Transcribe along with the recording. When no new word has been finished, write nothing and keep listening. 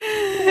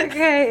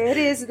Okay, it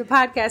is the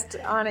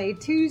podcast on a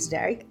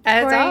Tuesday.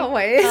 As Corey,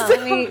 always.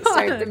 let me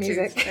start the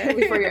music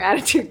before your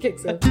attitude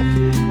kicks in.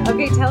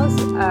 Okay, tell us,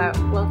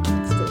 welcome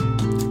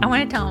to... I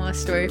want to tell them a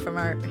story from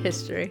our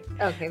history.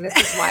 Okay, this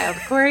is wild.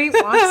 Corey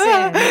walks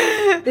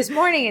in this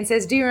morning and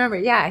says, do you remember?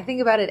 Yeah, I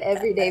think about it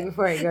every day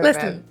before I go to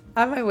bed.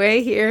 On my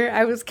way here,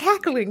 I was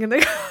cackling in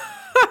the car.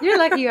 You're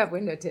lucky you have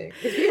window tint,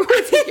 because people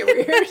would think you're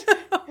weird.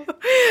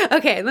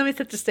 Okay, let me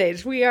set the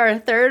stage. We are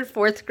third,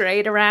 fourth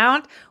grade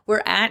around.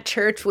 We're at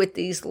church with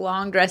these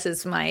long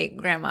dresses my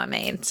grandma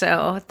made.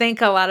 So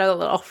think a lot of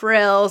little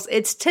frills.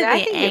 It's to the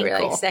ankle. You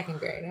were like second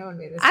grade. I wouldn't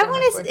be this.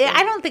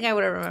 I don't think I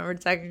would have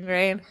remembered second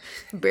grade.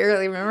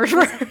 Barely remembered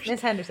first.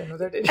 Miss Henderson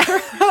was our teacher.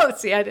 Oh,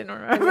 see, I didn't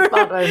remember.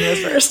 I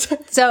was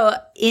first. So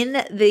in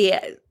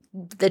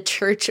the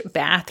church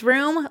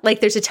bathroom, like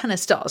there's a ton of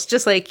stalls,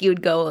 just like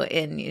you'd go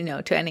in,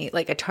 to any,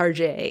 like a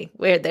Target,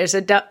 where there's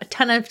a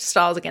ton of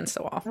stalls against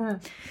the wall.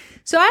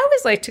 So I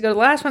always like to go to the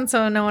last one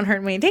so no one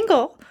heard me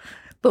tinkle.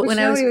 But when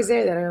nobody was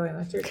there that early in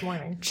the church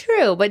morning.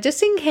 True, but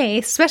just in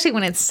case, especially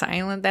when it's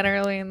silent that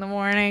early in the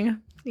morning,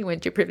 you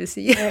want your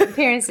privacy. Yeah,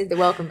 parents did the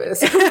welcome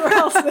booth. Or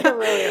else they're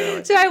really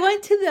early. So I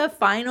went to the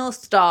final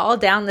stall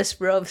down this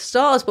row of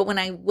stalls, but when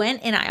I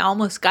went and I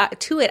almost got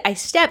to it, I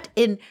stepped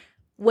in.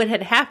 What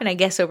had happened, I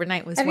guess,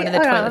 overnight was one of the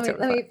toilets.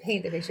 Let me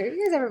paint the picture. Have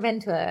you guys ever been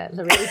to a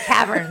Lorraine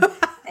cavern?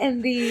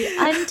 And the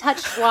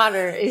untouched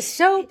water is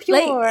so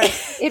pure,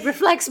 it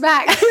reflects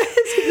back.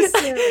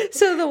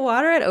 So the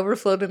water had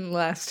overflowed in the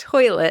last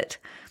toilet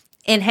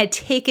and had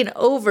taken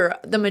over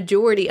the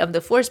majority of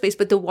the floor space,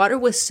 but the water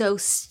was so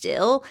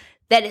still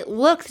that it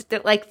looked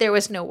like there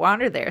was no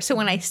water there. So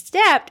when I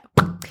stepped,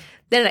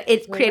 then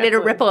it created a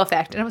ripple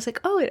effect. And I was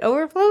like, oh, it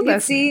overflowed. You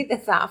see the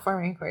thought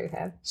forming Corey's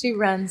head. She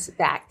runs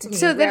back to me.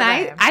 So then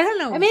I don't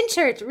know. I'm in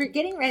church. We're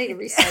getting ready to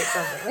recite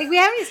something. Like, we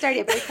haven't even started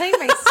yet, but I claimed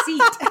my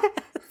seat.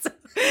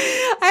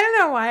 I don't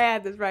know why I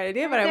had this bright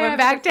idea, but I went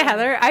back to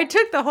Heather. I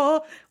took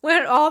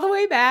went all the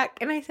way back,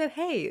 and I said,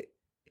 hey,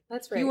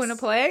 let's race. You want to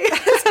play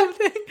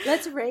something?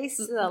 Let's race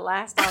to the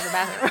last stall in the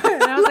bathroom.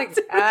 And I was like,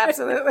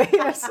 absolutely.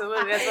 That's what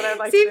I would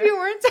like to do. See, if you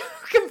weren't so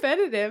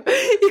competitive,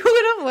 you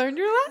would have learned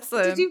your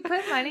lesson. Did you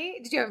put money?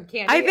 Did you have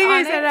candy? I think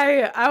I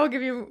said I will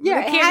give you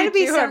candy. It had to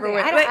be something.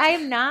 I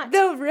am not.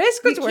 The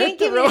risk was worth the You can't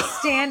give me a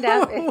stand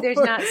up if there's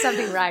not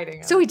something riding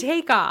on. So we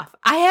take off.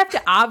 I have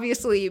to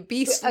obviously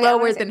be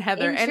slower than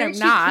Heather, and I'm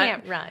not. You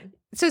can't run.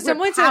 So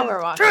someone said,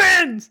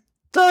 "Trends,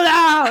 slow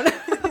down."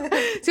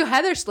 So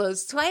Heather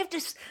slows. So I have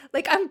to,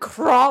 I'm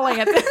crawling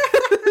at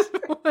this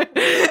point.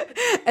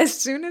 As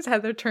soon as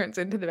Heather turns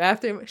into the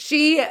bathroom,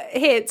 she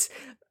hits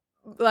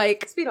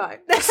speed line.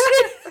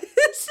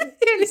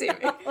 You see me.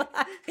 Sonic the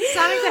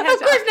Hedgehog. Of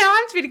course, now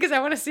I'm speeding because I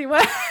want to see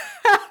what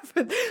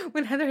happens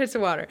when Heather hits the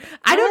water.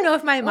 I don't know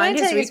if my mind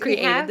has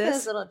recreated have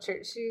this. Those little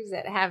church shoes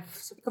that have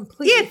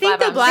completely think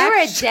the black.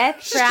 They're a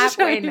death trap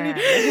right now.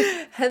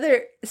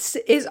 Heather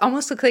is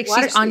almost looks like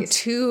she's on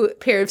 2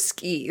 pair of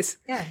skis.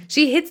 Yeah,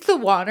 she hits the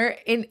water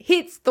and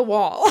hits the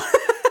wall.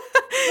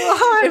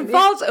 It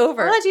falls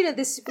over. I'll let you know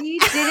the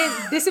speed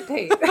didn't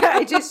dissipate.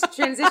 I just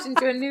transitioned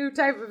to a new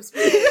type of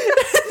speed.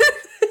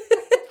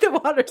 The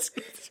water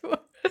skips.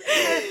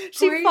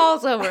 She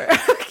falls over.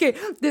 Okay,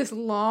 this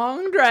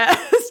long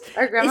dress.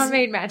 Our grandma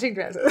made matching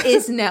dresses.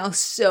 Is now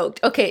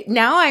soaked. Okay,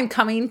 now I'm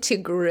coming to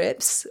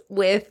grips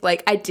with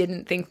I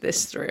didn't think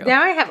this through.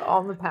 Now I have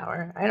all the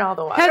power and all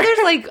the water.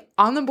 Heather's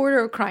on the border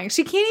of crying.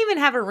 She can't even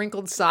have a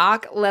wrinkled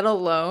sock, let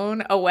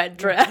alone a wet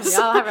dress. We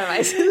all have our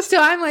vices. So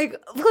I'm like,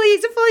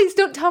 please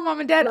don't tell mom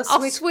and dad.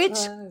 I'll switch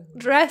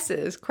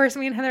dresses. Of course,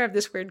 me and Heather have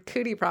this weird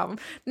cootie problem.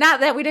 Not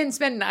that we didn't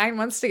spend 9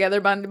 months together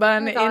bun to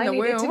bun in the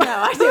womb.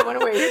 I didn't want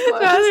to wear your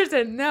clothes. So Heather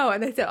said no,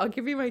 and I said, I'll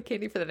give you my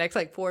candy for the next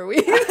 4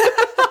 weeks.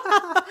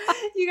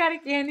 You got a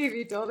candy if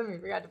you told him you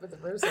forgot to put the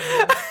verse on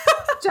the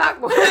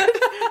chalkboard.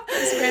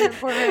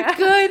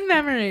 Good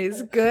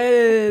memories.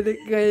 Good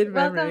memories.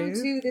 Welcome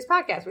to this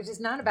podcast, which is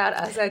not about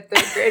us at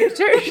the Greater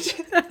Church,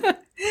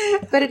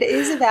 but it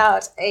is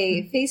about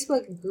a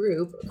Facebook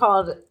group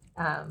called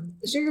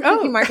the Sugar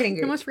Cookie Marketing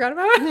Group. You almost forgot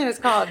about it? It's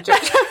called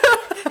Church.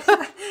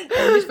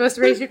 And you're supposed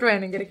to raise your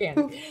twin and get a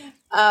candy.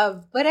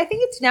 But I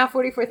think it's now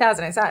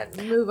 44,000. I saw it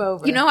move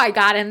over. I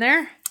got in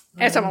there.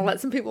 And so I'm going to let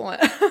some people in.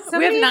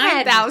 We have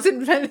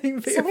 9,000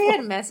 pending people. Somebody had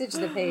messaged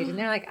the page, and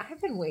they're like,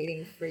 I've been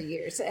waiting for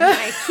years. And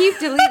I keep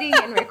deleting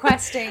and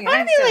requesting. And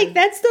I feel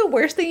that's the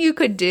worst thing you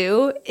could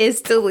do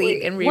is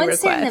delete and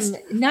re-request.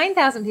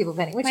 9,000 people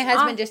pending. Which my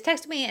husband just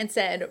texted me and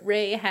said,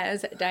 Ray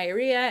has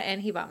diarrhea,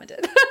 and he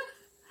vomited.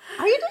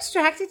 Are you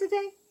distracted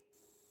today?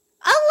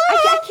 A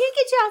little. I can't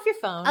get you off your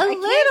phone. I can't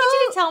get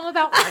you to tell them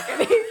about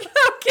marketing.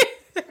 Okay.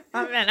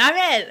 I'm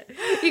in.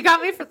 You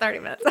got me for 30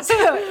 minutes.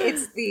 So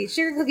it's the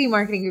Sugar Cookie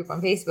Marketing Group on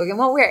Facebook. And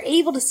what we're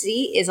able to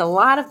see is a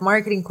lot of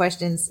marketing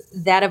questions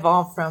that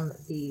evolve from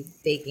the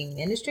baking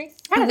industry.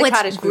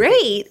 What's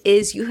great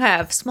is you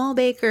have small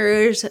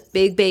bakers,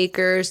 big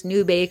bakers,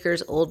 new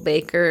bakers, old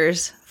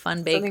bakers,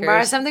 fun bakers. Something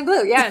bar, something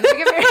blue. Yeah.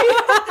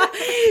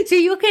 So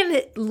you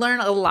can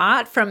learn a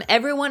lot from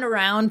everyone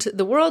around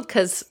the world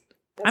because,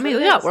 we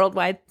got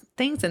worldwide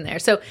things in there.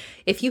 So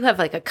if you have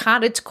like a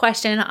cottage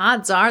question,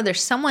 odds are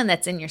there's someone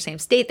that's in your same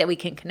state that we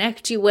can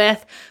connect you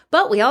with.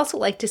 But we also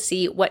like to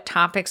see what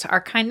topics are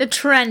kind of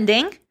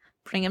trending,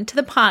 bring them to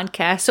the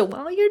podcast. So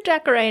while you're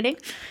decorating,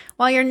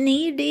 while you're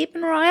knee deep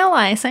in royal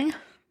icing,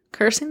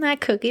 cursing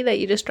that cookie that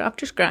you just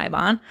dropped your scribe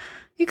on,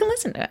 you can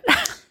listen to it.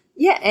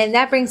 Yeah, and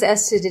that brings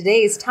us to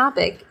today's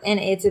topic, and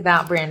it's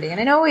about branding.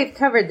 And I know we've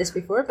covered this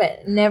before,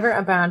 but never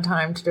a bad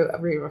time to do a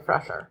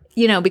refresher.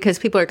 You know, because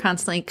people are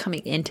constantly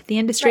coming into the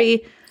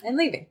industry. Right. And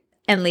leaving.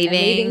 And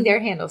leaving their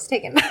handles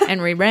taken.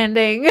 And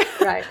rebranding.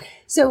 Right.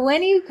 So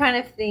when you kind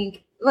of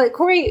think, like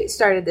Corey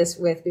started this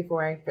with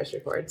before I pressed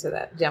record, so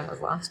that gem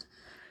was lost.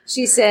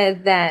 She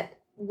said that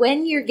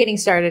when you're getting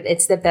started,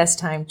 it's the best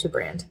time to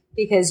brand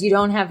because you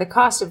don't have the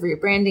cost of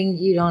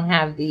rebranding. You don't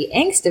have the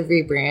angst of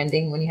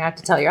rebranding when you have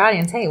to tell your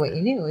audience, hey, what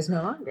you knew is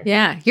no longer.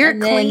 Yeah. You're a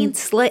clean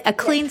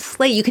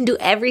slate. You can do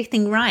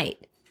everything right.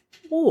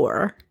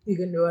 Or you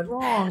can do it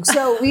wrong.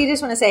 So we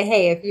just want to say,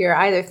 hey, if you're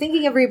either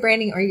thinking of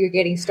rebranding or you're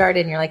getting started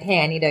and you're like,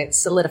 hey, I need to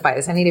solidify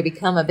this. I need to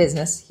become a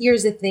business.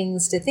 Here's the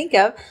things to think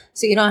of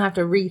so you don't have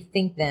to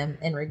rethink them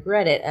and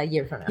regret it a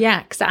year from now.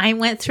 Yeah, because I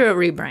went through a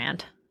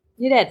rebrand.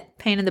 You did.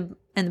 Pain in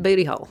the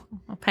booty hole.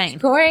 Pain.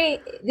 Corey,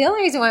 the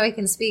only reason why we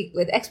can speak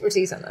with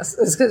expertise on this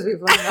is because we've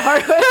learned the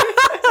hard way.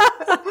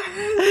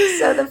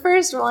 So the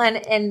first one,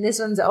 and this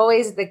one's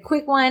always the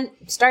quick one,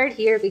 start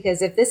here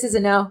because if this is a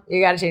no,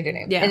 you got to change your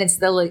name. Yeah. And it's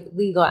the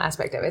legal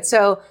aspect of it.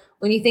 So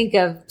when you think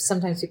of,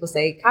 sometimes people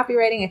say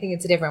copywriting, I think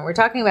it's different. We're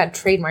talking about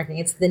trademarking.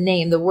 It's the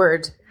name, the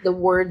words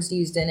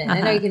used in it. And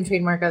I know you can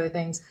trademark other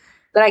things,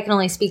 but I can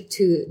only speak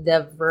to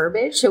the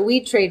verbiage. So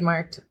we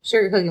trademarked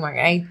Sugar Cookie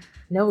Market.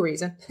 No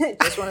reason.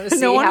 Just wanted to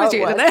see no one how was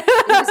it was.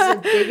 It was the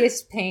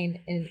biggest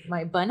pain in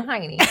my bun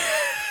hiney.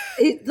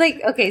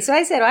 So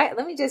I said,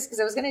 let me just,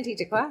 because I was going to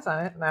teach a class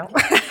on it. No,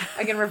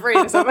 I can refer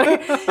you to somebody.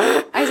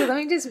 I said, let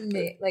me just do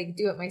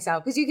it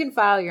myself because you can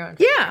file your own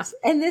trademarks.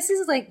 Yeah. And this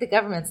is like the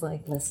government's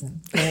like,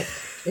 listen,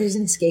 there's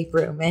an escape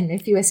room, and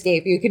if you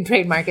escape, you can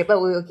trademark it,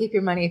 but we will keep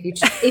your money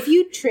if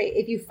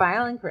you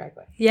file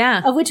incorrectly.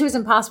 Yeah. Of which it was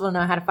impossible to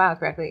know how to file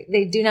correctly.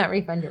 They do not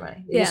refund your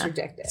money. They just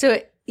reject it.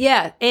 So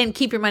and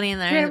keep your money in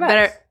there.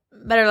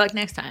 Better luck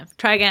next time.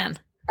 Try again.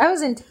 I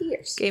was in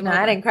tears.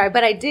 I didn't cry,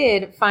 but I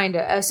did find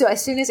so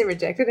as soon as it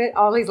rejected it,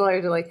 all these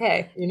lawyers are like,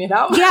 hey, you need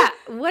help? Yeah,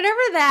 whatever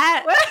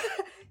that.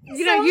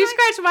 You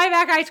scratch my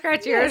back, I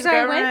scratch yours. So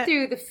I went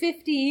through the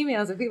 50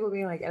 emails of people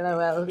being like,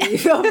 LOL, you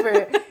fell for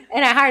it.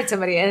 And I hired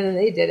somebody and then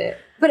they did it.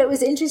 But it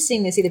was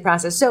interesting to see the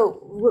process.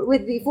 So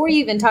before you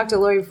even talk to a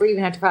lawyer, before you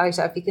even have to file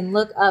yourself, you can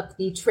look up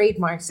the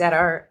trademarks that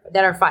are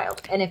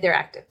filed and if they're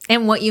active.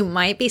 And what you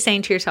might be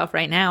saying to yourself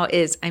right now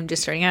is, I'm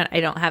just starting out. I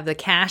don't have the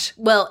cash.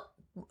 Well,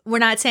 we're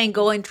not saying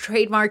go and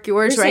trademark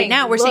yours right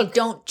now. We're saying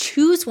don't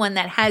choose one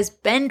that has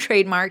been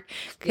trademarked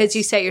because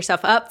you set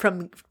yourself up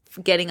from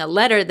getting a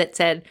letter that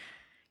said,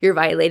 you're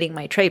violating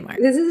my trademark.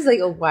 This is like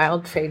a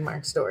wild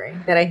trademark story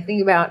that I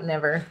think about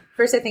never.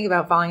 First, I think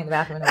about falling in the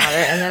bathroom in the water,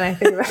 and then I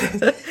think about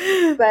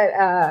this.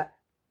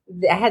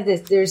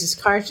 But there's this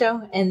car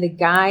show, and the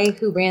guy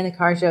who ran the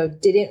car show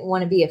didn't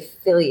want to be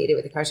affiliated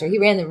with the car show. He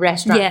ran the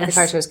restaurant for the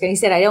car shows. He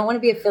said, I don't want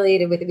to be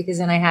affiliated with it because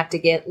then I have to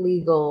get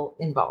legal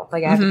involved.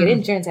 Like I have to get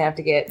insurance, I have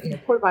to get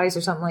porta potties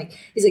or something. Like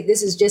he's like,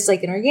 this is just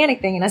like an organic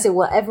thing. And I said,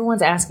 well,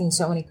 everyone's asking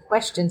so many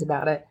questions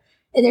about it,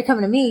 and they're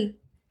coming to me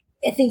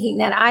thinking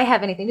that I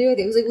have anything to do with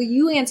it. It was like, well,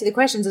 you answer the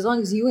questions as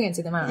long as you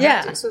answer them. I don't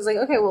have to. So I was like,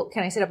 okay, well,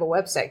 can I set up a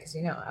website? Because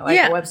I like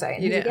a website.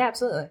 And he's like, yeah,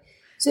 absolutely.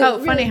 So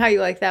really, funny how you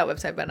like that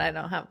website, but I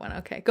don't have one.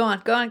 Okay, go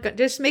on.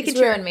 Just making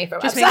sure. Ruined me for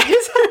websites.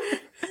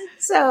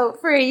 So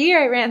for a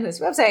year, I ran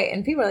this website,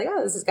 and people were like,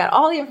 "Oh, this has got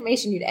all the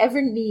information you'd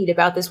ever need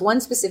about this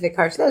one specific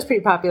car." So that was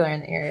pretty popular in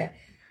the area.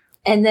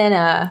 And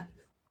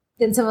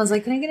then someone was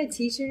like, "Can I get a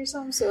T-shirt or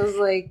something?" So I was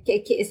like,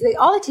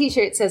 all the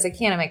T-shirt says, "I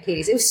can't." I'm at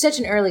Katie's. It was such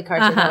an early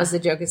car show. That was the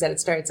joke, is that it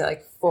starts at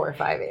like 4 or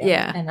 5 a.m.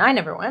 Yeah, and I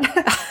never went.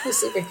 I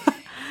was sleeping.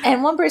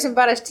 And one person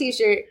bought a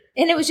T-shirt,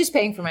 and it was just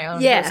paying for my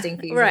own hosting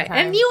fees. Right.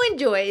 And you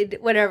enjoyed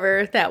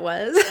whatever that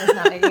was. I was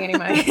not making any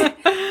money.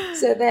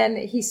 So then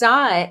he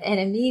saw it, and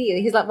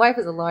immediately, his wife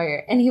was a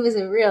lawyer, and he was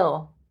a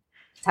real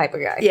type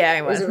of guy. Yeah,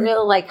 he was. He was a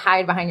real,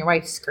 hide behind your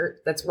wife's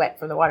skirt that's wet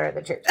from the water at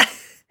the church.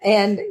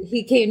 And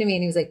he came to me,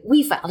 and he was like,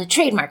 we filed a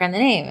trademark on the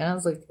name. And I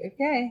was like,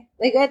 okay.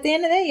 Like, at the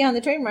end of the day, you own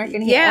the trademark.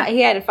 And he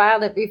had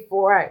filed it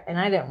before, and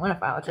I didn't want to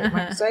file a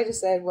trademark. So I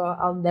just said, well,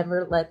 I'll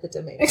never let the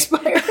domain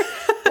expire.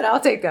 But I'll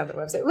take down the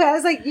website. Well, I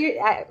was like,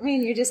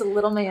 you're just a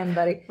little man,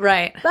 buddy.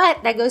 Right.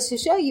 But that goes to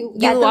show you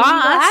that the legal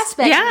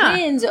aspect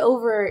wins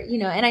over,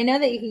 and I know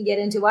that you can get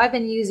into, I've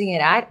been using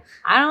it. I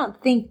don't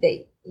think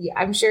that,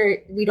 I'm sure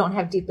we don't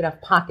have deep enough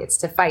pockets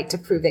to fight to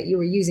prove that you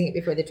were using it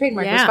before the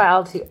trademark was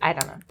filed. I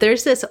don't know.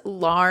 There's this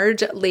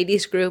large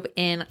ladies group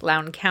in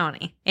Loudoun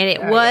County, and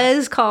it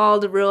was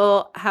called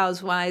Real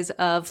Housewives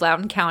of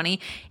Loudoun County.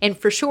 And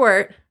for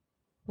short,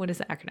 what is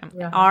the acronym?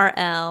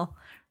 RL,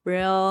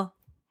 Real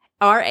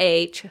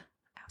RH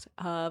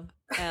of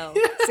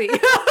LC.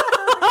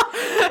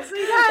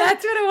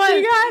 That's what it was.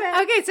 You got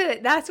it. Okay,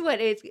 so that's what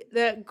it's.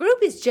 The group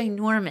is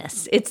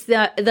ginormous. It's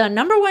the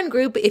number one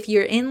group. If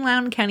you're in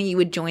Loudoun County, you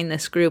would join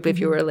this group if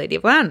you were a lady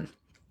of Loudoun.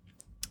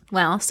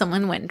 Well,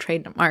 someone went and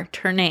trademarked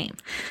her name.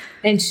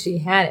 And she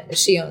had it.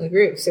 She owned the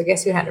group. So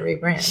guess who had to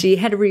rebrand? She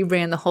had to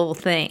rebrand the whole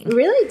thing. It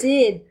really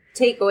did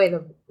take away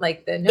the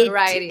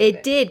notoriety.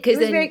 It did, because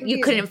then you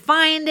confusing. couldn't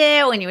find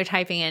it when you were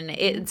typing in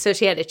it. So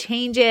she had to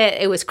change it.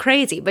 It was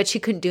crazy, but she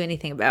couldn't do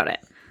anything about it.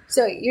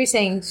 So you're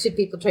saying, should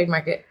people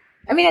trademark it?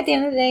 I mean, at the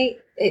end of the day,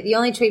 you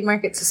only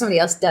trademark it so somebody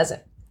else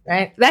doesn't,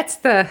 right? That's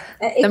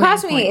It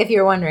cost me, if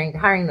you're wondering,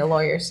 hiring the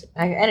lawyers.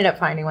 I ended up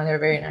finding one. They were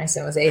very nice.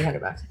 And it was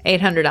 $800.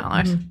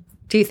 $800.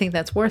 Do you think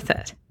that's worth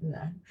it? No.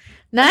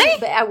 No?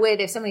 But I would,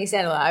 if somebody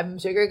said, well, I'm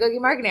sugar cookie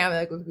marketing, I'm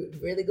like,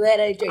 really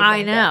glad I trademarked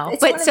I know. that.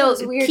 But so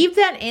keep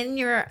that in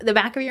the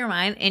back of your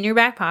mind, in your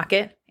back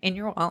pocket, in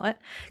your wallet.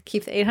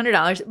 Keep the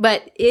 $800.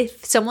 But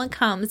if someone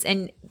comes,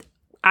 and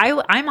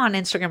I'm on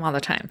Instagram all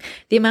the time,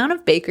 the amount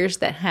of bakers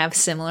that have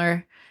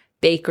similar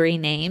bakery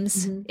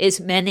names is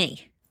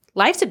many.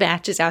 Life's a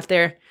Batch is out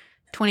there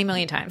 20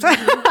 million times.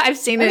 I've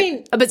seen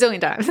it a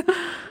bazillion times.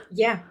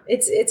 Yeah,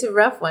 it's a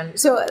rough one.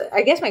 So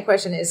I guess my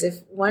question is, if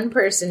one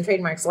person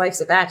trademarks Life's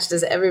a Batch,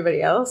 does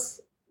everybody else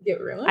get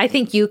ruined? I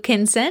think you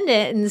can send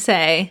it and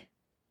say,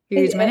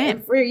 here's my name.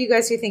 And for you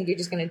guys who think you're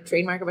just going to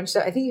trademark a bunch of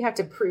stuff, I think you have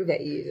to prove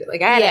that you use it.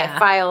 Like I had a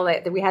file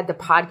that we had the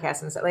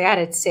podcast and stuff. Like I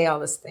had to say all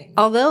this thing.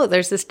 Although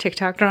there's this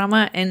TikTok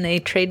drama and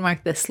they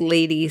trademarked this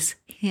lady's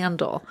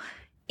handle.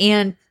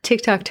 And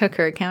TikTok took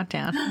her account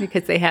down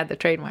because they had the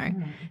trademark.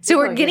 So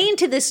we're getting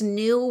into this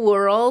new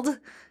world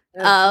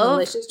of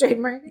malicious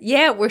trademark.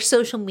 Yeah, where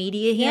social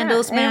media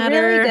handles matter.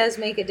 It really does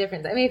make a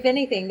difference. I mean, if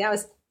anything, that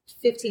was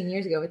 15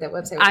 years ago with that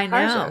website. With I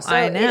know. So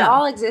I know. It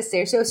all exists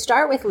there. So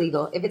start with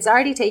legal. If it's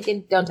already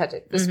taken, don't touch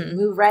it. Just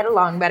move right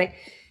along, buddy.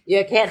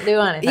 You can't do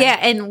anything. Yeah,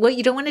 and what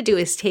you don't want to do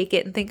is take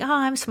it and think, oh,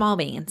 I'm Small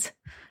Beans.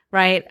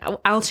 Right?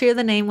 I'll share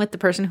the name with the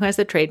person who has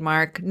the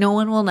trademark. No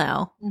one will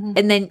know.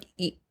 And then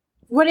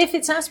what if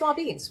it's not Small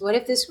Beans? What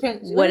if this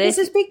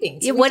is Big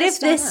Beans? What if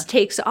this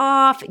takes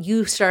off?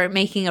 You start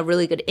making a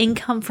really good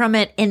income from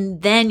it, and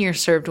then you're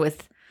served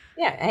with.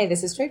 Yeah, hey,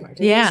 this is trademarked.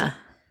 Yeah.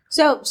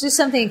 So just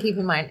something to keep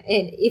in mind.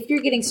 And if you're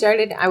getting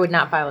started, I would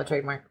not file a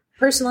trademark.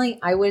 Personally,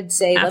 I would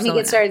say, let me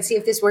get started, see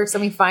if this works. Let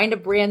me find a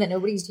brand that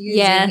nobody's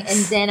using, and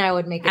then I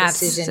would make a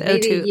decision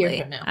maybe a year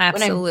from now.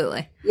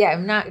 Absolutely.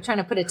 I'm not trying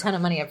to put a ton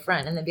of money up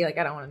front and then be like,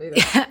 I don't want to do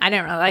that. I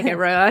don't really like it.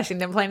 I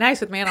shouldn't play nice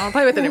with me. I don't want to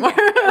play with it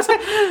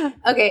anymore.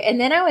 Okay, and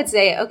then I would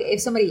say,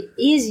 if somebody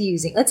is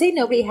using, let's say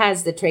nobody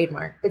has the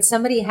trademark, but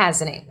somebody has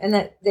the name. And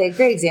the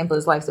great example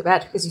is Life's a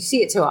Batch, because you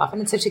see it so often.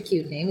 It's such a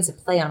cute name. It's a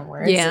play on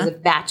words. It's a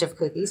batch of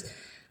cookies.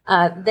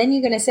 Then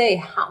you're going to say,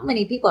 how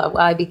many people will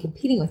I be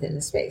competing with in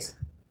this space?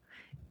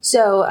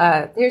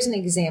 So there's an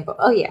example.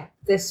 Oh yeah,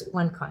 this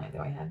one client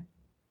that I had.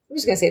 I'm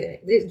just gonna say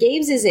that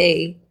Gabe's is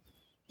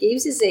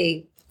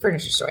a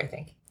furniture store. I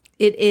think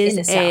it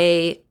is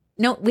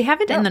no. We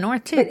have it in the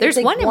north too. There's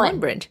like one in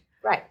Woodbridge.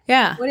 Right.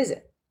 Yeah. What is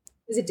it?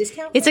 Is it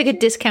discount? It's like a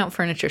discount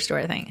furniture store,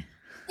 I think.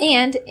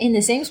 And in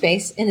the same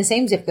space, in the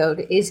same zip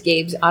code, is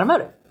Gabe's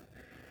Automotive.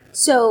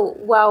 So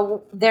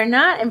while they're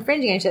not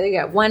infringing on each other, you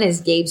got one is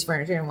Gabe's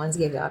Furniture and one's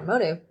Gabe's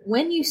Automotive.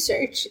 When you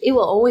search, it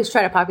will always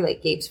try to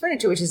populate Gabe's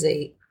Furniture, which is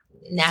a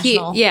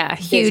national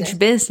huge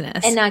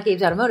business, and not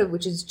Gabe's Automotive,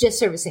 which is just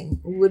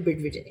servicing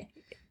Woodbridge, Virginia.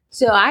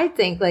 So I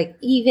think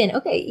even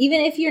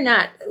if you're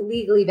not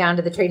legally bound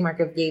to the trademark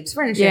of Gabe's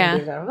Furniture and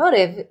Gabe's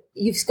Automotive,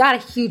 you've got a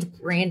huge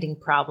branding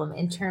problem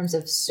in terms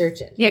of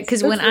search engines. Yeah,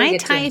 because when I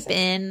type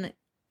in,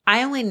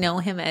 I only know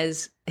him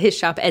as his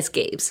shop as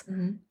Gabe's.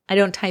 I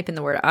don't type in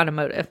the word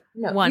automotive.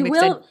 No, one,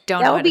 because I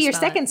don't know that would be your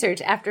spell second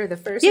search after the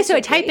first. Yeah, so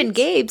I type in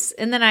Gabe's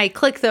and then I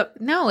click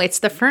it's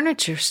the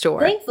furniture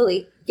store.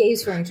 Thankfully,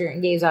 Gabe's Furniture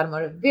and Gabe's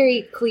Automotive,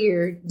 very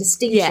clear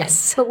distinction.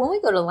 Yes. But when we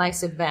go to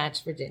Life's a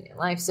Batch, Virginia,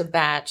 Life's a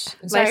Batch.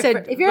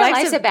 If you're a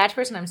Life's a Batch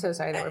person, I'm so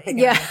sorry that we're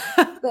picking on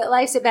you. But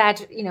Life's a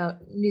Batch,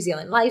 New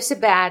Zealand. Life's a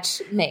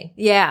Batch, Maine.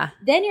 Yeah.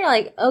 Then you're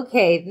like,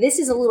 okay, this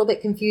is a little bit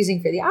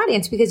confusing for the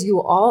audience because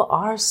you all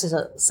are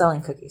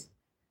selling cookies.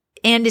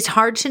 And it's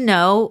hard to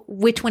know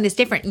which one is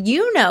different.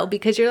 You know,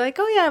 because you're like,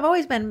 oh yeah, I've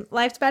always been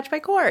Life's Batch by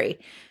Corey.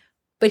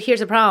 But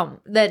here's the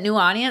problem. That new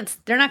audience,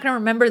 they're not going to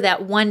remember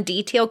that one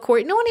detail,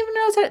 Corey. No one even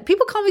knows that.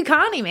 People call me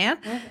Connie, man.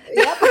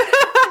 Yep.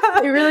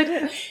 They really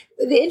do.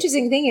 The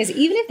interesting thing is,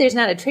 even if there's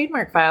not a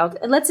trademark filed,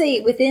 and let's say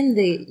within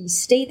the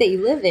state that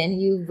you live in,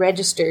 you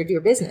registered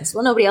your business.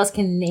 Well, nobody else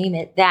can name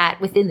it that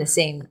within the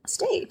same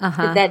state. If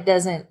that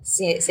doesn't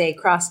say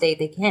cross state,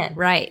 they can.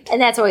 Right.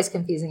 And that's always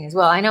confusing as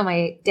well. I know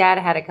my dad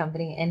had a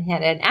company and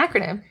had an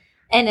acronym,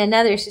 and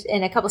another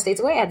in a couple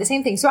states away had the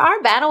same thing. So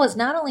our battle is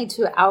not only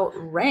to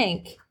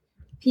outrank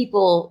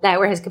people that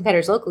were his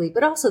competitors locally,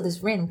 but also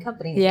this random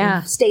company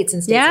in states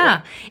and states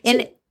away.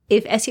 And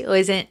if SEO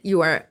isn't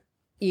your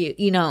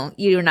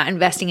you're not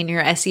investing in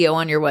your SEO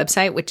on your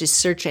website, which is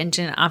search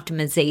engine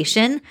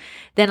optimization,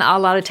 then a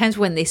lot of times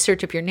when they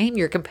search up your name,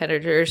 your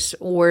competitors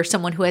or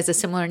someone who has a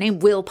similar name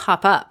will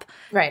pop up.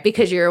 Right.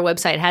 Because your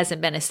website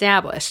hasn't been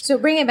established. So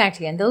bring it back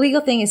again. The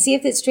legal thing is see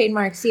if it's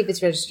trademarked, see if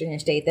it's registered in your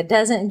state. That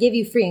doesn't give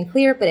you free and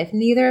clear, but if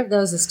neither of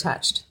those is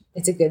touched,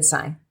 it's a good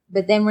sign.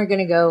 But then we're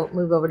going to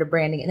move over to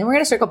branding, and then we're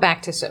going to circle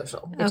back to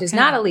social, which is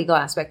not a legal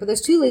aspect. But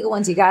those two legal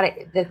ones, you got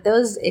it.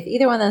 If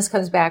either one of those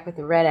comes back with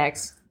the red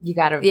X, you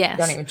got to,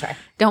 don't even try.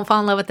 Don't fall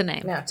in love with the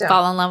name. No,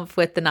 fall in love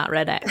with the not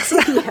red X.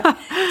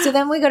 Yeah. So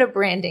then we go to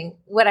branding.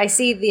 What I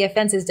see the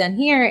offense has done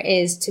here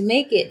is to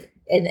make it,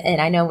 and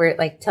I know we're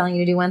like telling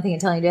you to do one thing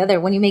and telling you the other.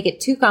 When you make it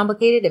too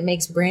complicated, it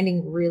makes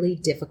branding really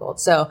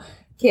difficult. So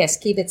KISS,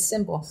 keep it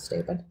simple,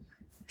 stupid.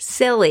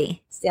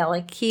 Silly.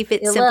 Keep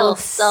it simple.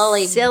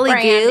 Silly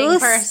branding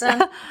goose.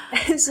 Person.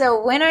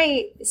 So when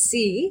I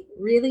see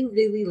really,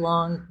 really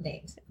long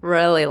names.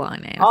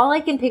 All I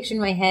can picture in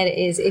my head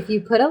is if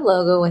you put a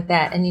logo with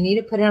that and you need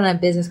to put it on a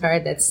business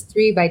card that's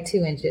 3 by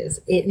 2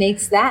 inches, it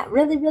makes that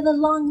really, really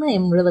long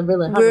name really,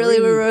 really hard.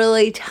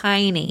 Really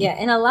tiny. Yeah.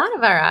 And a lot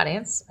of our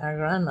audience are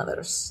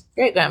grandmothers,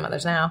 great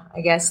grandmothers now,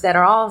 I guess, that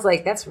are all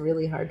like, that's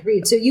really hard to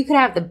read. So you could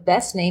have the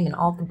best name in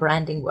all the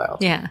branding world.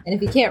 Yeah. And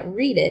if you can't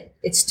read it,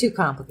 it's too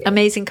complicated.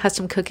 Amazing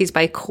Custom Cookies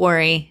by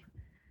Corey,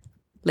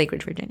 Lake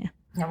Ridge, Virginia.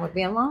 That would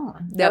be a long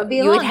one. That would be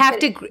a long one.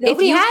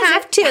 If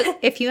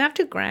you have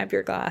to grab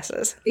your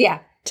glasses. Yeah.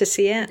 To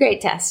see it.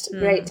 Great test.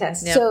 Great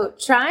test. Yep. So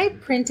try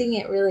printing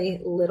it really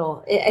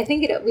little. I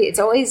think it's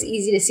always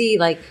easy to see,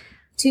 like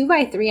 2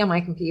 by 3 on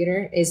my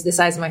computer is the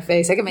size of my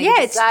face. I can make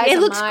it the size it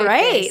of looks my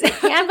great. Face.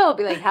 Canva will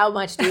be like, how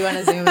much do you want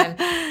to zoom in?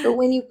 But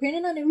when you print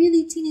it on a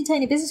really teeny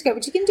tiny business card,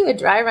 which you can do a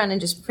dry run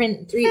and just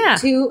print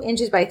 2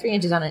 inches by 3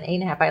 inches on an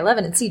 8.5 by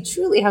 11 and see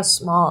truly how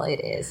small it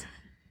is.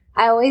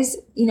 I always,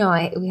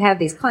 we have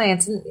these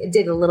clients and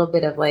did a little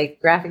bit of like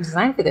graphic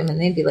design for them, and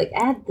they'd be like,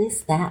 add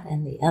this, that,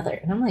 and the other.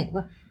 And I'm like,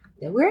 well,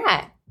 we're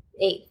at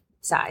 8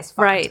 size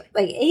font. Right.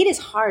 Like 8 is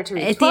hard to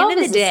read. At the end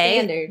of the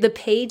day, the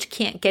page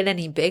can't get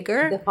any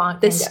bigger.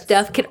 The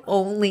stuff can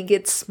only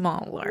get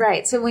smaller.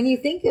 Right. So when you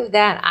think of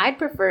that, I'd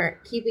prefer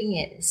keeping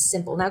it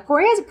simple. Now,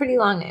 Corey has a pretty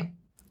long name.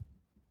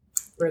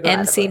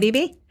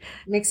 MCBB?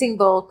 Mixing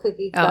Bowl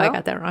Cookie Co. Oh, I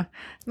got that wrong.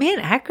 Man,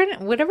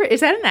 acronym, whatever. Is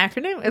that an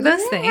acronym? Are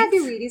those things? Have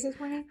your Wheaties this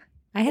morning?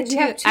 I had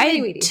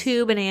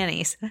two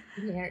bananas.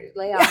 Here,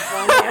 lay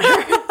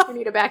off one. We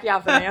need to back you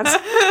off the hands.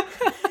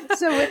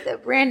 So with the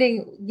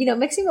branding,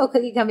 Mixing Bowl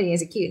Cookie Company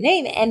is a cute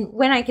name. And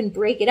when I can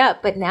break it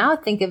up, but now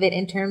think of it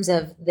in terms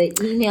of the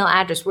email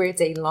address where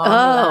it's a long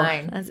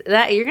line.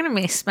 You're going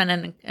to be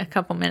spending a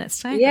couple minutes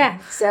typing. Yeah.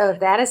 So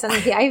that is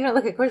something. I even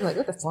look at Corey like,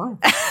 oh, that's long.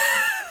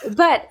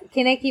 But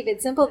can I keep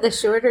it simple? The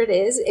shorter it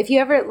is, if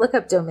you ever look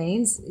up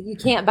domains, you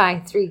can't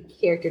buy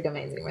 3-character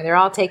domains anymore. They're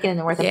all taken and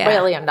they're worth $1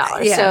 billion.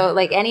 Yeah. So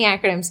like any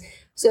acronyms.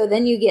 So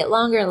then you get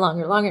longer and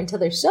longer and longer until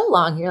they're so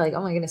long. You're like,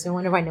 oh my goodness, I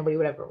wonder why nobody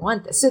would ever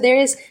want this. So there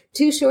is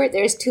too short,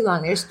 there's too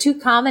long, there's too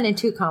common and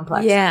too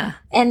complex. Yeah.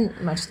 And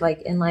much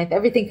like in life,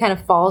 everything kind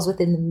of falls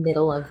within the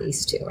middle of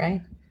these two,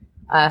 right?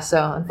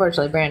 So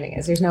unfortunately, branding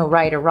there's no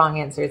right or wrong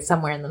answer. It's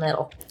somewhere in the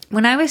middle.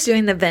 When I was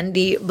doing the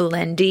Vendy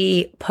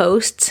Blendy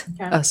posts,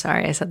 oh,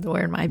 sorry, I said the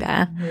word, my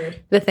bad.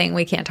 Weird. The thing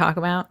we can't talk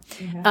about.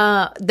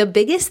 The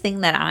biggest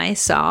thing that I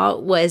saw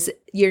was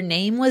your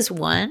name was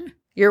one,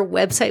 your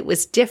website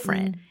was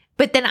different.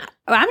 But then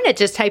I'm going to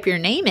just type your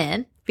name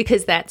in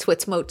because that's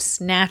what's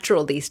most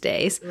natural these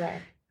days.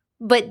 Right.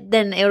 But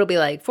then it'll be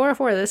like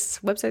 404, this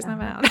website's not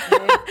found.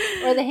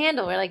 Or the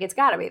handle, we're like, it's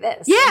got to be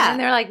this. Yeah. And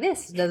they're like,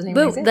 this doesn't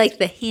even exist. Like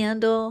the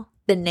handle,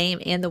 the name,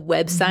 and the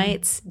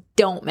websites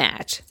don't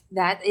match.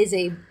 That is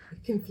a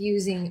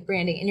confusing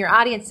branding. And your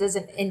audience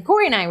doesn't, and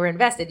Corey and I were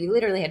invested. You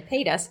literally had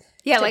paid us.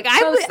 Yeah, like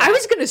I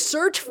was going to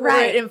search for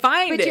it and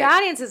find it. But your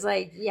audience is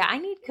like, yeah, I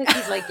need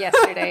cookies like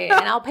yesterday,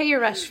 and I'll pay your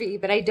rush fee,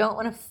 but I don't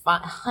want to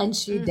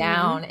hunt you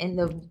down in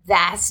the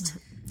vast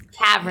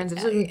caverns.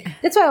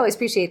 That's why I always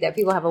appreciate that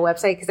people have a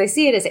website, because I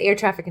see it as air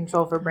traffic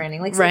control for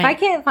branding. Like, so if I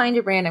can't find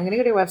your brand, I'm going to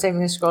go to your website, I'm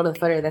going to scroll to the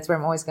footer. That's where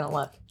I'm always going to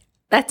look.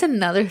 That's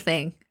another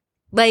thing.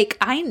 Like,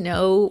 I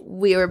know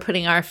we were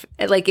putting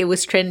it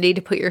was trendy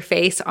to put your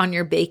face on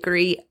your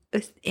bakery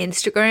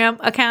Instagram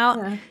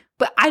account,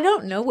 but I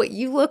don't know what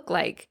you look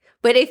like.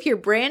 But if your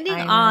branding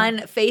on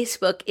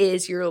Facebook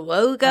is your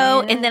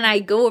logo, and then I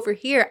go over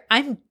here,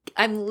 I'm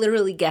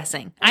literally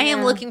guessing. I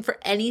am looking for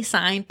any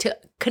sign to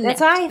connect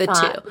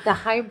the two. The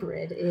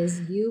hybrid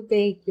is you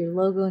bake your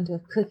logo into a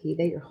cookie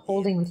that you're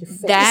holding with your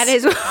face. That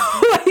is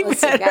what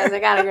Listen, guys, I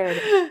gotta go to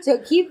it. So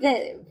keep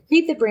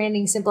the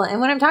branding simple.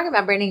 And when I'm talking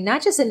about branding,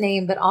 not just a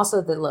name, but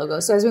also the logo.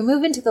 So as we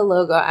move into the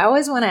logo, I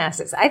always want to ask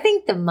this. I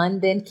think the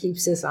Munbin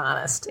keeps us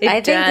honest.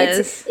 It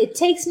does. It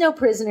takes no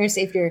prisoners.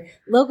 If your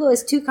logo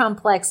is too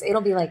complex,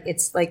 it'll be like,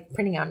 it's like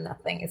printing out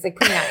nothing. It's like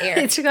printing out air.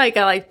 It's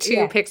like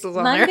 2 pixels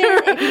on Munbin, there.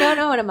 If you don't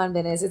know what a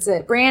Munbin is, it's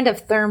a brand of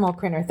thermal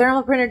printer.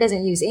 Thermal printer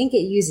doesn't use ink.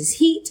 It uses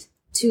heat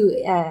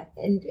and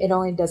it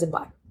only does it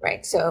black.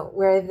 Right. So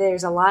where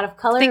there's a lot of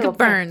color. Think of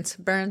Burns.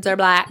 Burns are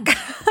black.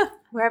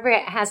 Wherever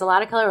it has a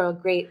lot of color, it'll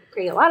create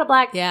a lot of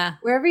black. Yeah.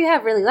 Wherever you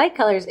have really light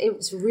colors,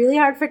 it's really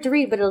hard for it to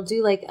read, but it'll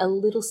do like a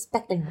little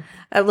speckling.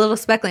 A little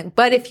speckling.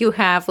 But if you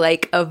have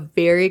like a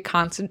very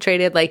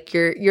concentrated, like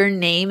your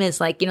name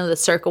is like, the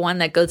circle one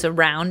that goes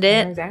around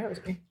it.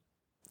 Exactly.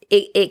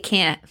 It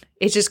can't.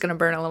 It's just going to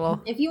burn a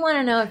little. If you want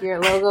to know if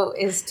your logo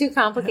is too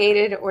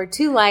complicated or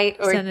too light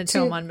or send it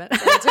to a Munbin.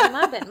 Send it to a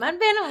Munbin.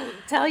 Munbin will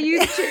tell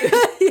you the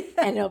truth.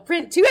 And it'll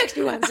print 2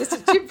 extra ones just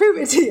to prove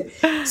it to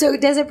you. So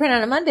does it print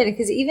on a Munbin?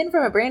 Because even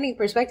from a branding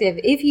perspective,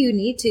 if you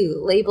need to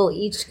label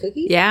each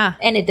cookie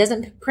and it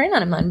doesn't print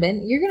on a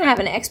Munbin, you're going to have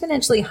an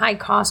exponentially high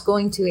cost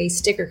going to a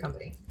sticker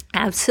company.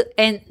 Absolutely.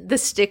 And the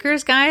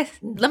stickers, guys,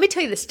 let me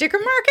tell you, the sticker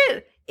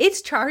market,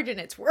 it's charging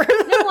its worth.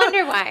 No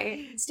wonder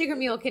why Sticker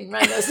Mule can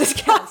run those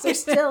discounts. They're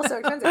still so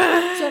expensive.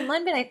 So in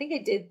Munbin, I think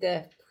I did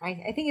the price.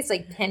 I think it's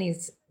like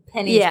pennies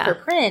per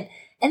print.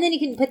 And then you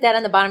can put that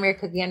on the bottom of your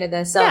cookie under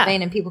the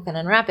cellophane and people can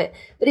unwrap it.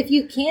 But if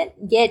you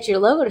can't get your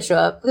logo to show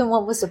up, then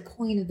what was the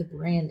point of the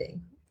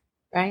branding?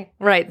 Right?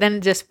 Right.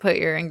 Then just put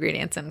your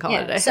ingredients in, call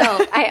it a day.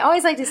 So I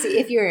always like to see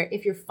if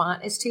your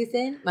font is too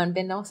thin,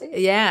 Munbin don't see it.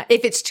 Yeah.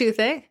 If it's too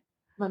thick,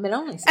 Munbin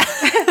only see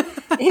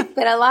it.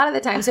 But a lot of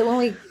the time, so when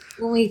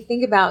we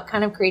think about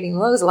kind of creating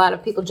logos, a lot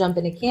of people jump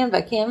into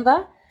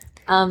Canva.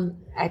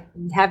 I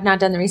have not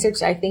done the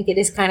research. I think it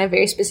is kind of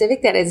very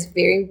specific. That is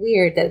very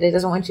weird that it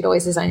doesn't want you to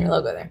always design your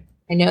logo there.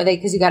 I know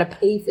because you got to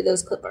pay for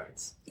those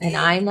clipboards, and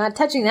I'm not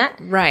touching that.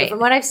 Right. But from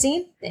what I've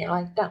seen, they're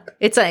like dump.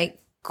 It's like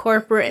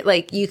corporate,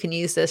 like you can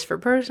use this for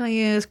personal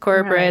use.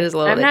 Corporate is a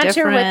little bit different. I'm not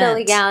sure what the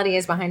legality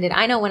is behind it.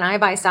 I know when I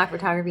buy stock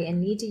photography and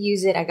need to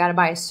use it, I got to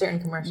buy a certain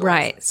commercial.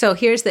 Right. So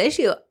here's the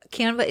issue.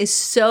 Canva is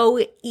so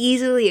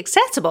easily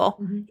accessible.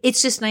 Mm-hmm.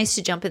 It's just nice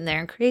to jump in there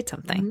and create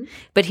something. Mm-hmm.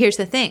 But here's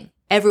the thing.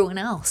 Everyone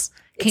else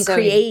can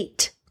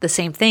create the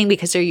same thing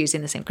because they're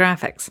using the same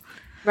graphics.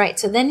 Right.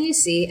 So then you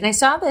see, and I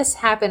saw this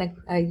happen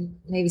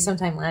maybe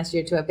sometime last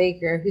year to a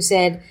baker who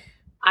said,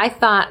 I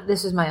thought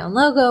this was my own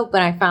logo,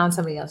 but I found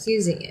somebody else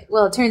using it.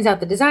 Well, it turns out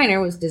the designer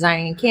was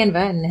designing in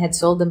Canva and had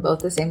sold them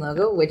both the same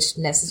logo, which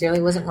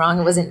necessarily wasn't wrong.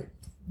 It wasn't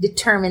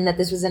determined that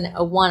this was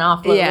a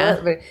one-off logo.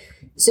 Yeah.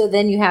 So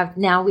then we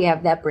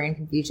have that brand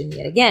confusion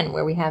yet again,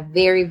 where we have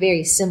very,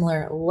 very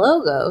similar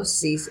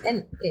logos.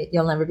 And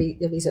you'll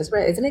be so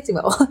surprised. It's a mixing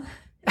bowl.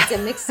 It's a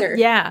mixer.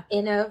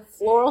 In a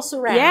floral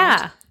surround.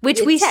 Yeah.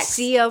 Which we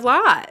see a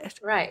lot.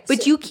 Right.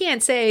 But you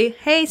can't say,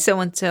 hey,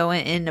 so-and-so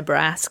in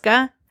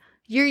Nebraska,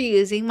 you're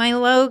using my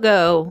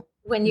logo.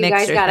 When you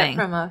guys got it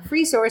from a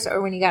free source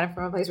or when you got it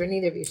from a place where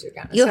neither of you should have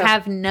gotten it. You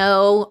have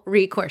no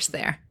recourse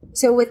there.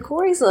 So with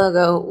Corey's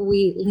logo,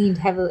 we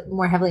leaned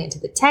more heavily into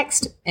the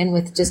text and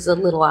with just a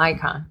little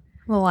icon.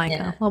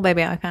 Little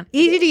baby icon.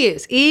 Easy to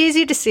use,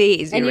 easy to see,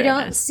 easy and to you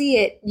don't see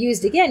it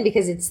used again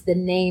because the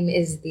name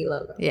is the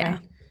logo. Yeah. Right?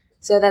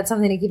 So that's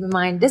something to keep in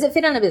mind. Does it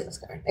fit on a business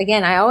card?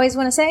 Again, I always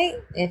want to say,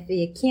 if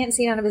you can't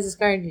see it on a business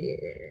card,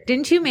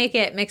 didn't you make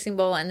it mixing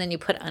bowl and then you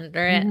put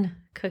under it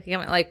cookie?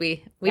 Like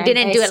we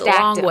didn't do it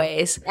long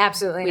ways.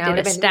 Absolutely, we did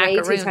a stack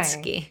of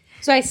Runesky.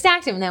 So I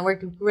stacked them, and that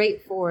worked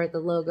great for the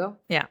logo.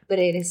 Yeah, but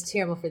it is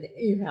terrible for the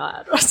email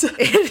address.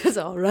 It is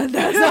all run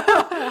down.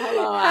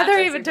 Heather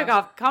even took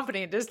off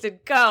company and just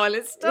did go, and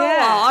it's still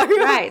long.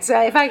 Right. So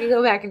if I could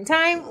go back in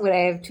time, would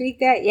I have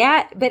tweaked that?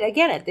 Yeah. But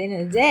again, at the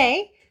end of the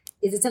day,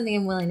 is it something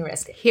I'm willing to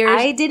risk?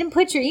 I didn't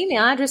put your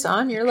email address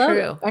on your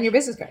logo, on your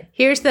business card.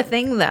 Here's the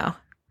thing, though.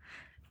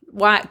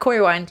 Corey,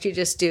 why don't you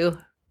just do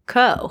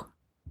Co?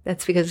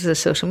 That's because the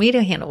social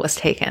media handle was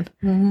taken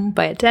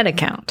by a dead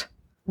account.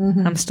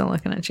 Mm-hmm. I'm still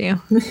looking at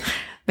you.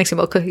 Mixing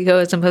Bowl Cookie Co.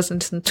 hasn't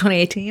posted since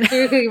 2018.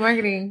 Cookie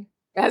Marketing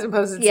hasn't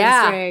posted since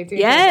 2018.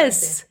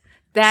 Yes.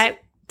 That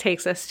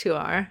takes us to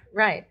our...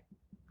 Right.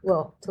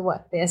 Well, to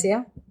what? The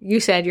SEO?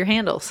 You said your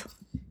handles.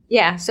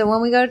 Yeah. So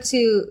when we go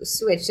to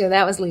switch, so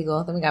that was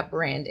legal. Then we got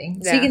branding.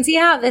 Yeah. So you can see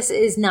how this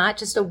is not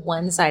just a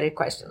one-sided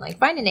question. Like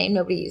find a name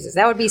nobody uses.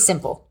 That would be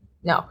simple.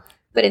 No.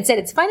 But instead,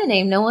 it's find a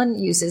name no one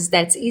uses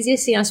that's easy to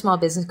see on a small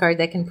business card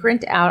that can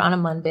print out on a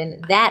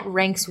Munbin. That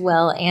ranks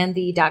well, and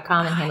the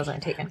 .com and handles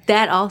aren't taken.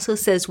 That also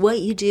says what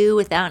you do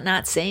without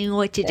not saying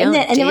what you don't do.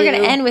 And then we're going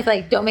to end with,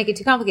 don't make it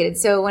too complicated.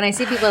 So when I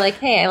see people like,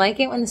 hey, I like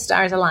it when the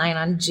stars align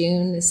on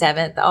June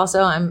 7th.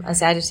 Also, I'm a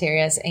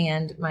Sagittarius,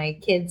 and my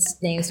kids'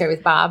 names start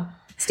with Bob,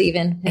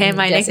 Stephen, and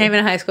my Jesse. Nickname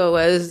in high school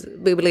was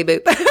Boobily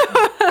Boop.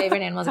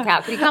 Favorite animal is a cow.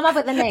 Can you come up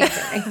with a name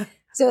for me?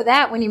 So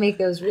that when you make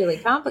those really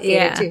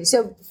complicated too.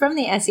 So from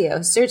the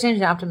SEO, search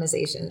engine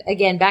optimization,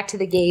 again, back to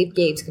the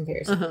Gabe's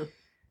comparison.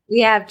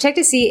 We have check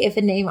to see if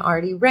a name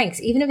already ranks.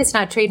 Even if it's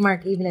not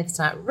trademark, even if it's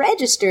not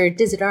registered,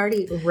 does it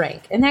already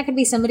rank? And that could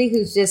be somebody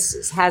who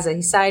just has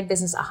a side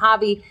business, a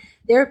hobby.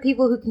 There are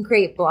people who can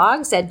create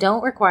blogs that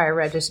don't require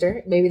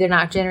register. Maybe they're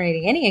not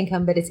generating any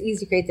income, but it's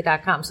easy to create the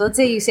 .com. So let's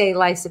say you say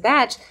Life's a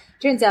Batch.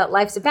 Turns out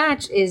Life's a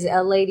Batch is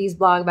a lady's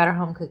blog about her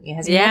home cooking. It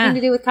has nothing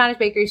to do with cottage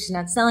bakery. She's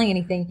not selling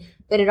anything,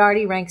 but it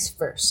already ranks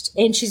first.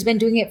 And she's been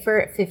doing it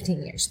for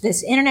 15 years.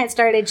 This internet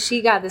started,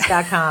 she got this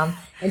 .com,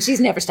 and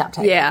she's never stopped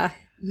typing. Yeah.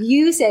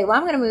 You say, well,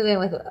 I'm going to move in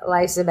with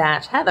Life's a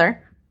Batch.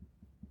 Heather.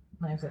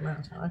 Life's a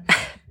Batch.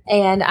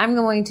 And I'm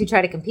going to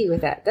try to compete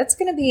with that. That's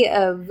going to be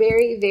a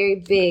very, very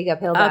big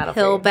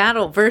uphill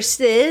battle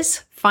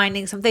versus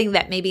finding something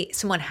that maybe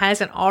someone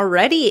hasn't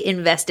already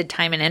invested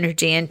time and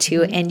energy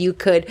into, and you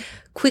could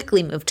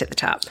quickly move to the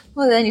top.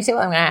 Well, then you say,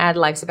 well, I'm going to add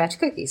Life's a Batch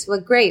of Cookies.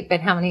 Well, great, but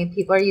how many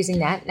people are using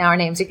that? Now our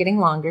names are getting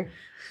longer.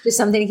 Just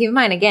something to keep in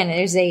mind. Again,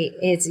 it's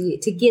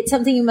to get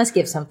something, you must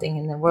give something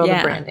in the world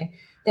of branding.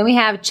 Then we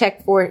have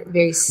check for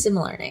very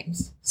similar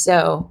names.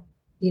 So,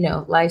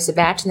 Life's a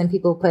Batch, and then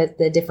people put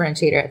the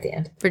differentiator at the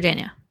end.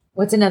 Virginia.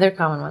 What's another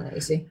common one that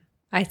you see?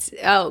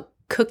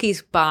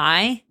 Cookies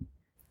by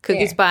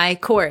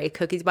Corey,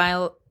 cookies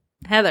by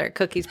Heather,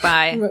 cookies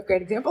by.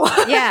 Great example.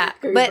 Yeah,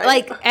 but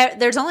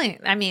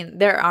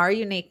there are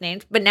unique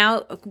names, but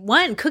now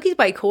cookies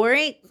by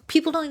Corey,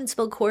 people don't even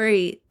spell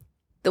Corey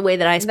the way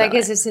that I spell it. That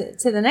gets us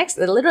to the next.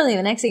 Literally,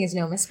 the next thing is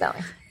no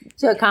misspelling.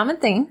 So a common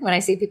thing when I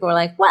see people are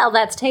like, "Well,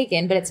 that's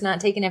taken," but it's not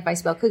taken if I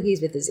spell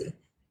cookies with a Z.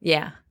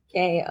 Yeah.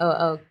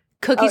 K-O-O.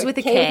 Cookies with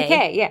a K. With a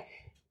K, yeah.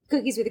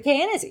 Cookies with a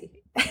K and a Z.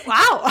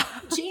 Wow.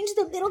 Change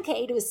the middle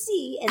K to a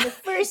C and the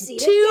first C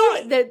to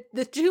a K.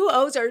 The two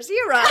O's are 0.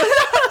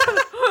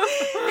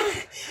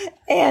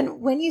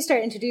 And when you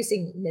start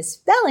introducing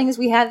misspellings,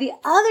 we have the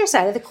other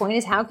side of the coin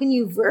is how can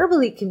you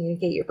verbally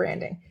communicate your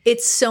branding?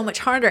 It's so much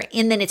harder.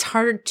 And then it's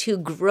harder to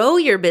grow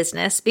your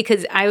business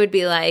because I would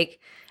be like,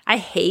 I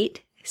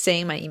hate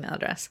saying my email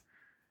address.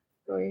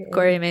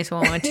 Corey Mason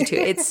 1122.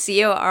 It's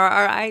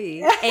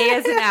Corrie. A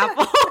as an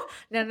apple.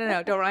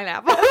 No, don't write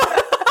apple.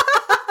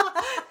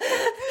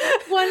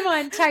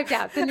 1 typed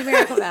out the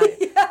numerical value.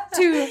 Yeah.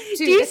 2.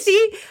 Do you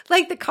see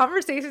the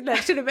conversation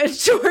that should have been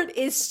short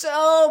is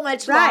so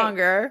much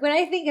longer? When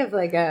I think of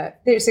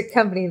there's a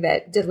company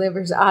that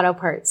delivers auto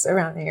parts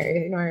around the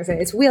area. You know what I'm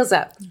saying? It's Wheels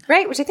Up,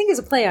 right? Which I think is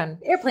a play on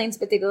airplanes,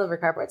 but they deliver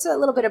car parts. So a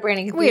little bit of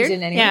branding confusion.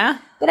 Weird. Anyway. Yeah.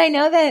 But I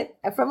know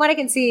that from what I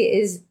can see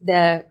is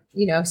the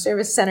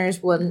service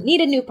centers will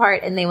need a new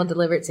part and they will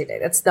deliver it today.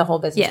 That's the whole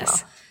business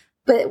model.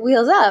 But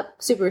Wheels Up,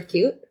 super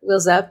cute.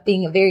 Wheels Up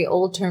being a very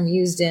old term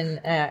used in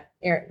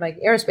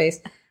aerospace,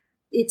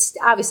 it's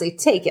obviously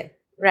taken,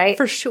 right?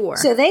 For sure.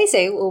 So they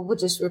say, well, we'll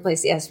just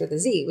replace the S with a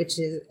Z,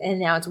 and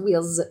now it's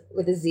Wheels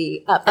with a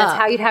Z up. That's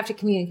how you'd have to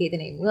communicate the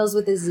name. Wheels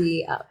with a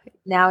Z up.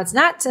 Now it's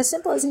not as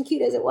simple as and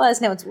cute as it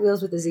was. Now it's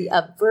Wheels with a Z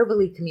up,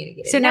 verbally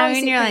communicated. So now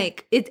when you're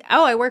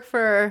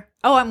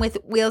I'm with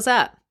Wheels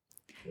Up.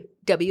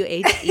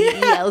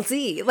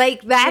 WHEELZ.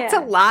 That's a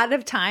lot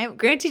of time.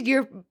 Granted,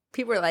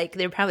 people are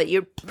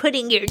you're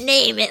putting your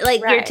name in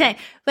your time.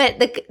 But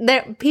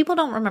people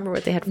don't remember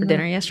what they had for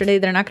dinner yesterday.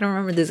 They're not going to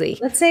remember the Z.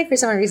 Let's say for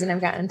some reason I've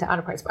gotten into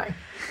auto parts buying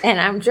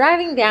and I'm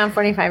driving down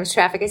 45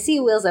 traffic. I see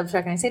a Wheels Up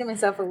truck and I say to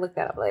myself, I'll look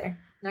that up later.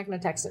 I'm not going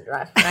to text and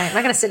drive. Right? I'm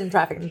not going to sit in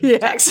traffic and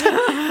text.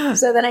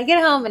 So then I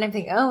get home and I'm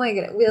thinking, oh my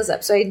God, Wheels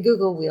Up. So I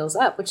Google Wheels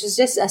Up, which is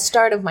just a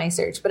start of my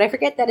search. But I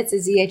forget that it's a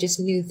Z. I just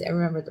I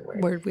remembered the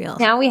word. Word wheels.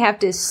 Now we have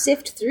to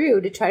sift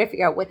through to try to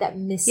figure out what that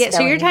misspelling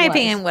so you're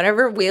typing in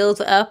whatever Wheels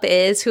Up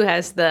is, who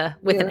has an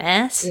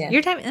S. Yeah.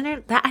 You're typing in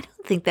there. I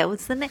don't think that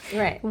was the name.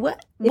 Right.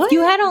 What? If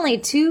you had only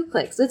 2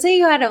 clicks, let's say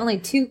you had only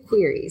 2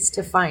 queries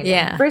to find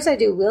them. First I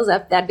do Wheels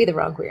Up. That'd be the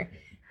wrong query.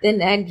 Then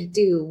I'd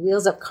do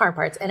Wheels Up car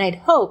parts, and I'd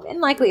hope,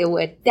 and likely it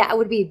would. That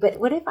would be. But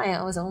what if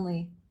I was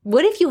only?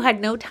 What if you had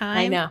no time?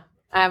 I know.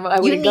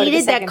 You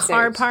needed that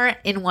car part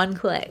in 1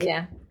 click.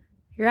 Yeah,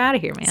 you're out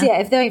of here, man. So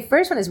if the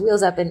first one is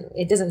Wheels Up and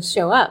it doesn't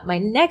show up, my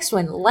next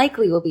one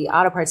likely will be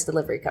auto parts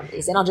delivery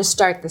companies, and I'll just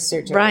start the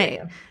search.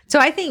 Right. So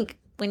I think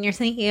when you're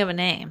thinking of a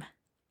name,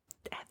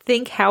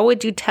 think how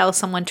would you tell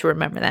someone to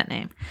remember that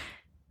name?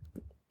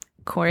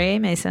 Corey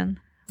Mason.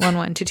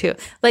 1122.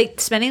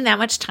 Spending that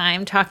much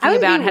time talking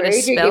about how to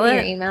spell it.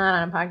 Your email out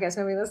on a podcast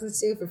nobody listens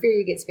to for fear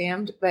you get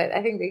spammed, but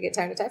I think they get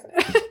tired of typing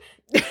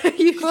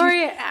it.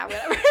 Corey,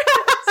 whatever.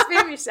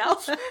 Spam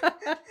yourself. Don't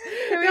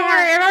worry,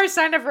 I've already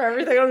signed up for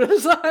everything on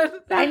this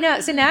one. I know.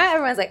 So now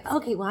everyone's like,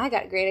 okay, well, I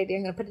got a great idea.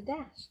 I'm going to put a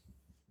dash.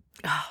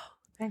 Oh.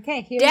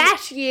 Okay.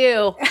 Dash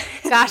you.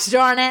 Gosh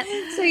darn it.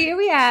 So here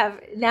we have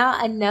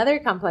now another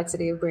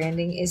complexity of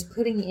branding is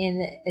putting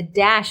in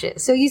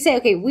dashes. So you say,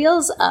 okay,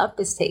 Wheels Up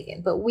is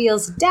taken, but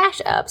Wheels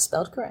Dash Up,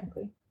 spelled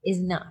correctly,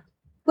 is not.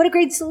 What a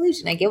great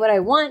solution. I get what I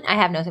want. I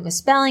have no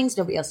misspellings.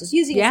 Nobody else is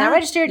using it. It's not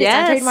registered. It's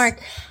not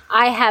trademarked.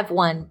 I have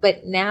one.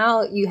 But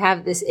now you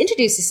have this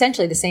introduced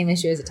essentially the same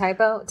issue as a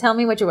typo. Tell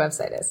me what your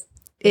website is.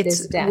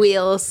 It's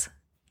Wheels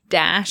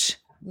Dash,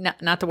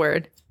 not the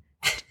word.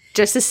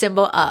 Just a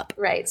symbol up.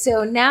 Right.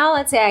 So now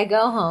let's say I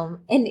go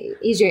home and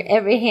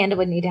every handle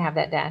would need to have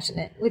that dash in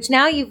it, which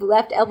now you've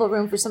left elbow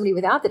room for somebody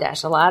without the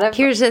dash.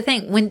 Here's the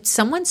thing. When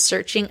someone's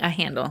searching a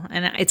handle,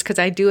 and it's because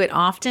I do it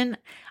often,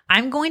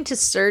 I'm going to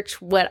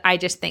search what I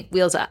just think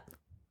Wheels Up.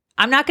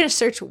 I'm not going to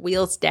search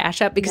Wheels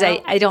Dash Up because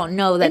I don't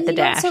know that the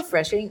dash. It's so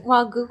frustrating.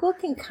 While Google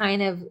can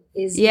kind of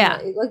is, Yeah.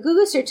 like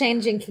Google search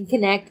engine can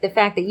connect the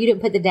fact that you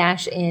didn't put the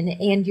dash in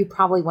and you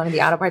probably wanted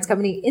the auto parts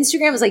company.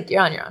 Instagram is like,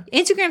 you're on your own.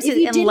 Instagram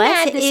says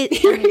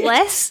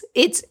unless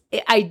it's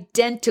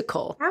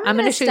identical. I'm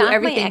going to show you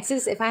everything. My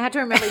exes if I had to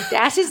remember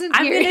dashes and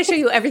I'm going to show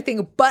you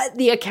everything but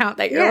the account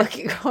that you're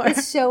looking for.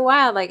 It's so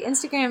wild. Like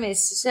Instagram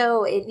is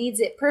it needs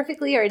it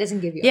perfectly or it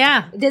doesn't give you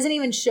anything. It doesn't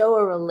even show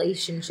a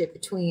relationship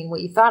between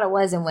what you thought it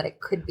was and what it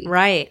could be.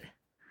 Right.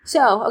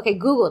 So, okay,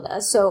 Google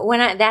does. So when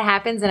that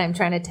happens and I'm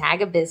trying to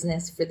tag a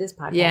business for this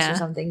podcast or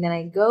something, then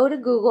I go to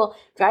Google,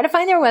 try to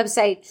find their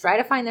website, try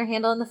to find their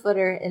handle in the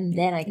footer, and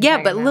then I can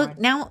Yeah, but look,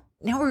 now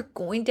we're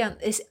going down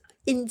this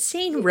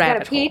insane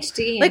rabbit hole. Got a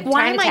PhD. Like,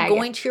 why am I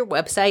going to your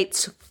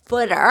website's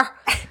footer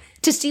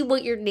to see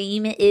what your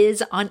name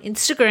is on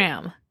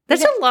Instagram?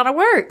 That's a lot of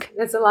work.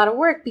 That's a lot of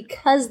work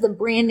because the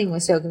branding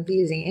was so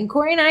confusing. And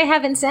Corey and I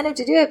have incentive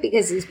to do it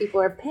because these people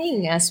are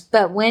paying us.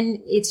 But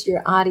when it's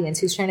your audience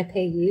who's trying to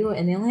pay you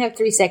and they only have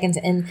 3 seconds,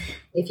 and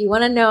if you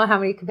want to know how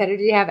many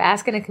competitors you have,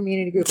 ask in a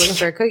community group looking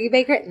for a cookie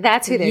baker.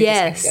 That's who they're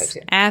just going to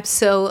go to.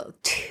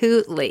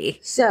 Absolutely.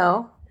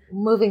 So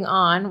moving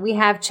on, we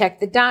have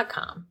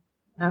check.com.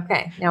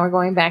 Okay, now we're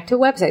going back to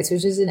websites,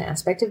 which is an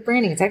aspect of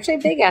branding. It's actually a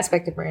big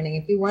aspect of branding.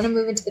 If you want to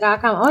move into the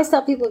 .com, I always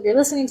tell people, if you're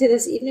listening to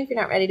this, even if you're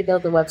not ready to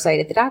build the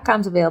website, if the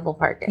 .com's available,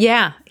 park it.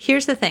 Yeah,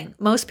 here's the thing.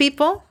 Most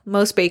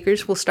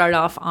bakers will start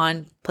off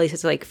on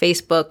places like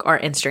Facebook or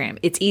Instagram.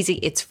 It's easy.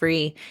 It's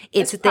free.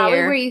 It's That's there. Probably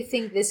where you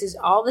think this is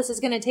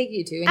going to take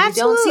you to, and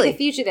you don't see the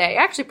future there.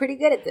 You're actually pretty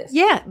good at this.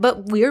 Yeah,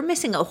 but we're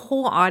missing a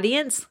whole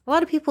audience. A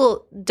lot of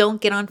people don't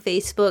get on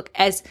Facebook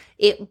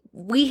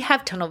we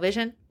have tunnel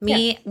vision.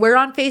 We're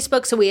on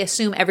Facebook, so we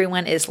assume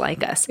everyone is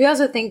like us. We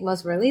also think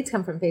most of our leads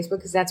come from Facebook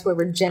because that's where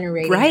we're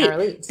generating our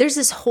leads. There's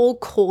this whole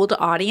cold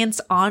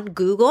audience on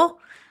Google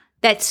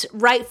that's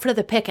right for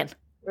the picking.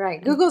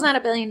 Right. Google's not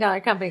 $1 billion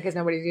company because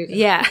nobody's using it.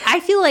 Yeah. I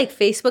feel like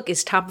Facebook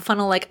is top of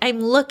funnel. Like, I'm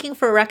looking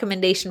for a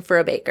recommendation for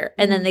a baker,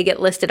 and then they get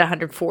listed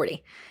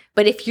 140.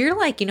 But if you're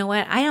like, you know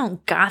what, I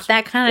don't got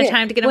that kind of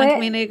time to get in my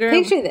community group.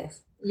 Picture this.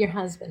 Your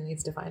husband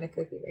needs to find a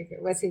cookie baker.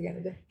 What's he going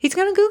to do? He's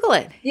going to Google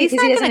it. Yeah, he's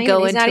not going to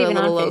go into a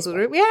little local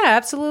group. Yeah,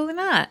 absolutely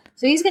not.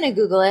 So he's going to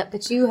Google it,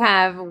 but you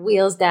have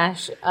wheels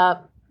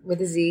up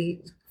with a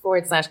Z /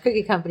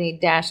 cookie company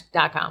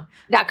 .com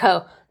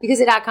 .co because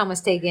the .com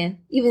was taken,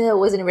 even though it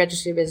wasn't a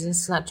registered business,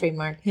 it's not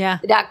trademarked. Yeah.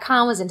 The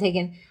 .com wasn't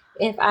taken.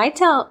 If I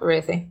tell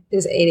Ruthie,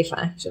 this is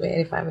 85, she'll be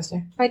 85, mister.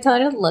 If I tell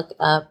her to look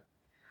up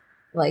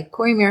like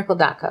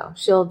CoreyMiracle.co,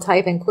 she'll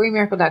type in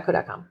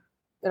CoreyMiracle.co.com.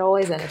 It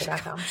always ended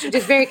at .com. She's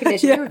just very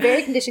conditioned. We were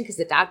very conditioned because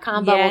the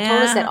 .com bubble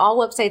told us that all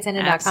websites end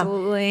in .com.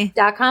 Absolutely.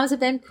 .coms have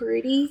been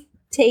pretty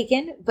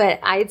taken,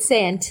 but I'd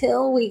say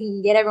until we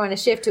can get everyone to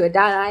shift to a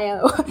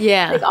 .io,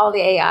 like all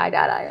the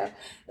AI.io,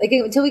 like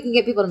until we can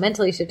get people to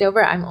mentally shift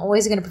over, I'm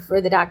always going to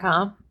prefer the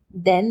 .com,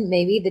 then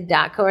maybe the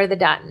 .co or the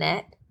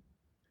 .net,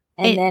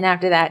 and then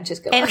after that,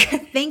 just go. And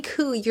think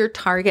who your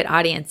target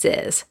audience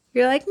is.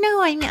 You're like,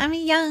 no, I'm a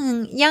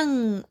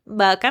young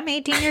buck. I'm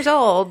 18 years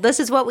old. This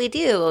is what we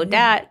do.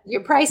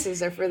 Your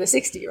prices are for the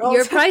 60-year-olds.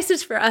 Your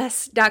prices for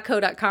us.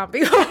 .co.com.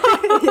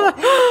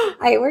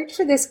 I worked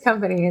for this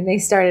company, and they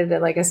started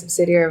like a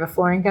subsidiary of a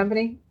flooring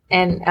company,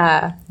 and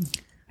I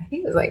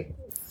think it was like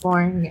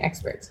flooring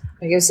experts.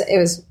 Like it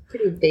was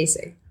pretty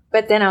basic.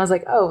 But then I was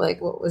like, oh,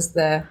 like what was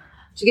did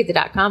you get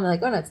the .com? They're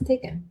like, oh no, it's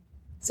taken.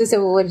 So I said,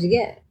 well, what did you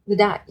get?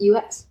 The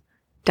 .us.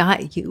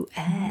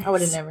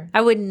 .us.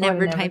 I would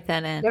never type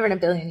that in. Never in a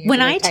billion years.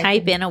 When I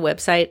type in a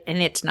website and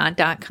it's not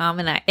 .com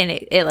and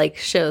it like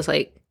shows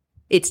like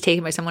it's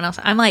taken by someone else,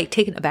 I'm like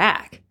taken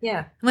aback. Yeah.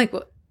 I'm like,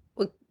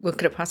 what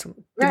could it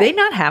possibly? Do they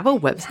not have a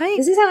website?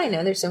 This is how I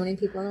know there's so many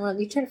people in the world.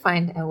 You try to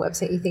find a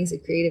website you think is a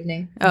creative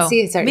name. Oh,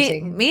 see, it starts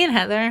taking. Me and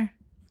Heather.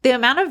 The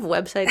amount of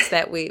websites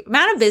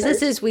amount of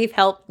businesses we've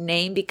helped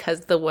name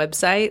because of the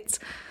websites.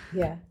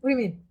 Yeah. What do you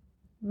mean?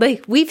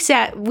 Like we've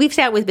sat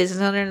with business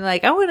owners and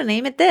like, I want to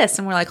name it this,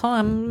 and we're like, hold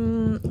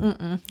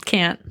on,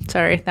 can't.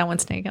 Sorry, that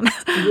one's taken.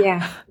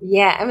 Yeah.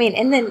 I mean,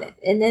 and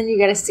then you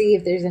got to see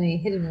if there's any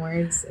hidden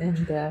words.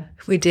 And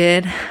we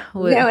did.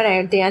 And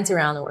I dance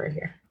around the word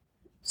here.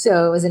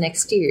 So it was an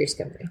exteriors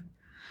company.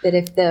 That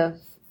if the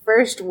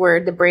first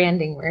word, the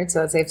branding word,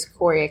 so let's say it's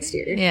Corey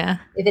Exterior. Yeah.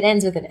 If it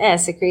ends with an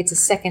S, it creates a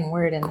second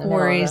word in the middle.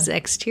 Corey's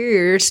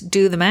Exteriors.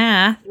 Do the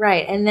math.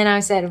 Right, and then I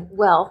said,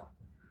 well.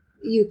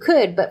 You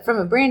could, but from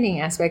a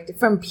branding aspect,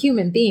 from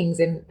human beings,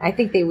 and I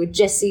think they would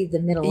just see the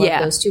middle of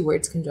those two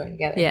words conjoined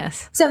together.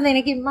 Yes. Something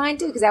to keep in mind,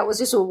 too, because that was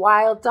just a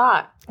wild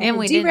thought. And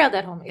we derailed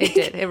that whole meeting. It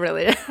did. It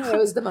really did. It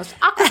was the most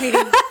awkward meeting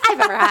I've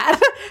ever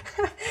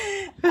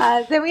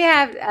had. Then we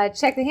have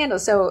check the handle.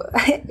 So,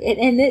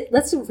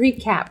 let's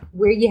recap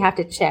where you have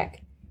to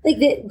check. Like,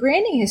 the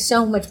branding is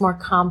so much more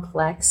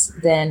complex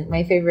than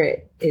my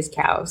favorite is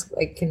cows.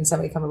 Like, can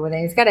somebody come up with it?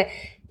 It's got to...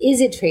 Is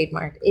it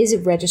trademarked? Is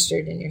it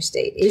registered in your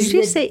state? Did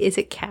you just say, is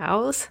it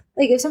cows?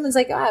 Like if someone's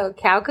like, oh,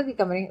 cow cookie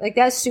company, like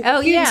that's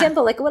super cute and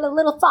simple. Like what a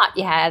little thought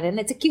you had, and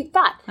it's a cute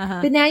thought.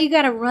 But now you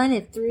got to run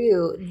it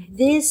through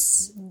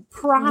this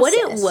process. What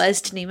it was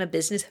to name a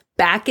business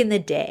back in the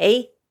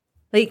day,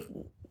 like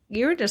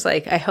you were just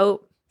like, I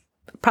hope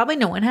probably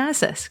no one has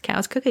this.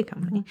 Cow's Cookie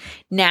Company.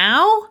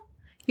 Now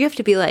you have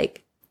to be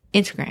like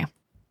Instagram,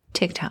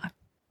 TikTok,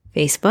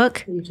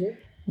 Facebook, YouTube,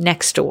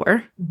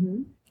 Nextdoor,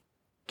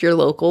 your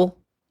local.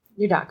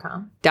 Your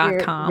 .com.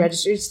 .com. Your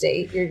registered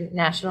state, your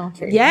national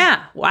trademark.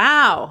 Yeah.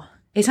 Wow.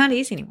 It's not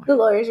easy anymore. The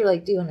lawyers are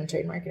like, do you want to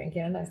trademark it in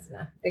Canada? No.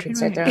 They can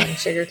start their own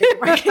sugar cookie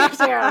market.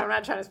 I'm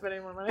not trying to spend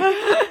any more money.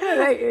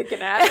 They can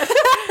have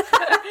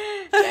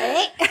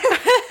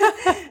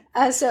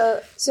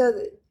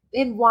it.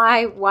 And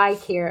why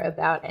care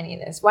about any of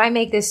this? Why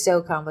make this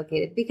so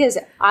complicated? Because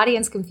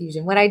audience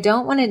confusion. What I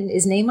don't want to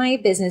is name my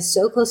business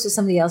so close to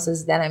somebody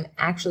else's that I'm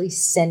actually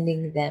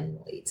sending them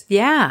leads.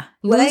 Yeah.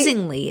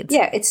 Losing leads.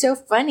 Yeah. It's so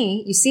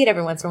funny. You see it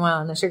every once in a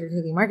while in the sugar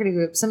cookie marketing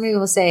group. Somebody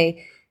will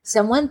say,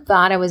 someone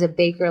thought I was a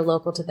baker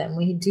local to them.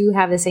 We do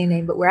have the same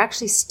name, but we're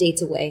actually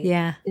states away.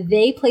 Yeah.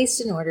 They placed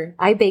an order.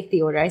 I baked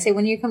the order. I say,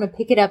 when you come to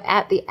pick it up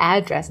at the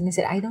address. And they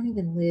said, I don't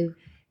even live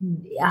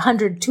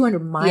 100, 200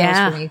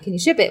 miles from you. Can you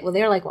ship it? Well,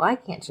 they're like, well, I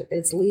can't ship it.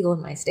 It's legal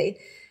in my state.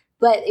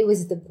 But it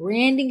was the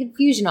branding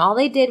confusion. All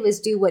they did was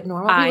do what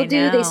normal people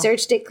do. They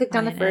searched it, clicked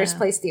on the first,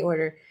 placed the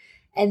order.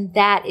 And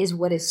that is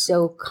what is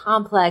so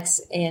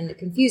complex and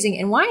confusing,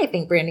 and why I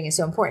think branding is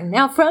so important.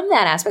 Now, from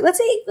that aspect,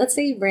 let's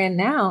say you brand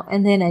now,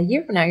 and then a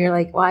year from now, you're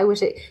like, well, I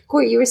wish it.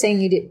 Corey, you were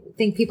saying you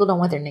think people don't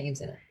want their names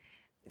in it.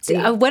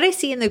 What I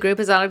see in the group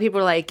is a lot of people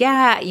are like,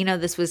 yeah,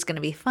 this was going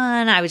to be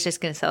fun. I was just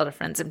going to sell to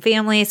friends and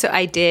family. So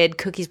I did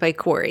Cookies by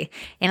Corey.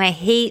 And I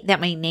hate that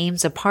my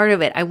name's a part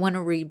of it. I want to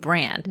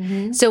rebrand.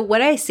 Mm-hmm. So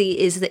what I see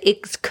is that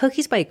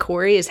Cookies by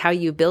Corey is how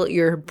you built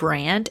your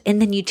brand.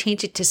 And then you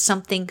change it to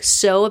something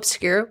so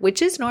obscure,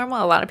 which is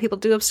normal. A lot of people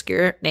do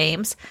obscure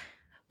names.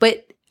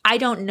 But I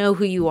don't know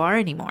who you are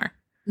anymore.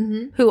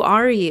 Mm-hmm. Who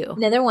are you?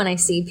 Another one I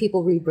see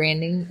people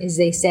rebranding is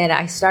they said,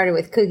 I started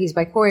with Cookies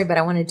by Corey, but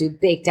I want to do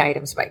baked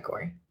items by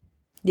Corey.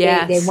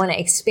 Yes. They want to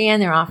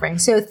expand their offering.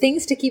 So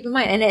things to keep in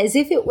mind. And as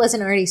if it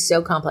wasn't already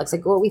so complex,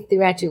 like what we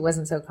threw at you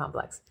wasn't so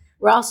complex.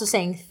 We're also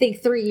saying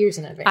think 3 years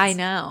in advance. I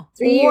know.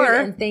 3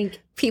 years and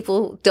think.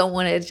 People don't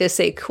want to just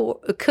say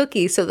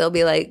cookie, so they'll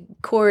be like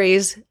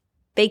Corey's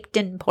Baked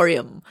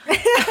Emporium.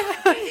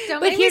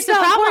 But here's the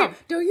problem.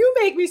 Don't you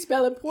make me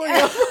spell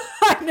Emporium.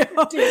 I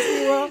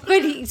know.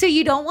 But so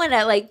you don't want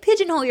to like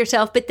pigeonhole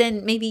yourself, but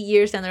then maybe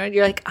years down the road,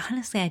 you're like,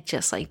 honestly, I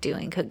just like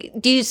doing cookies.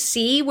 Do you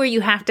see where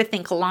you have to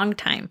think a long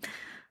time?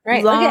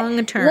 Right.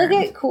 Long term. Look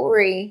at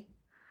Corey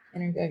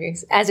and her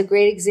cookies as a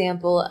great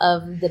example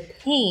of the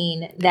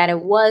pain that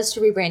it was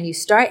to rebrand.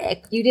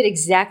 You did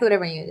exactly what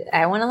everyone did.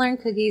 I want to learn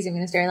cookies. I'm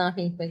going to start on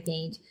Facebook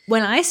page.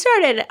 When I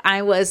started,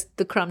 I was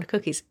the crumbed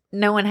cookies.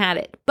 No one had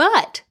it.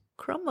 But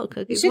crumble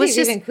cookies was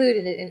just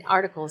included it in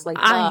articles like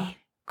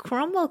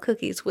crumble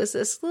cookies was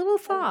this little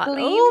thought over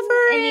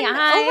in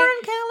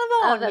California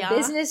of a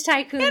business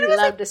tycoon who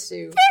loved to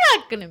sue. They're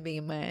not going to be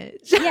much.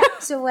 Yeah.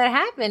 So what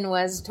happened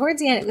was towards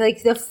the end,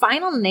 like the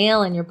final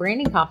nail in your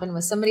branding coffin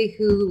was somebody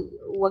who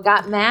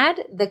got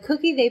mad. The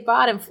cookie they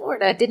bought in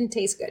Florida didn't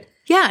taste good.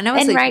 Yeah, and I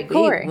was like,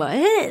 Corey. What?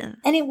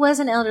 And it was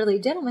an elderly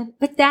gentleman,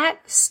 but that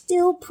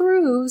still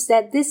proves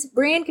that this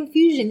brand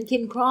confusion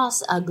can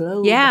cross a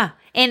globe. Yeah,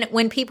 and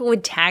when people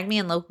would tag me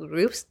in local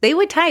groups, they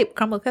would type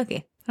crumble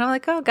cookie. And I'm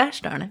like, oh,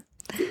 gosh darn it.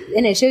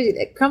 And it shows you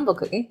that crumble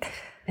cookie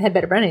had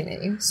better branding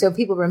than you. So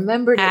people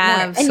remembered it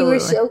more. And you were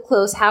so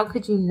close. How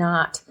could you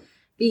not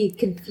be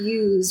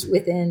confused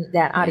within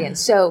that audience?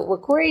 So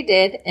what Corey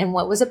did and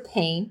what was a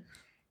pain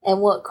and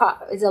what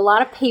is a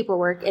lot of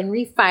paperwork and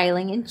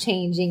refiling and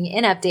changing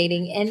and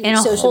updating and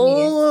social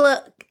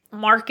media.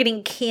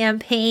 Marketing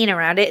campaign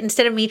around it.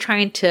 Instead of me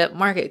trying to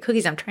market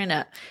cookies, I'm trying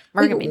to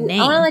market my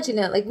name. I want to let you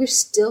know, like, we're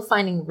still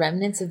finding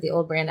remnants of the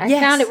old brand. I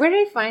found it. Where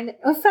did I find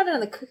it? I found it on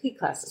the Cookie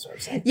Classes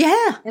website.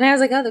 Yeah. And I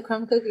was like, oh, the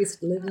crumb cookies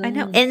live on. I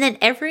know. And then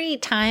every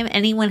time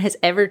anyone has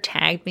ever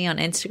tagged me on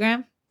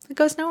Instagram, it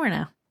goes nowhere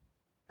now.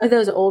 Oh,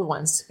 those old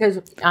ones. Because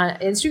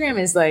Instagram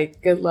is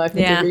like, good luck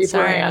with the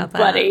rebrand,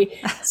 buddy.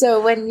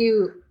 So when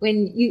you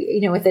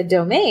with a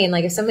domain,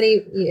 like if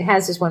somebody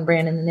has just one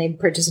brand and then they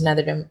purchase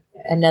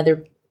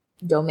another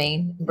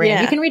domain brand,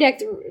 you can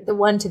redirect the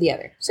one to the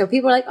other. So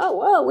people are like, oh,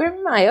 whoa, where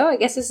am I? Oh, I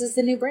guess this is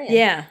the new brand.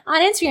 Yeah.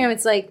 On Instagram,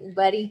 it's like,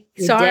 buddy,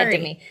 you're dead to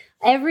me.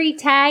 Every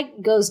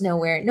tag goes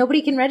nowhere.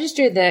 Nobody can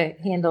register the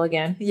handle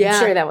again. Yeah. I'm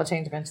sure that will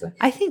change eventually.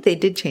 I think they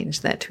did change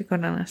that, to be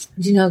quite honest.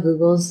 Did you know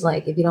Google's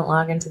like, if you don't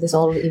log into this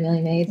old email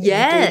you made in 3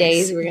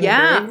 days, we're going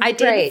to I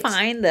did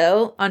find,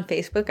 though, on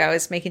Facebook, I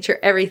was making sure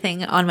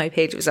everything on my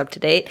page was up to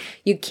date.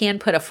 You can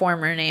put a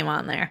former name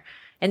on there.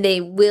 And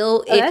they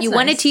will, if you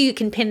wanted to, you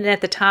can pin it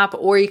at the top,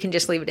 or you can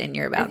just leave it in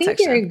your about section. I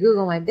think your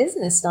Google My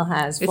Business still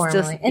has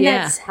formerly. And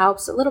that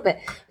helps a little bit.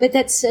 But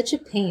that's such a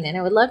pain. And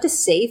I would love to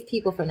save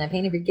people from that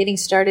pain if you're getting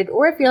started,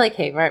 or if you're like,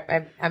 hey,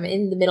 I'm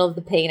in the middle of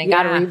the pain. I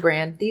got to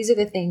rebrand. These are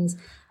the things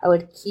I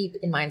would keep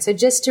in mind. So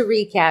just to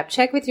recap,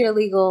 check with your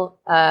legal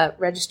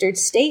registered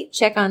state.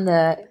 Check on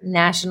the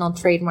National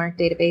Trademark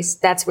Database.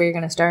 That's where you're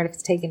going to start. If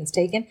it's taken, it's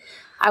taken.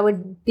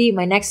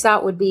 My next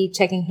thought would be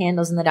checking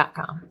handles in the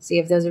 .com. See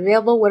if those are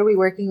available. What are we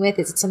working with?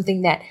 Is it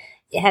something that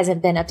it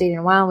hasn't been updated in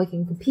a while we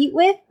can compete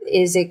with?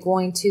 Is it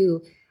going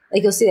to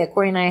Like you'll see that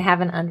Corey and I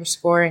have an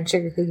underscore in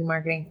Sugar Cookie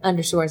Marketing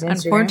underscores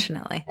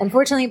Instagram.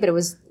 Unfortunately, but it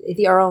was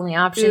our only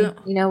option. Yeah.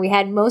 You know, we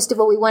had most of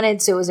what we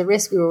wanted, so it was a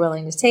risk we were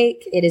willing to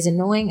take. It is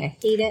annoying. I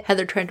hate it.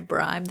 Heather tried to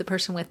bribe the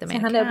person with the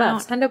main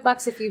account.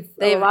 $100 if you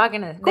log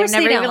in. Of course, they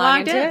never even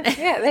logged in.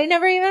 Yeah, they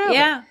never even opened.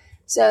 Yeah.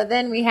 So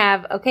then we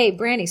have,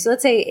 branding. So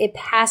let's say it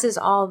passes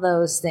all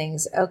those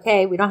things.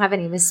 Okay, we don't have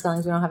any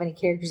misspellings. We don't have any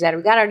characters added.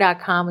 We got our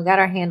 .com. We got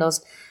our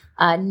handles.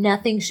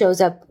 Nothing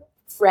shows up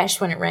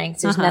fresh when it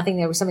ranks. There's nothing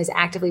there where somebody's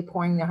actively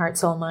pouring their heart,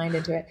 soul, mind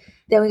into it.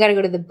 Then we got to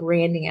go to the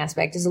branding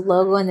aspect. Does the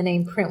logo and the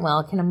name print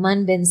well? Can a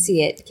Munbin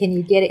see it? Can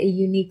you get a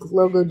unique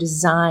logo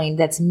design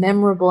that's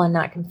memorable and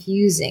not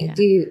confusing?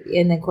 Yeah.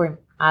 And then Corey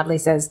oddly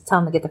says, tell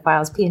them to get the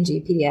files,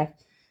 PNG, PDF,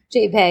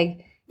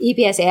 JPEG,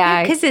 EPS,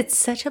 AI. Because it's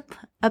such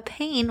a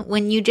pain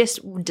when you just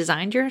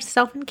designed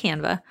yourself in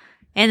Canva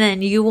and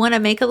then you want to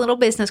make a little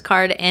business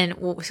card and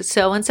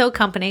so-and-so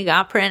company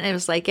got print and it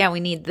was like, yeah, we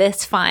need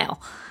this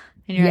file.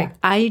 And you're like,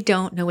 I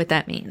don't know what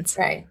that means.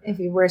 Right. If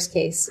you worst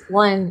case,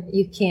 one,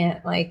 you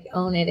can't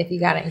own it if you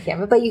got it in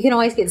Canva, but you can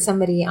always get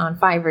somebody on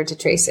Fiverr to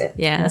trace it.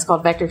 Yeah. And that's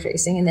called vector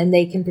tracing. And then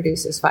they can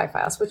produce those 5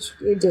 files, which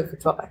you do it for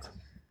 $12.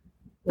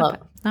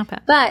 Not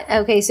bad. But,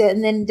 so,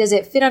 and then does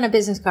it fit on a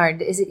business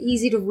card? Is it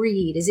easy to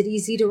read? Is it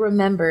easy to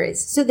remember?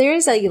 So there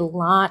is a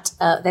lot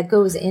that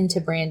goes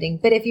into branding.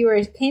 But if you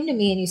came to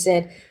me and you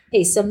said,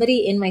 hey,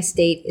 somebody in my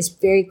state is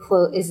very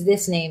close, is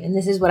this name, and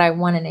this is what I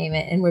want to name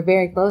it, and we're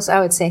very close,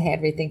 I would say, hey,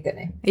 I'd rethink the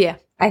name. Yeah.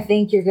 I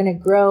think you're going to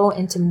grow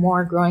into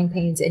more growing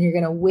pains, and you're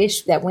going to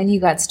wish that when you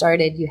got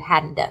started, you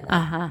hadn't done that.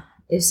 Uh-huh.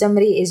 If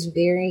somebody is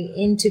very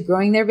into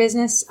growing their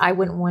business, I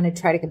wouldn't want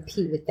to try to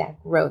compete with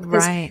that growth.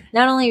 Right.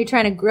 Not only are you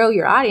trying to grow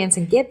your audience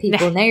and get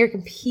people, now you're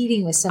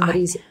competing with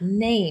somebody's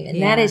name, and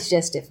that is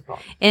just difficult.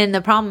 And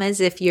the problem is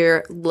if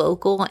you're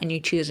local and you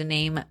choose a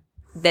name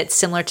that's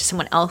similar to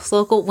someone else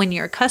local, when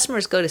your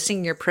customers go to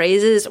sing your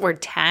praises or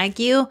tag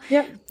you,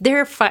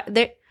 they're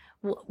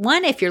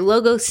one, if your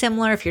logo's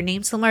similar, if your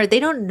name's similar, they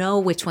don't know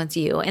which one's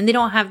you, and they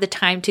don't have the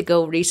time to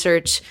go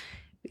research,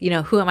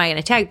 who am I going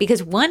to tag?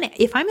 Because one,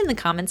 if I'm in the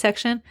comment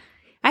section,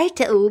 I have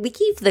to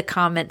leave the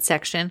comment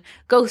section,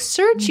 go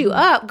search you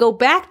up, go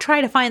back,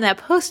 try to find that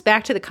post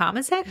back to the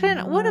comment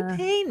section. What a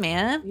pain,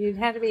 man. You'd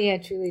have to be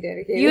truly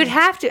dedicated. You'd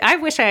have to. I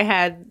wish I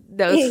had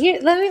those. Here,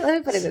 let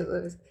me put it this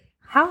way.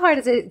 How hard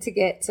is it to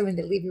get someone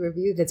to leave a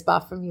review that's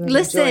bought from you and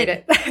enjoyed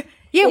it?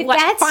 Yeah,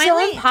 that's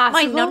finally, so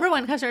impossible. my number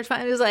one customer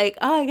finally was like,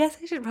 I guess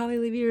I should probably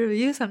leave you a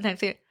review sometime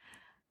soon.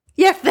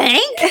 You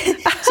think?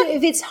 So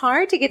if it's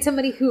hard to get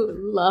somebody who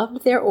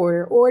loved their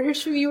order,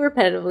 orders from you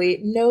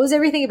repetitively, knows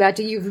everything about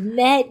you, you've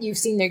met, you've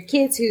seen their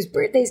kids, whose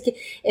birthdays,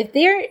 if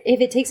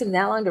it takes them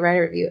that long to write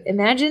a review,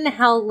 imagine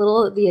how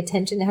short the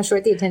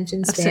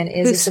attention span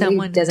is. If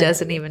someone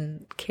doesn't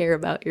even care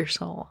about your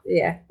soul.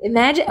 Yeah.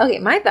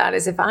 Imagine, my thought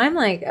is if I'm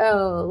like,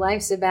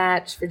 life's a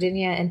batch,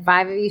 Virginia, and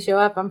 5 of you show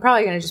up, I'm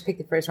probably going to just pick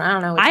the first one. I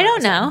don't know. I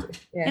don't know.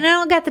 Yeah. And I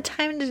don't got the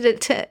time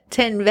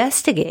to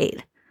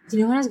investigate. Do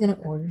you know when I was going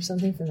to order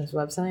something from this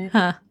website?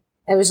 Huh.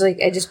 I was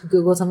like, I just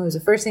Googled something. It was the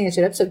first thing that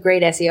showed up. So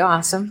great SEO.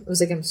 Awesome. It was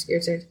like an obscure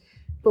search.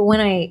 But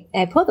when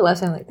I pulled the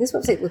website, I'm like, this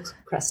website looks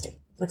crusty.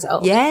 Looks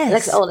old. Yes. It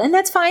looks old. And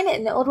that's fine.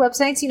 And the old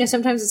websites,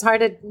 sometimes it's hard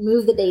to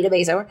move the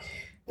database over.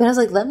 But I was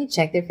like, let me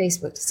check their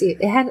Facebook to see.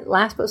 It had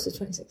last posted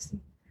 2016.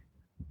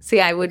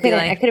 See, I would be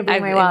like, I could have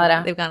brought my wallet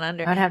out. They've gone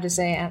under. I would have to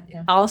say,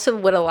 Also,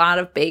 what a lot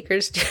of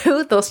bakers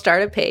do, they'll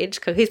start a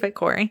page, Cookies by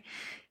Corey,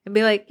 and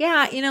be like,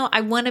 I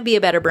want to be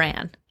a better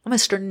brand. I'm going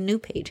to start a new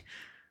page.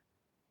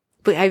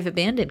 But I've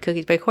abandoned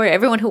Cookies by Corey.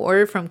 Everyone who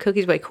ordered from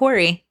Cookies by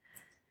Corey.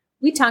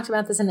 We talked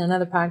about this in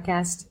another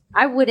podcast.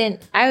 I would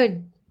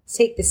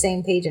take the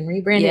same page and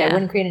rebrand it. I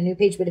wouldn't create a new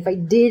page. But if I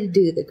did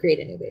do the create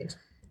a new page,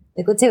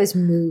 like let's say I was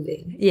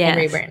moving and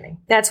rebranding,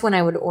 that's when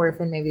I would order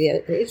from maybe the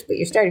other page. But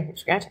you're starting from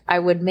scratch. I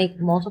would make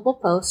multiple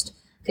posts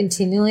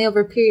continually over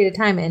a period of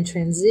time and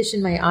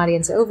transition my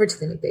audience over to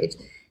the new page.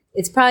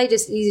 It's probably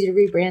just easy to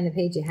rebrand the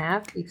page you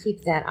have. You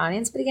keep that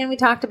audience. But again, we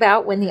talked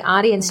about when the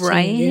audience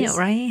changes.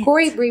 Right.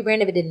 Corey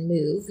rebranded if it didn't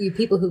move. You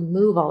people who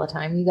move all the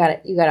time, you got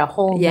a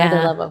whole other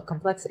level of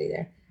complexity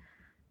there.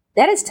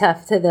 That is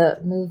tough to the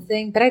move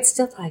thing, but I'd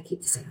still probably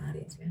keep the same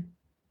audience, man.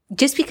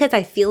 Just because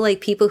I feel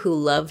like people who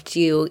loved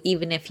you,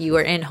 even if you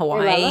were in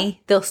Hawaii,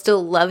 they'll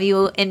still love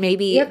you, and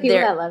maybe you have people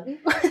that love you.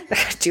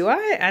 Do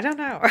I? I don't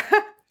know.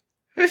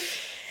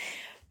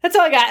 That's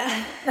all I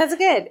got. That's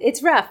good.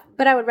 It's rough,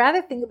 but I would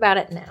rather think about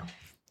it now.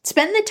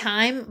 Spend the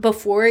time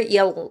before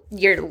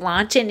you're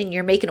launching and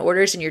you're making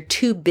orders and you're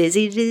too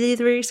busy to do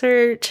the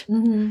research.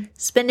 Mm-hmm.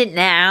 Spend it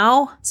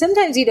now.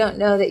 Sometimes you don't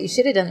know that you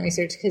should have done the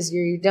research because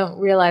you don't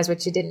realize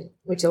what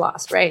you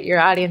lost, right?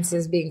 Your audience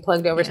is being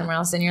plugged over somewhere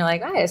else and you're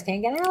like, I just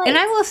can't get it. And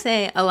I will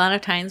say a lot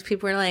of times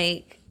people are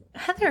like,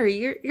 Heather,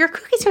 your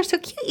cookies are so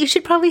cute. You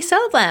should probably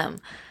sell them.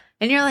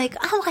 And you're like,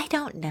 oh, I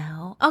don't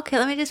know. Okay,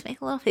 let me just make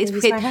a little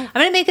Facebook page. I'm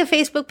going to make a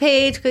Facebook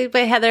page Cooked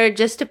by Heather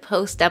just to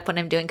post up what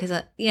I'm doing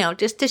because,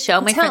 just to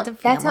show my friends and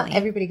family. That's how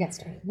everybody got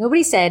started.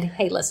 Nobody said,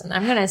 hey, listen,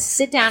 I'm going to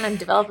sit down and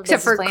develop a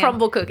business plan. Except for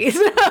crumble cookies.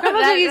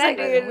 Crumble cookies, like,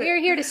 we're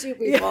here to sue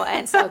people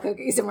and sell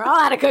cookies, and we're all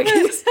out of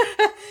cookies.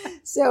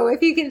 So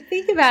if you can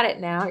think about it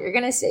now, you're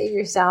going to save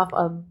yourself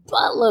a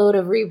buttload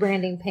of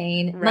rebranding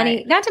pain,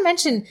 money. Not to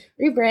mention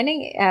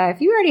rebranding.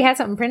 If you already had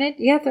something printed,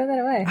 you have to throw that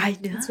away. I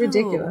know. It's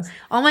ridiculous.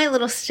 All my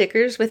little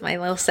stickers with my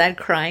little sad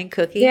crying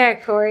cookie. Yeah,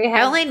 Corey.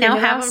 I only now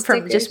have them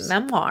from just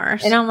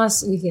memoirs. And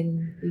almost you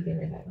can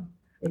recycle.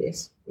 It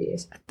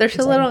is. They're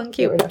so little and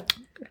cute.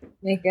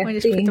 Make a we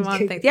just put them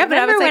on things. Yeah, but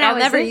I was like, I'll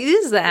never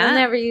use that. I'll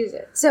never use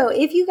it. So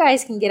if you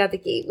guys can get out the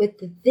gate with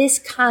this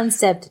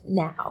concept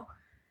now,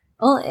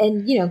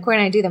 and Corey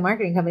and I do the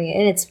marketing company,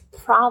 and it's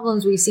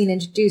problems we've seen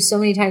introduced so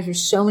many times for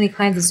so many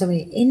clients in so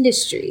many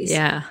industries.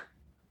 Yeah,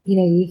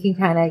 you can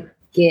kind of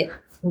get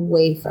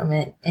away from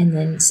it and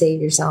then save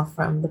yourself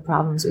from the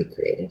problems we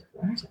created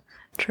for ourselves.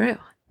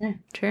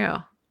 True.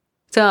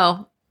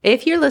 So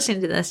if you're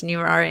listening to this and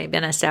you've already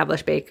been an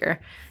established baker,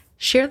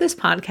 share this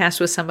podcast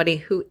with somebody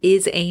who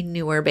is a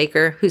newer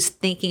baker, who's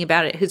thinking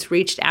about it, who's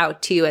reached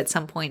out to you at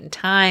some point in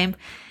time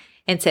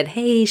and said,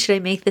 hey, should I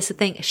make this a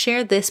thing?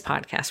 Share this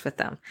podcast with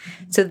them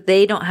so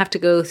they don't have to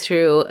go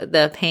through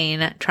the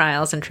pain,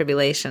 trials, and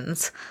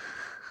tribulations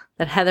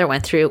that Heather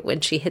went through when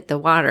she hit the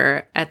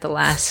water at the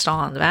last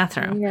stall in the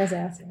bathroom. You guys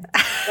asked me.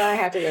 Why I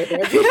have to go there.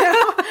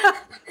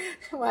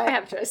 Why I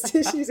have trust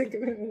issues and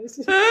commitments.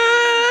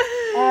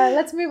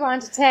 Let's move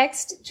on to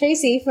text.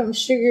 Tracy from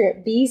Sugar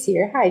Bees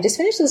here. Hi, just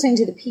finished listening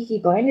to the Peaky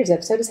Blinders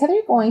episode. Is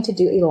Heather going to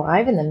do a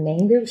live in the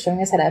main group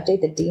showing us how to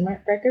update the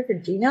DMARC record for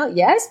Gmail?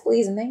 Yes,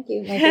 please, and thank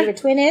you. My favorite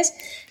twin is,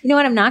 you know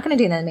what, I'm not going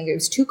to do that in the main group.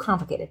 It's too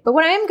complicated. But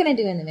what I am going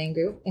to do in the main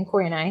group, and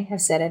Corey and I have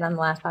said it on the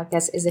last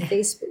podcast, is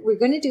we're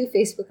going to do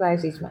Facebook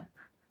Lives each month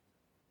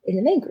in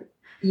the main group,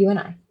 you and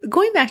I.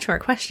 Going back to our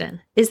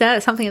question, is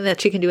that something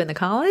that you can do in the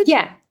college?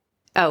 Yeah.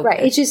 Oh, right.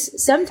 It's just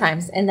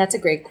sometimes, and that's a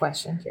great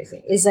question,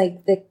 Tracy, is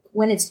like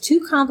when it's too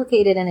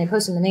complicated and I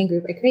post in the main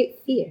group, I create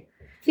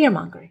fear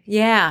mongering.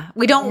 Yeah.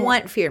 We don't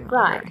want fear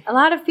mongering. Right. A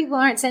lot of people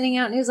aren't sending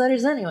out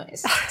newsletters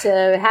anyways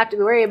to have to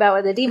worry about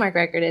what the DMARC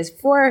record is.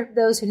 For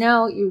those who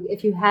know,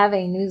 if you have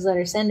a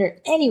newsletter sender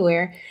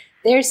anywhere,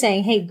 they're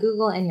saying, hey,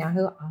 Google and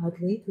Yahoo,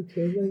 oddly, who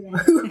cares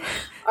about Yahoo,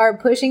 are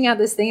pushing out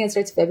this thing that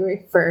starts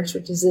February 1st,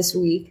 which is this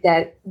week,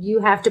 that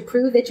you have to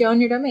prove that you own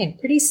your domain.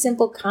 Pretty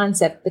simple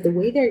concept, but the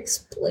way they're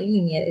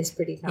explaining it is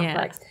pretty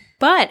complex. Yeah.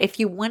 But if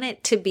you want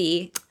it to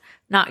be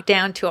knocked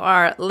down to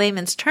our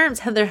layman's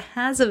terms, Heather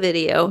has a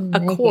video, a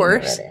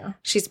course.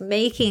 She's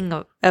making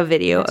a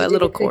video, a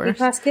little course. Cookie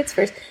class kits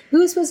first.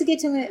 Who was supposed to get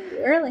to me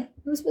early?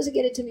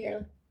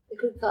 The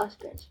cookie class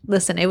kits.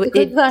 Listen,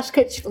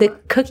 the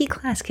cookie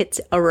class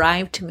kits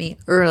arrived to me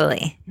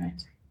early.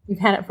 Right. You've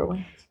had it for a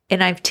while.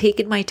 And I've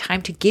taken my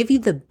time to give you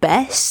the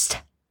best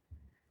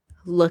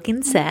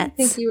looking sets. I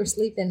think you were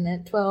sleeping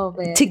at 12.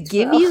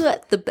 Give you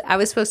I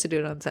was supposed to do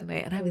it on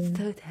Sunday, and I was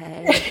so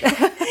tired.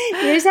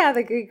 Here's how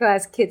the cookie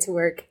class kits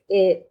work.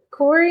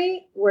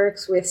 Corey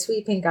works with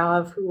Sweet Pink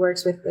Olive, who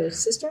works with their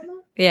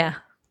sister-in-law. Yeah.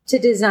 To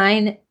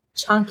design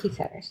chunky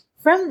cutters.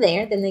 From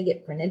there, then they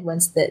get printed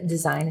once the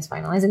design is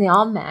finalized, and they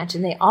all match,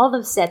 and all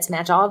the sets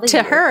match all the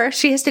To her,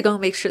 she has to go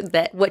and make sure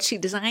that what she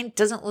designed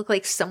doesn't look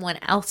like someone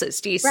else's.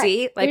 Do you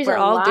see? Like, There's we're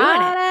all doing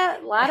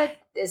it. A lot of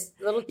this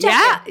little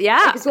checking.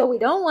 Yeah. Because what we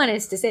don't want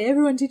is to say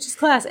everyone teaches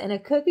class, and a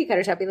cookie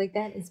cutter shop be like,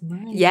 that is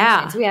mine.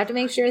 Yeah. So we have to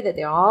make sure that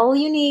they're all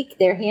unique.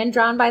 They're hand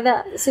drawn by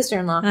the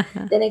sister-in-law.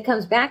 Then it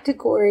comes back to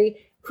Corey,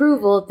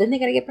 approval. Then they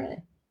got to get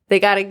printed. They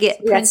got to get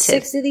printed. We got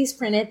 6 of these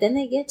printed. Then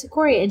they get to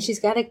Corey, and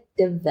she's got to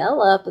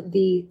develop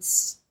the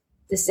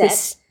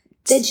sets.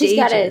 Then she's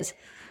got to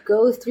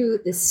go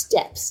through the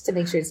steps to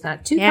make sure it's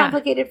not too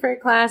complicated for a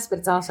class, but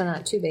it's also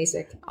not too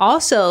basic.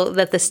 Also,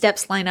 that the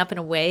steps line up in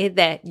a way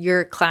that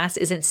your class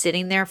isn't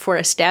sitting there for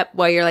a step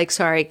while you're like,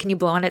 sorry, can you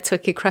blow on it so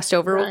it could crust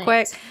over real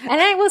quick? And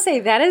I will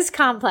say that is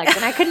complex,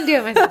 and I couldn't do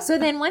it myself. So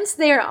then once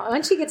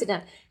she gets it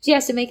done, she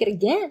has to make it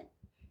again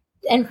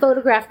and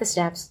photograph the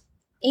steps.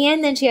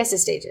 And then she has to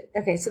stage it.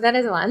 Okay, so that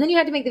is a lot. And then you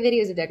have to make the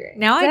videos of decorating.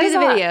 Now I do the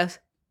videos.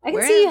 I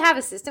can see you have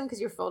a system because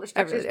your folder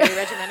structure is very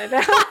regimented.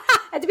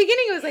 At the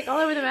beginning, it was like all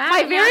over the map.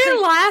 My very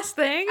last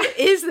thing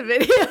is the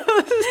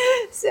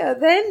videos. So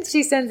then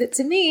she sends it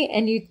to me,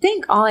 and you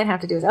think all I have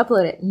to do is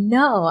upload it.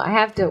 No, I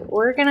have to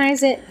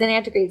organize it. Then I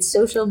have to create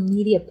social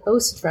media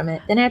posts from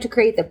it. Then I have to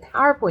create the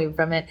PowerPoint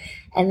from it.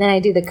 And then I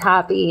do the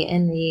copy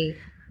and the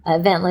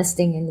event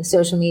listing and the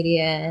social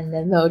media and the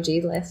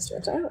emoji list,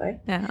 which I like.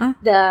 Yeah.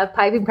 The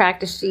piping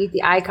practice sheet,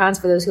 the icons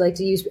for those who like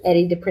to use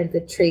Eddie to print the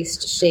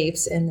traced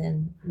shapes, and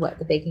then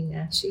the baking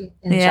math sheet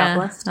and the shop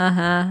list.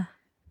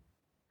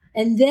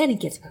 And then it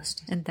gets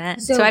posted. And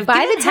then so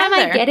by the time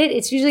I get it,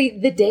 it's usually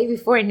the day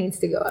before it needs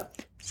to go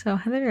up. So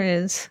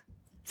Heather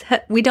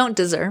we don't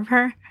deserve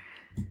her.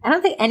 I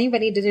don't think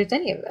anybody deserves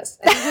any of this.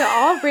 I think we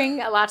all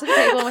bring a lot to the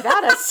table, and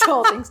without us, the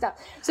whole thing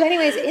stops. So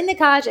anyways, in the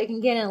college, I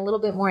can get in a little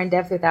bit more in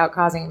depth without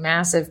causing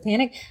massive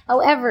panic.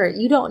 However,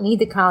 you don't need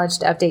the college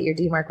to update your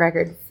DMARC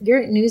record.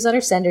 Your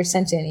newsletter sender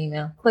sent you an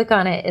email. Click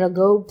on it. It'll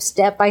go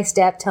step by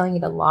step telling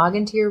you to log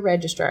into your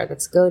registrar.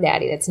 That's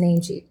GoDaddy. That's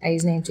Namecheap. I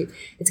use Namecheap.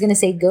 It's going to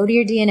say go to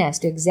your DNS,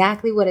 do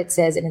exactly what it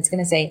says, and it's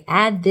going to say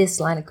add this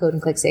line of code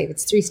and click save.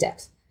 It's 3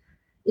 steps.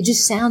 It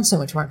just sounds so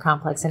much more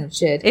complex than it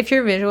should. If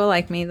you're visual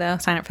like me, though,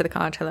 sign up for the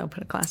college. I'll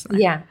put a class in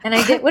there. Yeah. And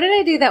I did. What did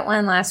I do that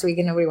one last week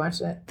and nobody watched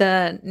it?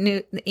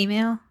 The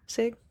email,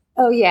 Sig?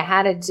 Oh, yeah.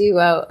 How to do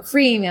a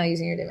free email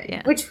using your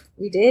domain, which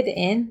we did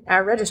in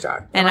our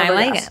registrar. And I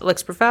like it. It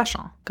looks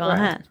professional. Go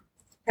ahead.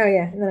 Oh,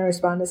 yeah. And then I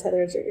respond as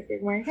Heather.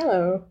 Good morning.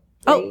 Hello.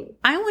 Oh,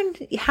 I wonder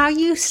how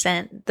you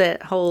sent the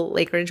whole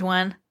Lake Ridge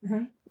one.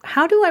 Mm-hmm.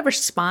 How do I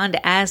respond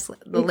as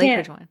the Lake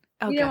Ridge one?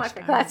 Oh, you didn't watch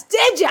my class,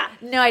 did ya?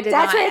 No, I did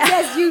not. That's what it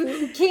says.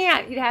 You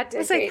can't. You'd have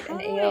to create an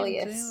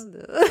alias.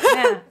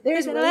 Yeah,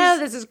 there's hello,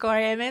 this is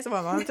Corey. That's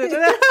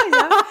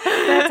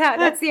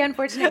the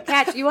unfortunate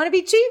catch. You want to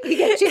be cheap? You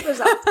get cheap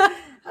results.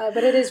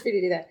 But it is free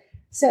to do that.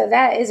 So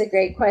that is a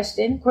great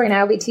question. Corey and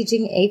I will be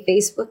teaching a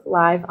Facebook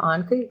Live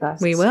on Cookie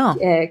Class. We will.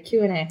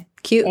 Q&A.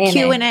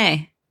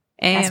 Q&A.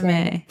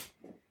 AMA.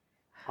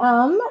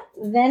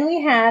 Then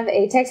we have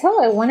a text.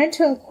 Hello, I wanted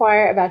to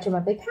inquire about your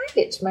monthly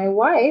package. My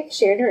wife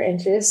shared her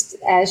interest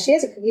as she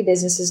has a cookie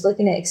business, is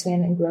looking to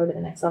expand and grow to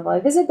the next level. I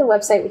visited the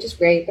website, which is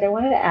great, but I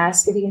wanted to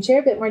ask if you can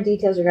share a bit more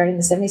details regarding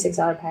the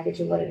 $76 package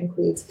and what it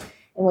includes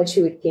and what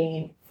you would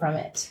gain from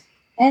it.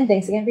 And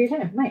thanks again for your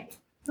time, Mike.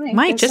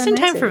 Mike, just in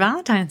time for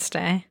Valentine's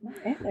Day.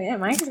 Yeah,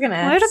 Mike is going to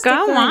way to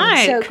go,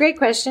 Mike. So great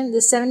question. The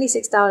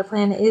 $76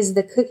 plan is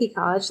the Cookie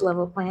College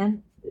level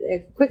plan.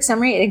 A quick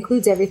summary, it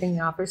includes everything we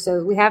offer.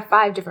 So we have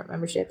 5 different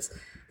memberships.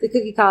 The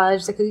Cookie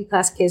College, the Cookie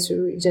Class Kids,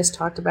 we just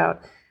talked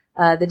about,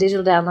 the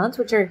digital downloads,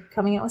 which are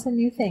coming out with some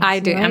new things. I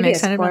do. I'm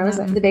excited about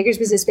that. The Baker's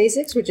Business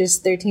Basics, which is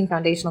 13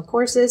 foundational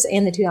courses,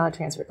 and the $2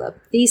 Transfer Club.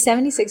 These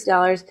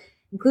 $76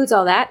 includes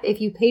all that.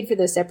 If you paid for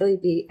those separately,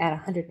 it'd be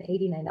at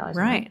 $189.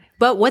 Right.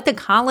 But what the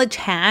college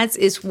has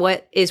is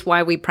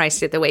why we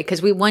priced it that way,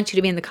 because we want you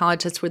to be in the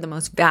college. That's where the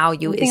most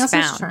value is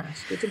found.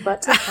 Get your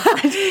butt to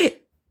the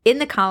In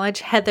the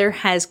college, Heather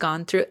has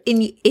gone through,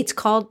 and it's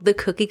called the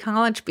Cookie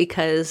College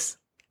because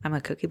I'm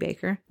a cookie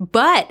baker.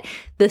 But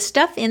the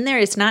stuff in there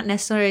is not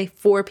necessarily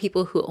for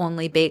people who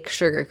only bake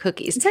sugar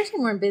cookies. It's actually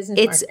more business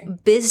marketing.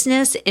 It's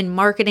business and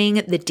marketing,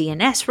 the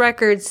DNS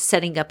records,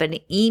 setting up an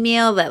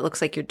email that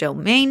looks like your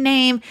domain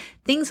name,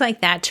 things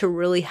like that to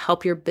really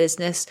help your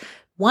business,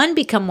 1,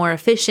 become more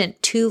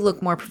efficient, 2,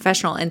 look more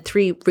professional, and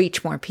 3,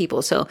 reach more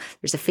people. So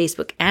there's a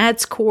Facebook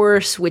ads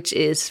course, which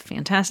is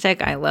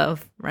fantastic. I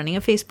love running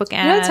a Facebook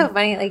ad. You know what's so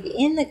funny? Like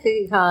in the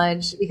Cookie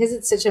College, because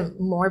it's such a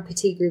more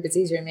petite group, it's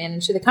easier to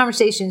manage. So the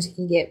conversations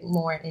can get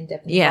more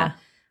in-depth. Yeah.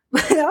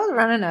 But I was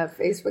running a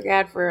Facebook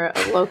ad for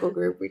a local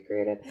group we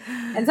created.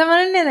 And someone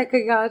in the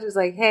Cookie College was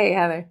like, hey,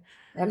 Heather,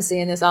 I'm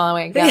seeing this all the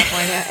way in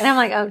California. And I'm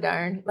like, oh,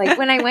 darn. Like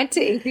when I went to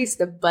increase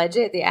the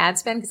budget, the ad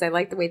spend, because I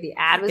liked the way the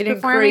ad was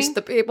performing. Increased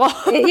the people.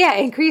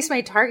 It increased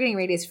my targeting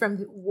radius from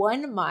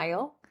 1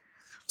 mile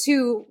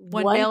to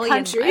 1 million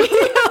country.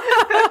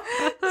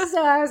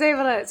 So I was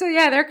able to,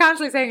 they're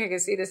constantly saying, I can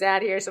see this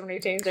ad here. Somebody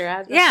changed their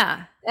ad.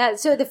 Yeah.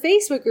 So the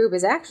Facebook group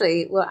is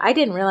actually, I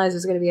didn't realize it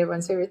was going to be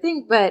everyone's favorite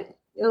thing, but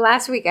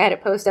last week I had to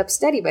post up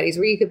study buddies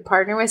where you could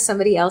partner with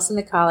somebody else in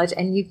the college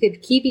and you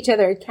could keep each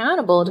other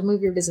accountable to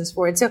move your business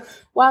forward. So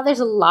while there's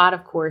a lot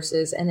of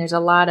courses and there's a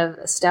lot of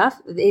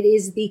stuff, it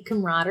is the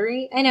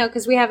camaraderie. I know,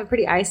 because we have a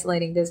pretty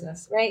isolating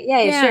business, right?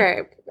 Yeah,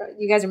 sure.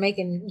 You guys are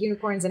making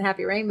unicorns and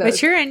happy rainbows.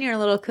 But you're in your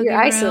little cookie room.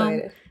 You're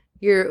isolated.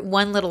 You're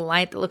one little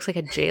light that looks like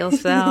a jail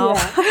cell.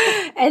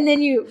 And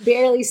then you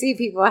barely see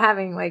people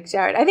having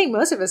showered. I think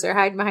most of us are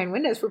hiding behind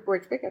windows for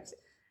porch pickups.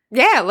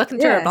 Yeah, looking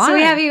through our blind. So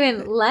we have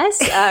even less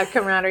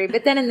camaraderie.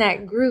 But then in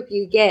that group,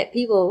 you get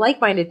people,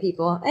 like-minded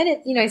people.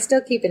 And, I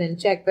still keep it in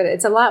check, but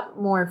it's a lot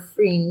more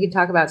freeing. You can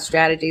talk about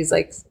strategies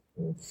like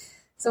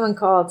someone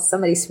called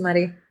somebody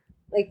smutty.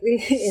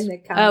 In the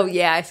comments. Oh,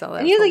 yeah, I saw that.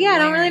 And he was like, I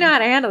don't really know how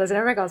to handle this. I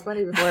never called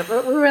smutty before.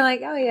 But we were like,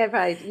 oh, yeah,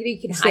 probably.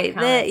 You can hide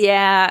comments.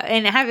 Yeah,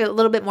 and have a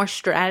little bit more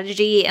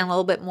strategy and a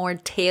little bit more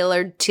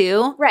tailored,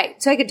 too. Right.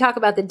 So I could talk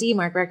about the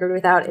DMARC record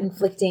without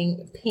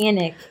inflicting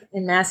panic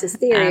and mass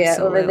hysteria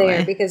over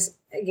there. Because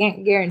I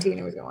can't guarantee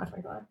anyone's going to watch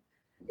my class.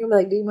 You're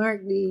going to be like,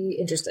 DMARC, be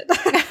interested.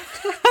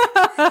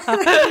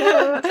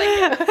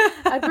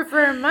 I'd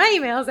prefer my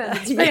emails and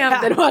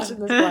spam than watching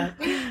this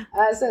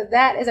class. So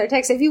that is our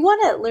text. If you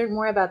want to learn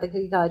more about the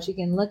Cookie College, you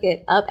can look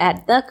it up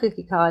at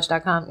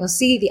thecookiecollege.com. You'll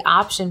see the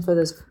option for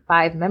those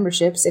 5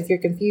 memberships. If you're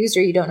confused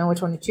or you don't know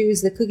which one to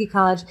choose, the Cookie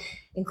College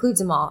includes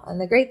them all. And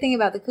the great thing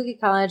about the Cookie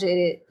College,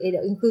 it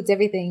includes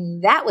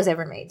everything that was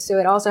ever made. So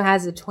it also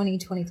has the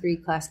 2023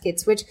 class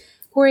kits, which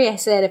Corey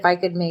said if I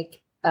could make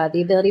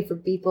the ability for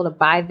people to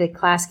buy the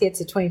class kits,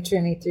 the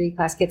 2023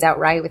 class kits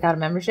outright without a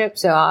membership.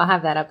 So I'll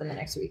have that up in the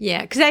next week.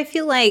 Yeah, because I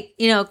feel like,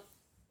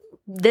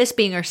 this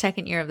being our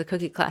second year of the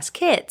Cookie Class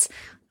Kits,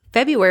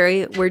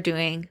 February, we're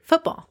doing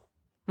football.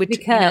 Which,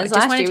 because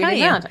last year we did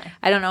Valentine.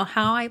 I don't know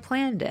how I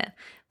planned it,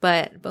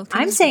 but both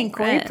I'm teams saying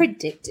Corey read.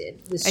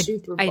 predicted the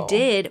Super Bowl. I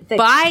did.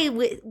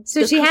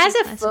 So she has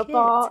a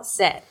football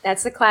set.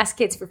 That's the class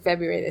kits for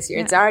February this year.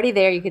 Yeah. It's already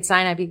there. You could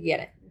sign up. You could get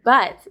it.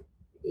 But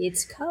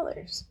its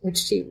colors, which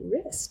she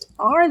risked,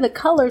 are the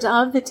colors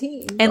of the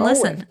team. And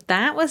listen,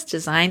 that was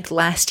designed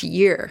last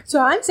year.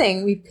 So I'm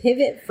saying we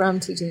pivot from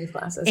teaching these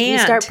classes. And we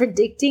start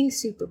predicting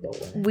Super Bowl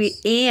winners.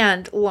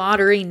 And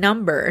lottery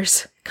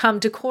numbers.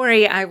 Come to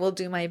Corey, I will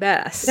do my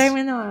best. Did I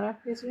win the lotto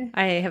yesterday?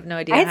 I have no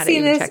idea how to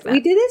even check that. We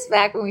did this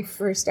back when we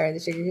first started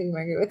the Sugar Cookie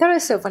Market. I thought it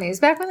was so funny. It was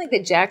back when like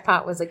the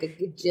jackpot was like $1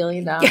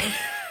 gajillion.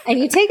 And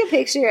you take a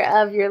picture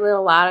of your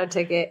little lotto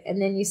ticket,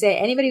 and then you say,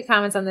 anybody who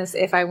comments on this,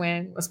 if I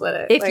win, we'll split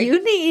it. If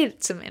you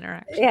need some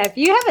interaction. Yeah, if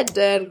you have a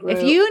dead group.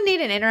 If you need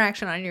an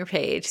interaction on your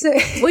page,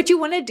 what you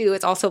want to do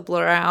is also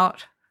blur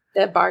out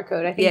the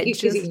barcode. I think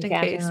you can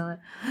cash in on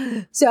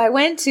it. So I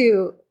went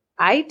to...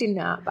 I do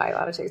not buy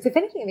lotto tickets. If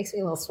anything, it makes me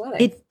a little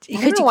sweaty. Because you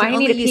can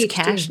only use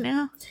cash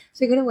now?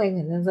 So I go to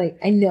Wegmans. I was like,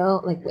 I know,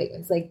 like,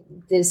 Wegmans. Like,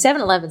 the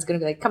 7-Eleven's going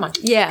to be like, come on.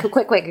 Yeah.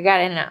 Quick. I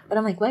got in and out. But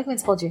I'm like,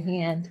 Wegmans holds your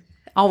hand.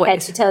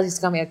 Always. She tells you it's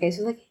going to be okay.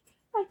 She's like,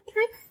 can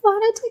I buy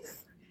lotto tickets?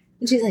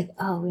 And she's like,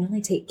 oh, we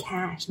only take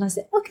cash. And I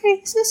said,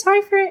 okay, so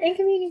sorry for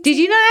inconvenience. Did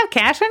you not have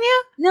cash on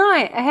you? No,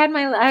 I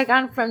had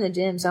gone from the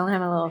gym, so I only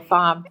have my little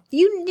fob.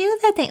 You knew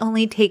that they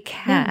only take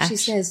cash. And she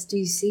says, do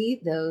you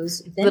see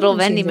those little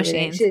vending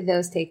machines? Should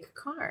those take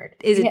card?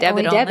 Is it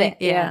debit only?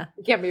 Yeah.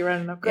 You can't be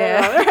running up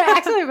credit.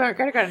 Actually, I bought a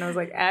credit card and I was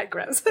like,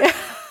 gross.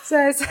 So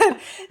I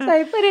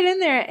put it in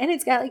there, and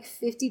it's got like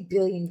 50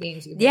 billion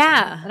games.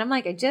 And I'm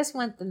like, I just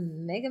want the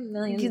Mega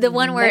Millions. The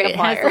one where it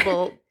has the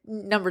little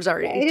numbers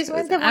already. I just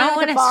want the one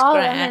with the ball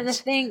and then the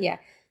thing. Yeah.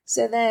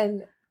 So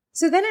then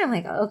I'm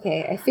like,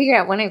 okay, I figure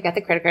out when I've got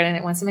the credit card and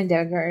it wants my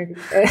debit card.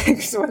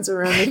 Just wants a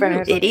room.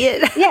 You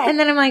idiot. Yeah. And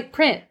then I'm like,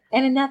 print.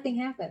 And then nothing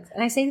happens.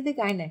 And I say to the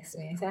guy next to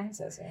me, I said, I'm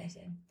so sorry.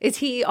 Is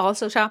he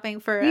also shopping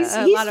for a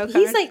lotto card?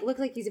 He's like, looks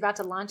like he's about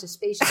to launch a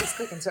spaceship. He's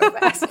clicking so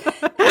fast.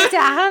 I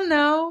said, I don't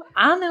know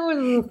where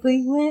the little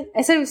thing went.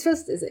 I said, it was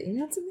supposed to, is it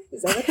emailed to me?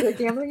 Is that what the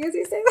gambling is?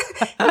 He said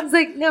that? I was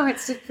like, no,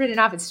 it's just printed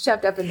off. It's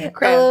shoved up in the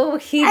crowd. Oh, I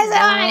said,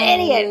 I'm an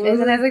idiot. And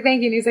I was like,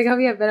 thank you. And he's like, oh,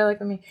 you have better luck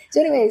than me.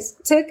 So anyways,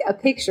 took a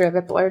picture of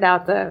it, blurred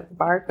out the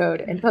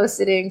barcode, and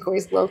posted it in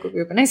Corey's local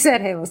group. And I said,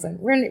 hey, listen,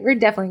 we're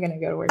definitely going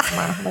to go to work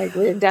tomorrow. Like,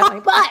 we're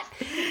definitely,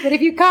 but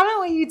if you comment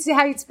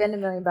how you'd spend $1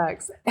 million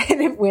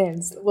and it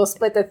wins, we'll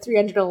split the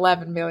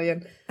 311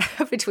 million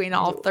between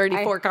all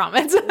 34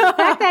 comments. The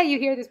fact that you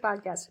hear this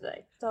podcast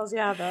today tells you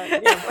how the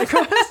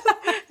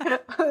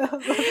what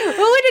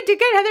would it do?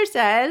 Good.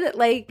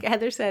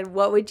 Heather said,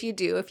 what would you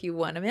do if you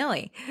won $1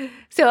 million?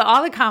 So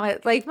all the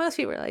comments, like most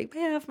people were like,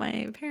 pay off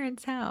my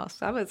parents'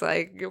 house. I was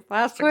like, your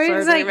plastic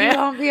surgery, like, man. You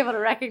won't be able to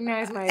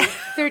recognize my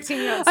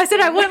 13-year-old. I said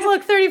I wouldn't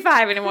look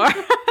 35 anymore.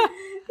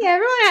 Yeah,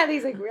 everyone had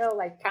these like real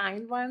like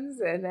kind ones,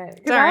 and then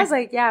I was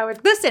like, yeah, I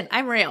would listen.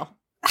 I'm real.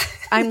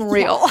 I'm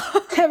real.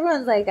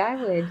 Everyone's like,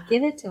 I would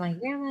give it to my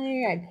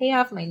grandmother. I'd pay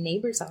off my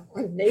neighbor's house.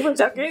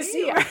 Neighbor's house? Can you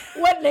see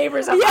what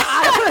neighbor's house?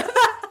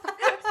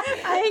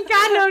 I ain't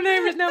got no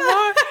neighbors no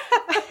more.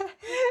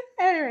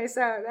 Anyway, so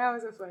that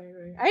was a funny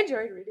thing. I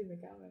enjoyed reading the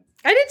comments.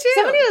 I did too.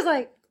 Somebody was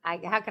like,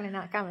 how can I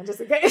not comment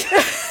just in case?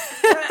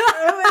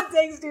 It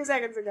takes 2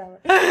 seconds to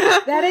comment.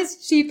 That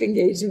is cheap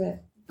engagement.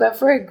 But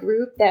for a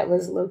group that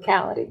was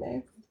locality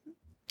there.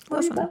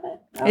 Listen,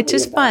 it's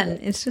just fun.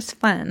 It's just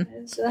fun.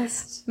 It's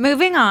just...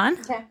 Moving on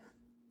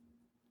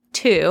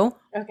to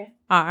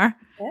our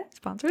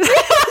sponsors.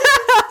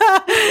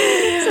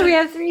 So we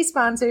have 3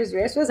 sponsors.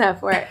 We're supposed to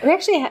have 4. We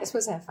actually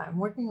supposed to have 5. I'm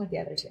working with the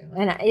other 2.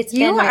 And it's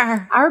been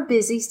our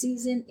busy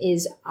season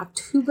is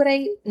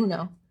Octubre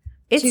Uno.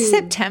 It's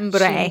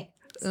Septembre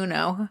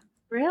Uno.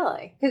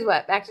 Really? Because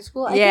what? Back to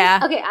school?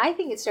 I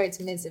think it starts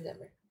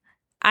mid-September.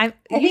 I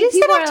think you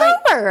said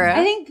October.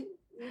 I think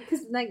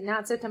because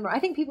not September. I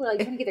think people are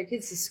trying to get their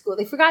kids to school.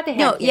 They forgot they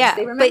had kids. Yeah,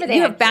 they remember but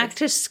you have back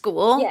to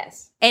school.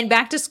 Yes, and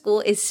back to school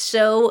is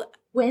so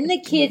when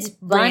the kids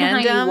run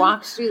behind you,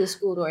 walks through the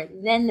school door,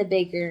 then the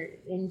baker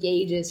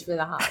engages for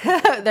the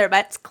holiday. Their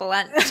butts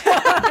clenched.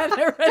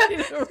 They're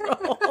ready to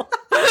roll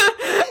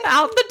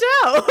out the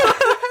dough.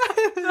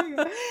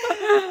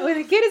 When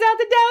the kid is out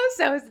the dough,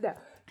 so is the dough.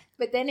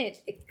 But then it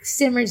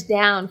simmers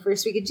down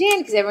first week of Jan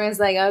because everyone's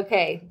like,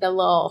 okay, the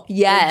lull.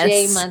 Yes. The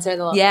J months are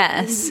the lull.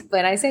 Yes.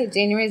 But I say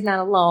January is not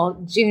a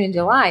lull. June and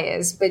July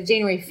is. But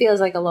January feels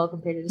like a lull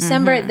compared to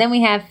December. Mm-hmm. Then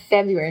we have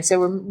February. So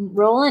we're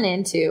rolling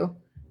into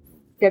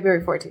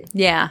February 14th.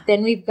 Yeah.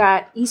 Then we've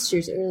got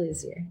Easter's early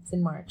this year. It's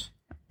in March.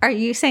 Are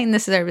you saying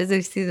this is our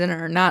busy season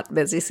or not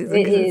busy season?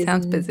 Because it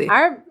sounds busy.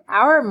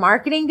 Our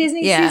marketing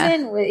busy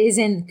season is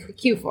in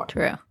Q4.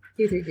 True.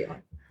 Q3,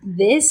 Q1.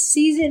 This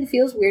season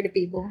feels weird to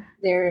people.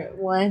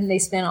 They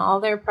spend all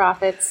their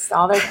profits,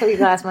 all their cookie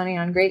glass money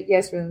on great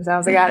gifts for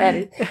themselves. They got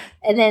it,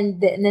 and then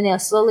they'll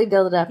slowly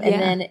build it up,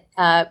 and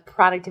then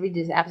productivity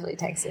just absolutely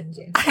tanks in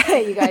June.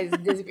 You guys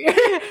disappear.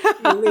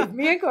 You leave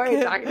me and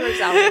Corey talking to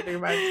ourselves for 3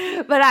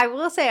 months. But I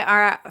will say,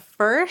 our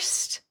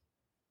first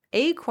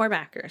A core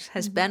backers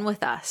has been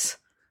with us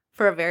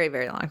for a very,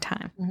 very long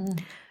time. Mm-hmm.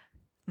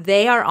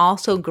 They are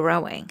also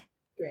growing.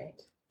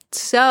 Great.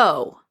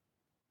 So,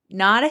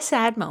 not a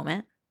sad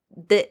moment.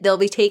 They'll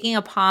be taking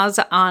a pause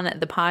on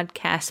the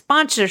podcast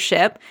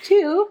sponsorship.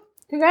 2,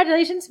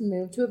 congratulations,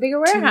 move to a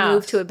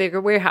bigger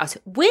warehouse.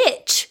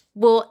 Which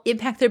will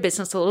impact their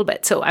business a little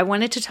bit. So I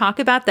wanted to talk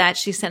about that.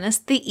 She sent us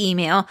the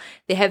email.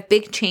 They have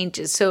big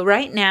changes. So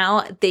right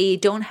now they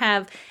don't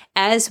have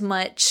as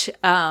much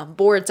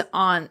boards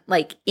on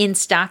like in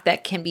stock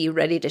that can be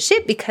ready to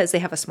ship because they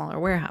have a smaller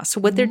warehouse. So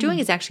what they're doing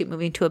is actually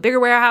moving to a bigger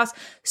warehouse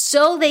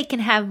so they can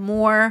have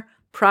more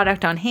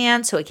product on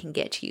hand so it can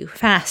get to you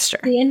faster.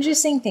 The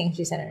interesting thing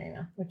she sent an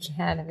email, which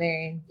had a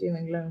very doom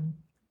and gloom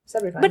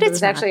subject, but it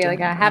was actually like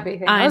a happy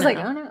thing. I was like,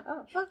 oh no,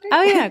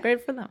 oh yeah,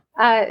 great for them.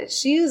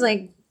 She was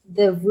like,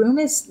 the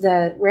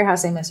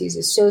warehouse they must use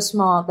is so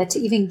small that to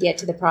even get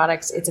to the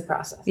products, it's a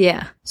process.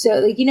 Yeah. So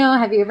like,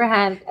 have you ever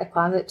had a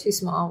closet too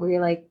small where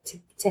you're like,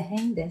 to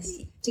hang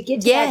this, to get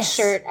to that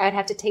shirt, I'd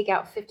have to take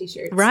out 50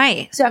 shirts.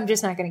 Right. So I'm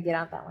just not going to get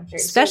out that one shirt.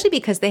 Especially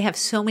because they have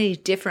so many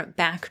different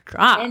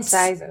backdrops. And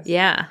sizes.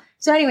 Yeah.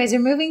 So anyways, they're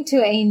moving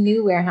to a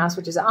new warehouse,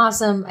 which is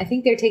awesome. I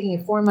think they're taking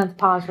a 4-month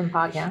pause from the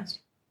podcast.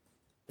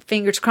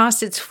 Fingers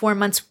crossed it's 4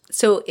 months.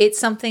 So it's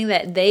something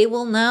that they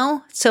will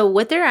know. So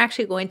what they're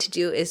actually going to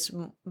do is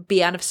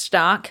be out of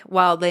stock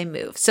while they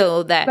move.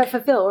 So that. But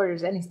fulfill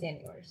orders, any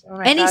standing orders.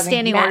 Any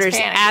standing orders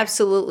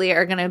absolutely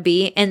are going to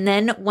be. And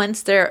then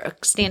once their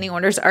standing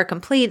orders are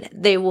complete,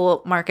 they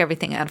will mark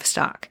everything out of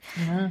stock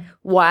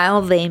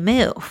while they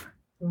move.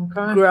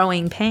 Okay.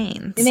 Growing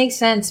pains. It makes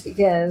sense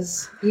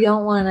because you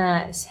don't want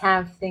to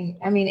have things.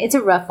 I mean, it's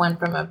a rough one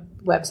from a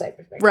website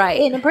perspective.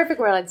 Right. In a perfect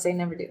world, I'd say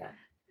never do that.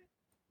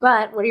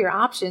 But what are your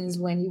options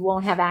when you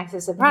won't have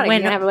access to the product?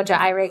 You're going to have a bunch of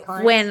irate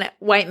clients. When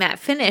white mat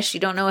finish, you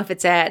don't know if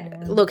it's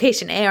at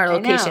location A or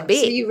location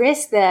B. So you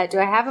risk that. Do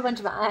I have a bunch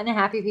of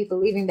unhappy people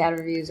leaving bad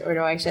reviews or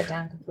do I shut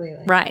down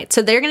completely? Right.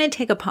 So they're going to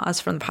take a pause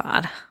from the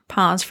pod.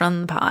 Pause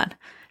from the pod.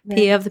 Yeah.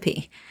 P of the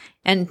P.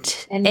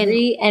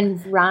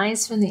 And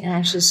rise from the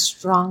ashes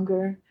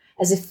stronger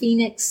as a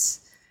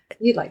phoenix.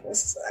 You'd like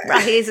this.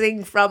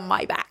 Rising from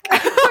my back.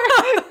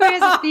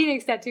 There's a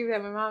phoenix tattoo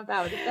that my mom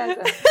thought was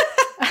offensive.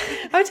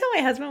 I would tell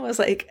my husband was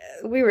like,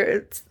 we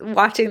were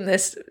watching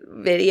this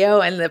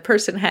video and the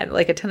person had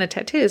like a ton of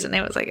tattoos and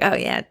they was like, oh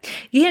yeah,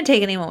 you can't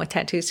take anyone with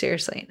tattoos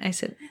seriously. And I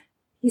said,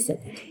 he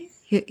said,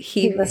 he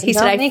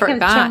said, I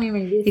forgot.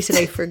 He said,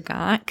 I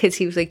forgot because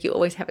he was like, you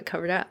always have it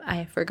covered up.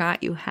 I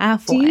forgot you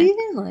have one. Do you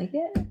even like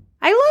it?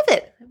 I love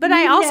it. But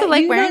I also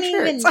like wearing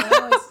shirts. We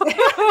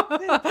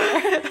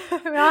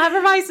all have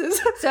our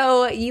vices.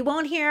 So you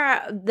won't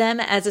hear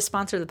them as a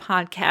sponsor of the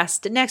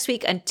podcast next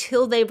week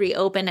until they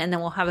reopen. And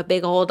then we'll have a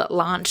big old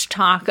launch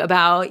talk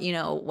about,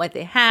 what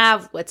they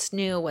have, what's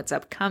new, what's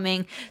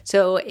upcoming.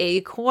 So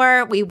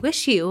Acor, we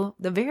wish you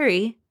the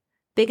very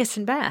biggest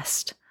and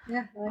best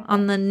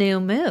on the new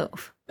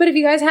move. But if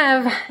you guys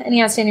have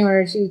any outstanding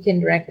orders, you can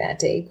direct that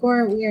to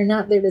Acor. We are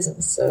not their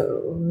business.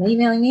 So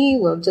emailing me,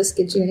 we'll just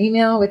get you an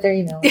email with their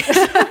email.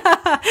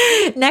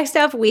 Next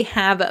up, we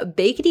have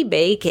Bakety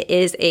Bake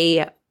is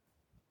a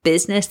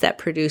business that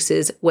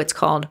produces what's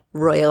called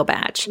Royal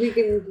Batch. We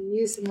could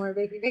use some more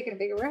Bakety Bake in a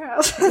bigger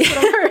warehouse. That's what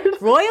I heard.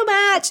 Royal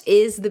Batch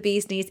is the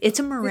bee's knees. It's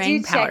a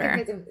meringue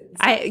powder.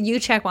 You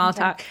check while I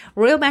talk.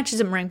 Royal Batch is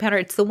a meringue powder.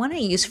 It's the one I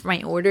use for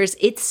my orders.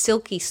 It's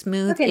silky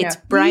smooth. It's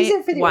bright you use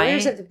it for the white.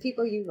 Orders of the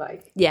people you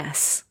like.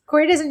 Yes.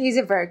 Corey doesn't use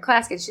it for her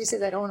class kids. She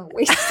says, I don't want to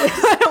waste it.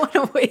 I don't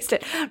want to waste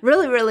it.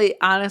 Really, really,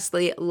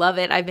 honestly, love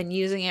it. I've been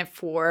using it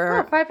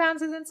for... 5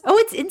 pounds is in stock. Oh,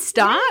 it's in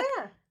stock?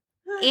 Yeah.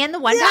 And the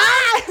one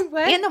pound?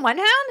 And the 1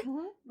 pound?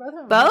 Mm-hmm. Both of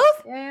them.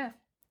 Both? Yeah.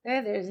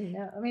 There's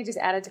let me just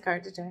add it to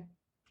cart to check.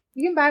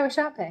 You can buy with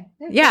Shop Pay.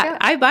 Yeah,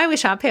 I buy with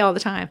Shop Pay all the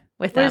time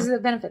with them. What is the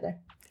benefit there?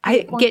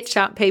 I get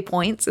Shop Pay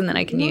points and then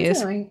I can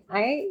use.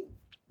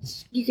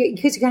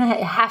 Because you're going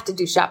to have to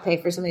do Shop Pay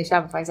for some of these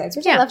Shopify sites,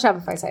 which I love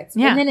Shopify sites.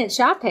 Yeah. And then at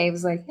Shop Pay, it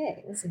was like,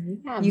 hey,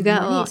 listen, you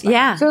got money.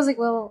 Yeah. So I was like,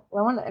 well,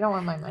 I don't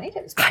want my money to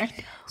expire.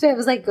 So it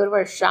was like, go to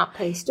our Shop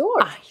Pay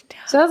store. I know.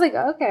 So I was like,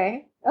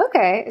 okay.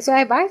 So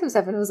I buy some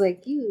stuff and it was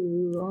like,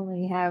 you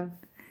only have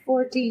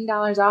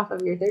 $14 off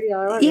of your $30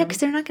 order. Yeah, because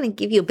they're not going to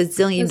give you a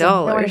bazillion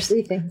dollars. I wanted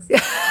 3 things.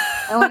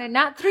 I wanted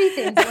not 3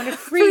 things. I wanted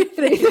free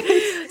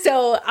things.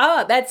 So,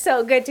 that's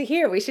so good to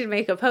hear. We should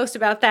make a post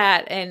about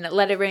that and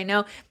let everybody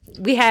know.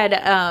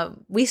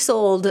 We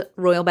sold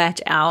Royal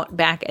Batch out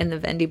back in the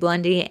Vendy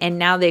Blundy, and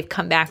now they've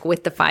come back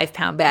with the 5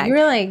 pound bag. You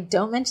were like,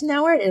 don't mention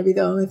that word. It'll be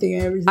the only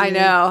thing I ever see. I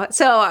know.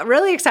 So I'm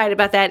really excited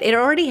about that. It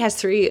already has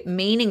 3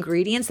 main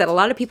ingredients that a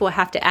lot of people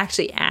have to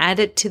actually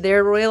add to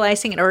their royal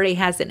icing. It already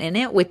has it in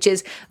it, which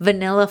is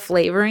vanilla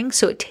flavoring.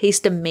 So it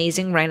tastes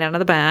amazing right out of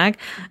the bag.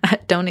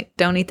 Don't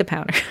eat the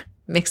powder.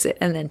 mix it,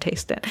 and then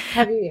taste it.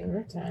 Have you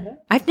ever tried it?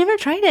 I've never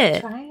tried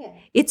it. Try it.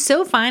 It's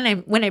so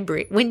fine.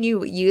 When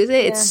you use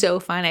it, it's so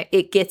fine.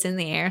 It gets in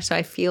the air, so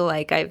I feel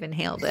like I've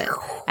inhaled it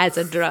as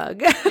a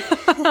drug,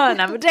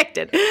 and I'm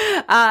addicted.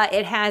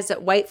 It has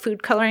white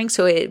food coloring,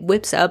 so it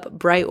whips up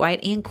bright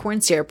white, and corn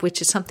syrup,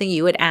 which is something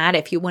you would add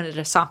if you wanted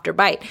a softer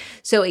bite.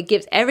 So it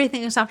gives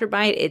everything a softer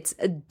bite. It's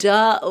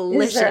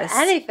delicious. Is there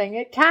anything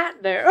it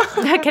can't do?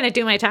 Can I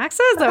do my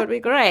taxes? That would be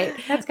great.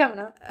 That's coming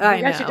up.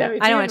 I know.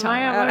 I don't want to talk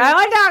about it. I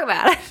want to talk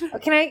about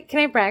it. Can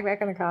I brag back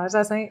on the college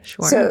last night?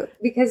 Sure. So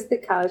because the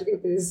college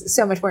group is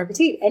so much more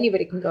petite,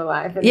 anybody can go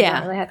live. And they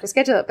don't really have to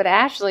schedule it. But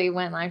Ashley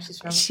went live. She's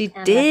from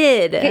Canada.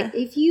 Did. Okay,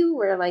 if you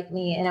were like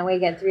me and I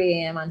wake at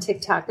 3 a.m. on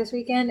TikTok this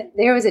weekend,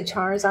 there was a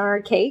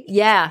Charizard cake.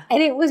 Yeah.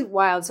 And it was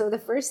wild. So the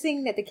first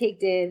thing that the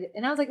cake did,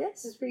 and I was like,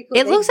 this is pretty cool.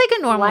 It looks like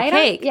a normal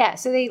cake. Yeah.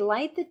 So they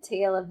light the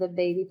tail of the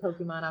baby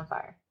Pokemon on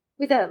fire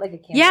with a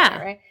candle,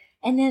 right?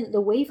 And then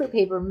the wafer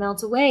paper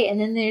melts away, and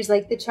then there's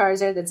like the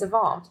Charizard that's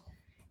evolved.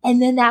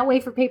 And then that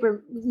wafer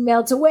paper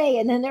melts away,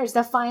 and then there's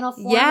the final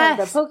form of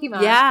the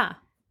Pokemon. Yeah.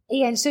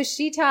 And so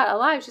she taught a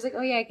lot. She's like,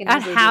 oh yeah, I can.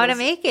 On how to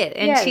make it.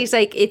 And she's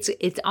like, it's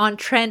on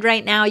trend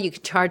right now. You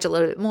can charge a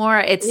little bit more.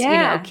 It's,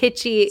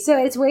 kitschy. So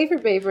it's wafer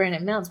paper and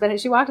it melts. But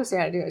she walked us through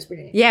how to do it. It was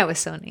pretty neat. Yeah, it was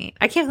so neat.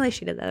 I can't believe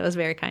she did that. It was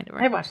very kind of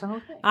her. I watched the whole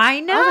thing. I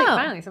know. I was like,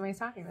 finally, somebody's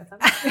talking about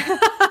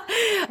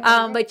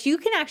something. But you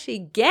can actually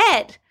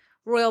get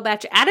Royal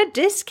Batch at a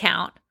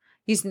discount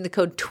using the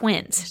code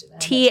TWINS.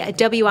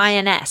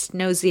 TWINS.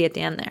 No Z at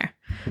the end there.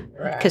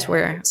 Because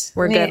we're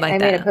good like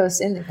that. I made a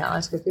post in the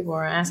college because people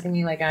were asking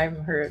me, like, I've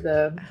heard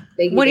the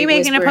baking. What are you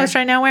making a post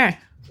right now? Where?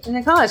 In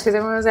the college, because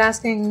everyone was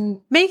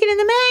asking. Make it in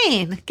the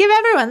main. Give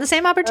everyone the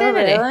same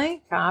opportunity. Oh,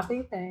 really?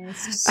 Copy,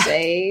 paste,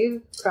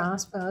 save,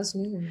 cross post,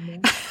 new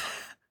window.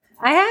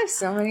 I have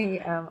so many.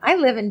 I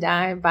live and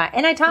die by,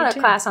 and I taught a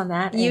class on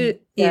that. You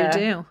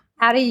do.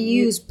 How to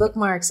use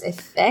bookmarks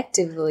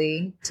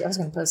effectively. I was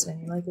going to post it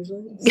in your Lakers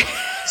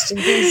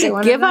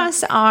Give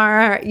us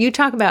you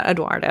talk about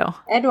Eduardo.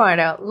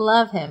 Eduardo,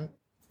 love him.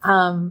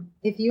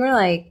 If you were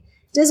like,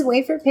 does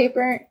wafer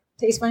paper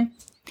taste fine?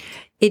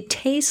 It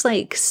tastes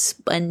like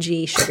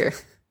spongy sugar.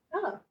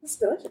 Oh, that's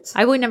delicious.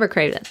 I would never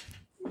crave it.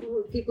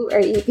 People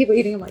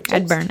eating them like chips.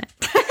 I'd burn it.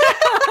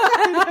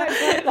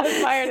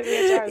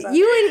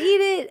 You would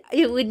eat it.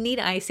 It would need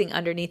icing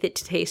underneath it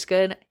to taste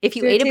good. If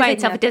you ate it by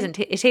itself, it doesn't.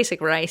 It tastes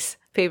like rice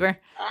paper.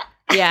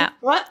 Yeah.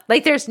 What?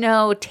 Like there's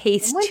no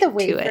taste to it. I want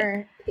the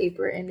wafer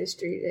paper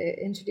industry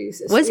to introduce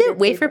this. Was it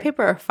wafer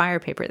paper or fire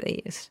paper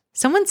they used?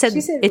 Someone said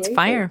it's wafer.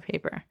 Fire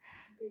paper.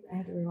 I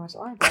had to rewatch a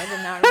lot. I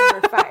did not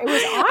remember fire. It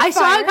was on I fire.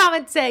 saw a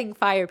comment saying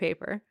fire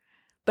paper,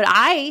 but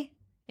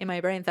in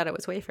my brain, thought it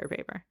was wafer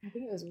paper. I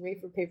think it was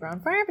wafer paper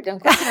on fire, but don't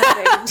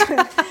question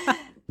it.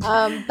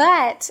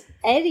 But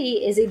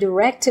Eddie is a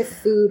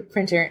direct-to-food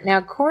printer.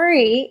 Now,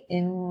 Corey,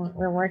 and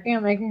we're working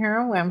on making her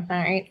own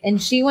website,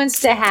 and she wants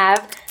to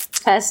have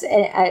us.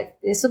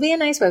 This will be a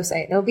nice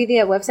website. It'll be the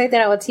website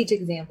that I will teach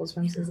examples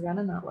from, since I got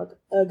to not look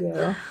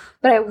ago.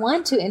 But I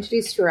want to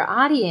introduce to our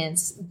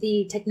audience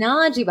the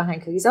technology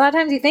behind cookies. A lot of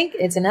times you think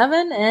it's an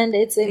oven and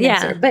it's a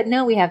mixer. But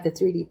no, we have the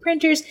 3D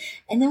printers,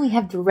 and then we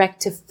have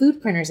direct-to-food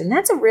printers, and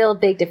that's a real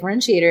big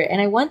differentiator.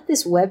 And I want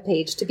this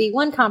webpage to be,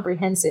 one,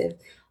 comprehensive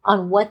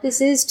on what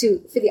this is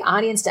for the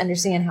audience to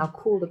understand how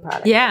cool the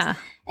product is.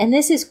 And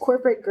this is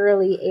corporate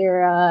girly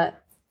era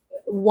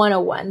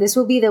 101. This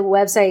will be the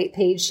website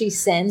page she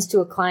sends to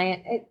a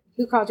client.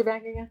 Who called you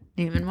back again?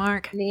 Neiman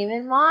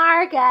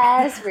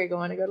Marcus. We're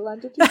going to go to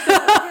lunch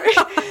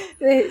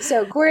with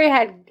So Corey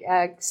had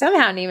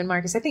somehow Neiman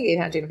Marcus. I think they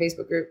found you in a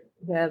Facebook group.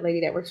 The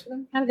lady that works for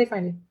them. How did they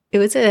find you? It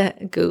was a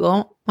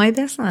Google My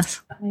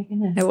Business. Oh my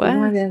goodness. It was. Oh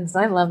my goodness.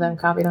 I love them.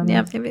 Copied on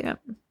Yep.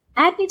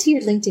 Add me to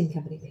your LinkedIn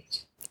company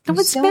page. No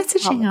one's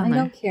messaging on there.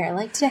 I don't care. I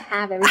like to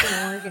have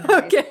everything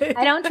organized. Okay.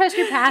 I don't trust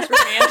your password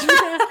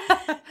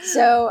management.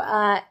 So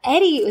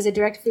Eddie was a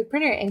direct-to-food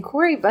printer, and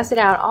Corey busted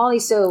out all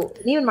these. So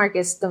Neiman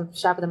Marcus, the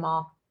shop at the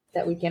mall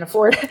that we can't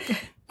afford,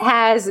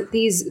 has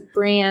these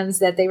brands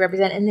that they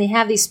represent, and they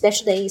have these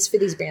special days for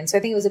these brands. So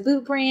I think it was a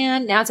boot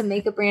brand. Now it's a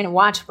makeup brand, a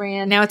watch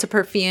brand. Now it's a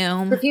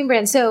perfume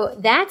brand. So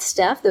that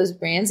stuff, those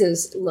brands,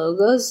 those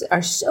logos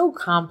are so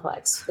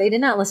complex. They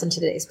did not listen to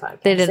today's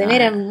podcast. They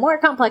made them more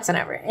complex than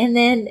ever. And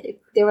then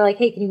they were like,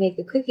 hey, can you make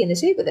a cookie in the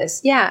shape of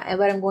this? Yeah,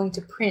 but I'm going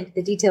to print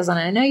the details on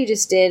it. I know you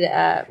just did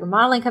a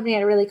remodeling company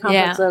had a really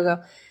complex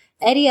logo.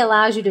 Eddie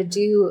allows you to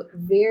do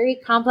very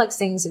complex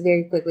things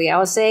very quickly. I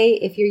will say,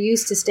 if you're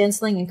used to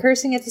stenciling and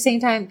cursing at the same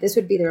time, this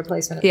would be the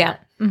replacement of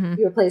that. Mm-hmm.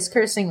 You replace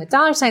cursing with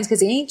dollar signs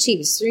because they ain't cheap.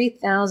 It's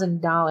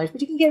 $3,000,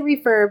 but you can get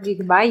refurbed. You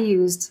can buy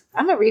used.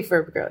 I'm a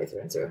refurb girly through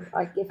and through.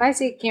 Like, if I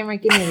see a camera,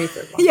 give me a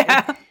refurb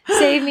one.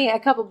 Save me a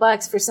couple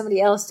bucks for somebody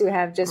else to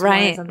have just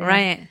something.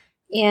 Right.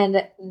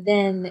 And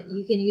then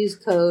you can use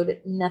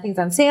code Nothing's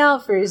on Sale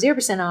for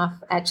 0% off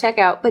at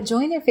checkout. But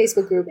join their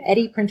Facebook group,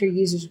 Eddie Printer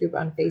Users Group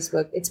on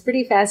Facebook. It's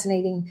pretty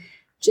fascinating.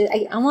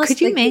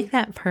 Could you make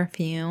that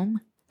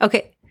perfume?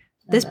 Okay.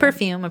 This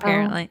perfume,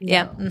 apparently.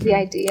 The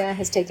idea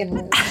has taken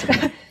root.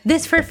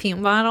 This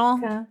perfume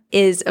bottle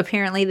is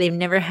apparently they've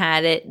never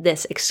had it.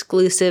 This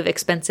exclusive,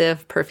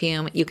 expensive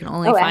perfume. You can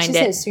only find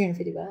it. Says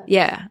 $350.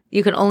 Yeah,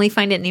 you can only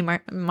find it in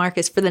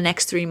Marcus for the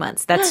next 3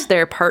 months. That's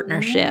their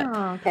partnership.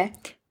 Oh, okay.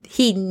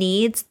 He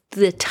needs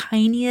the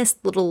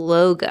tiniest little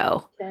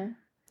logo. Okay.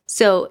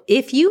 So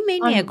if you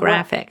made me a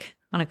graphic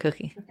on a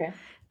cookie,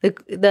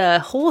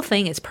 the whole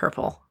thing is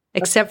purple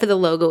except for the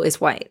logo is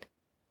white.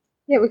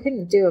 Yeah, we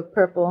couldn't do a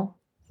purple.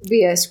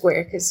 Be a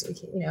square because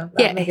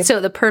yeah. So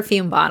the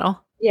perfume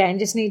bottle. Yeah, and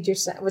just need your,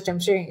 which I'm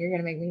sure you're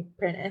going to make me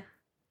print it.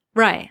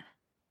 Right.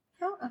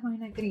 How am I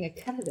not getting a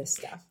cut of this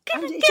stuff?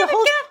 All you're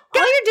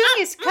doing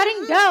is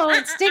cutting dough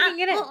and sticking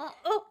it in. I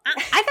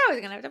thought I was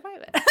going to have to buy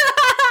it.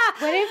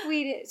 What if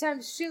we did? So I'm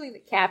assuming the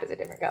cap is a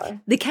different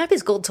color. The cap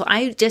is gold, so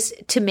I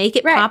just, to make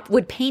it pop,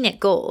 would paint it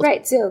gold.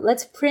 Right, so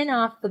let's print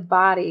off the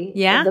body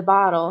of the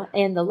bottle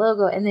and the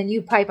logo, and then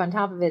you pipe on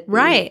top of it.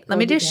 Right, let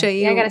me just show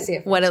you I gotta see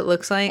it what it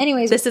looks like.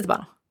 Anyways. This is the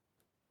bottle.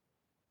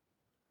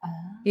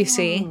 You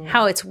see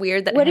how it's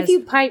weird that what if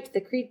you piped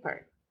the Creed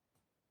part?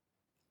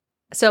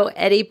 So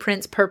Eddie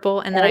prints purple,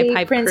 and then I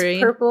pipe Creed. Eddie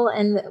prints purple,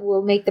 and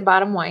we'll make the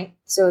bottom white,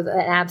 so the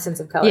absence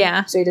of color.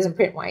 Yeah. So he doesn't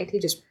print white; he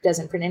just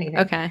doesn't print anything.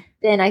 Okay.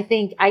 Then I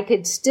think I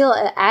could still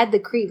add the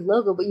Creed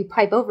logo, but you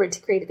pipe over it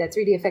to create that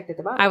 3D effect at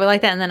the bottom. I would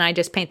like that, and then I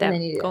just paint that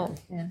gold.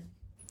 Yeah.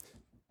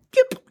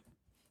 Yep.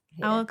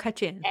 I will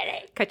cut you in.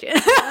 Cut you in.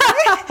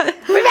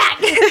 We're back.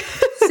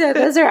 So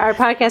those are our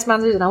podcast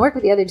sponsors, and I'll work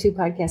with the other 2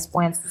 podcast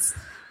sponsors.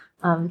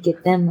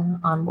 Get them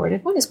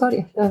onboarded. One is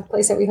Podium, the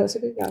place that we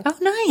hosted. Oh,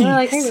 nice. And we're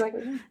like, hey, we like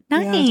it.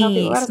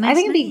 Nice. I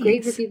think it'd be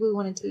great for people who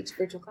want to teach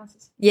virtual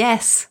classes.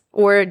 Yes.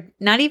 Or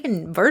not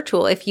even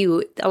virtual.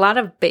 A lot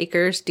of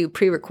bakers do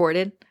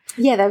pre-recorded.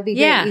 Yeah, that would be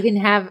great. You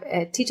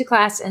can teach a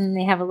class, and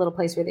they have a little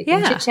place where they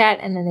can chit chat,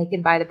 and then they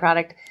can buy the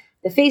product.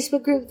 The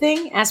Facebook group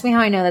thing, ask me how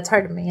I know that's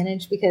hard to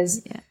manage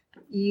because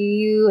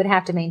you would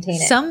have to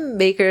maintain it. Some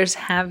bakers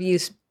have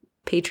used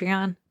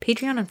Patreon.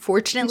 Patreon,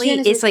 unfortunately,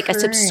 is like a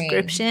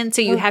subscription,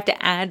 so you have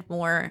to add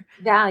more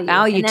value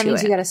and that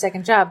means you got a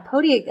second job.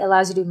 Podia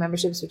allows you to do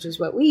memberships, which is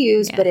what we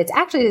use, but it's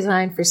actually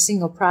designed for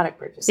single product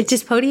purchases.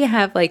 Does Podia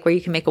have like where you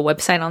can make a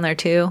website on there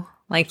too,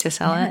 like to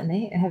sell it? And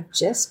they have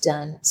just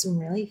done some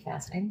really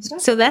fascinating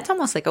stuff. So that's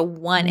almost like a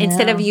one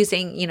instead of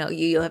using,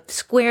 you have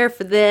Square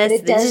for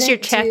this. This is your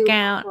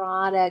checkout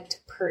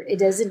product. It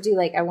doesn't do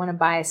like I want to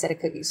buy a set of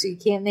cookies, so you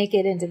can't make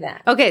it into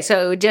that. Okay,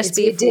 so it would just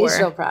be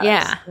digital products.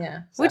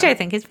 Yeah. So. Which I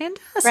think is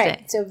fantastic.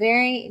 Right. So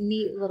very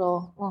neat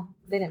little. Well,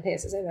 they didn't pay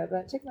us to say that,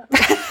 but check it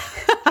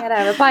out.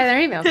 Gotta reply to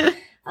their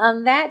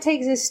emails. That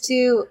takes us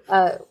to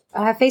I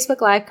have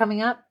Facebook Live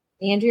coming up.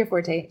 Andrea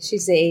Forte,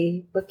 she's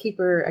a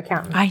bookkeeper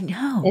accountant. I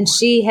know, and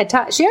she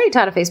already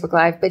taught a Facebook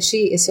Live, but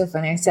she is so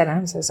funny. I said,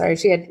 I'm so sorry.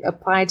 She had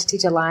applied to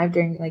teach a live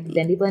during like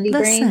Bendy Blendy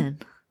Brain.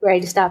 Where I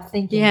just stopped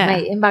thinking,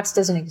 my inbox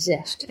doesn't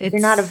exist. If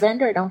you're not a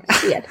vendor, I don't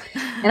see it.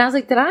 And I was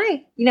like, did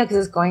I? Because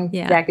it's going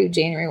back to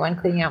January 1,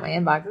 cleaning out my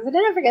inbox. I said,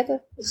 did I forget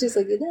that? It's just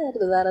like,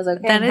 that. I was like,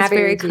 okay, that is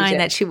very kind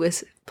that she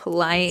was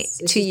polite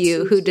to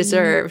you who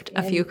deserved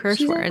a few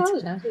curse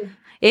words. Now too.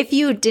 If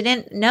you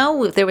didn't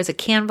know, there was a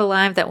Canva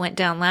Live that went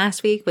down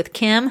last week with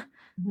Kim.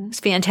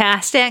 It's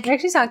fantastic. We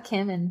actually saw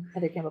Kim and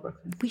Heather Campbell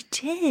Brooklyn. We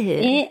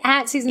did.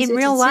 At season 52. In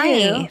real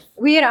life.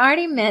 We had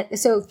already met.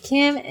 So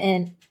Kim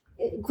and...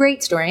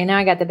 Great story. And now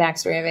I got the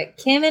backstory of it.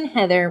 Kim and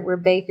Heather were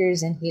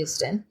bakers in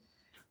Houston,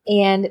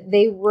 and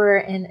they were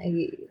in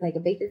a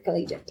baker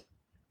collegiate.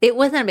 It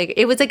wasn't a baker.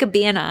 It was like a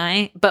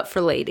BNI, but for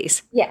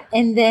ladies. Yeah.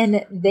 And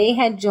then they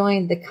had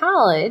joined the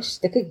college,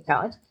 the cookie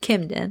college.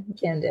 Kim did.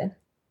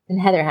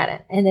 And Heather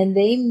hadn't. And then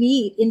they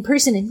meet in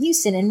person in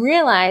Houston and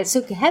realize,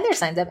 so Heather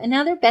signs up, and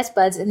now they're best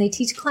buds, and they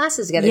teach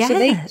classes together. Yes. So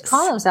they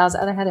call themselves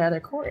Other Heather, Other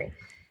Corey.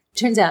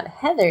 Turns out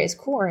Heather is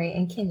Corey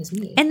and Kim is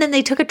me. And then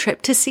they took a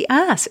trip to see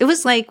us. It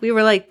was like we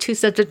were like 2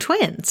 sets of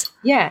twins.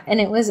 Yeah, and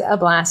it was a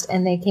blast.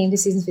 And they came to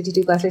season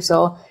 52, bless her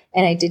soul.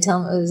 And I did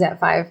tell them it was at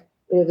 5,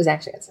 but it was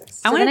actually at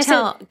 6. I want to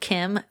tell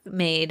Kim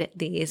made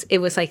these. It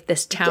was like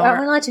this tower. I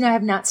want to let you know I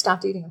have not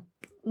stopped eating them.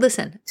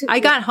 Listen, I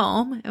got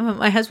home and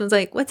my husband's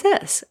like, what's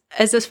this?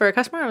 Is this for a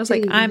customer? I was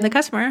like, I'm the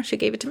customer. She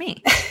gave it to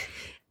me.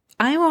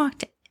 I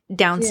walked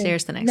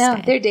downstairs the next day.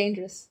 No, they're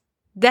dangerous.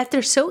 That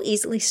they're so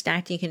easily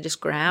stacked, you can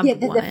just grab one.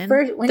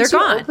 They're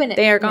gone.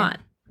 They are gone.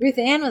 Ruth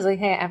Ann was like,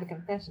 hey, I have a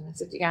confession. I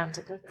said, you got them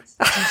to cookies.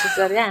 And she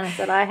said, yeah. And I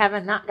said, I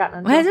haven't not gotten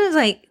them. My husband was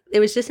like,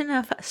 there was just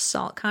enough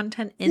salt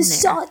content in there.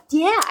 Salt,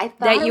 yeah. I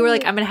thought that you were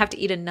like, I'm going to have to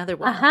eat another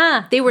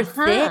one. They were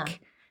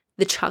thick.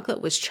 The chocolate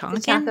was chunky.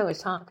 The chocolate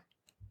was chunk.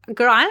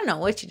 Girl, I don't know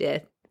what you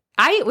did.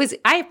 I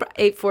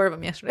ate 4 of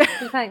them yesterday.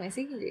 Probably my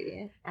secret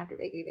ingredient after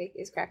baking bake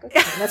is cracked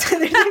cookies. That's what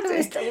they're doing. It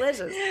was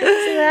delicious.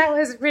 So that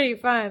was pretty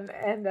fun.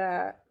 And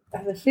the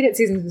food at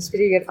Seasons was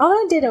pretty good. Oh,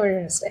 I did order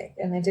a steak,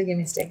 and they did give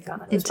me a steak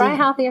on it. It was probably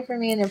healthier for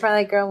me, and they're probably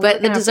like, girl,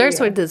 but the desserts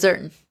were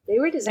dessert. They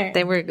were dessert.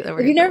 They were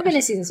If you've never been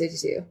to Seasons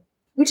 52,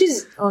 which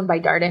is owned by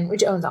Darden,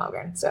 which owns Olive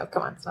Garden, so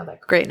come on, it's not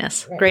that cool.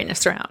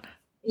 Greatness throughout.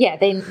 Yeah,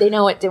 they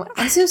know what to do.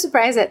 I'm so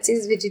surprised that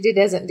Seasons 52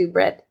 doesn't do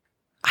bread.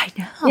 I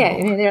know. Yeah,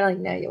 they're like,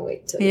 no, you'll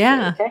wait until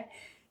okay?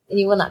 And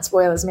you will not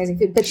spoil this amazing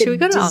food. But should we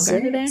go to Olive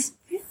Garden today?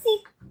 Yeah,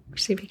 Or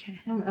CPK?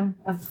 I'm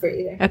up for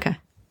either. Okay.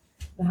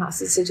 The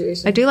hostage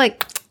situation. I do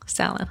like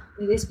salad.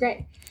 It is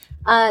great.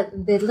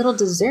 The little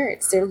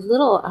desserts, they're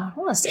little, I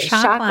want to say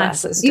shot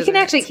glasses. You can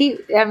actually keep,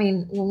 I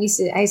mean, when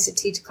I used to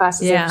teach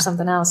classes for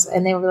something else,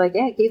 and they were like,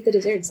 yeah, keep the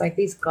desserts, like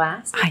these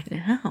glasses. I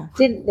know.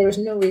 There was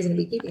no reason to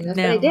be keeping those,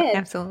 but I did.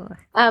 Absolutely.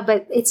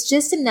 But it's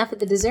just enough of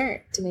the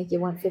dessert to make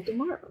you want 50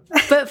 more of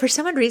them. But for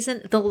some odd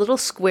reason, the little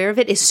square of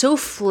it is so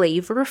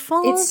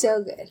flavorful. It's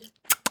so good.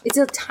 It's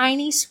a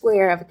tiny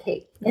square of a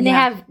cake. And they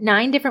have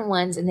 9 different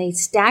ones, and they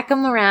stack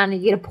them around,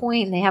 and you get a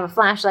point, and they have a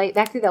flashlight.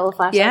 Back through the old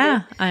flashlight.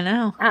 Yeah, I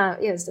know.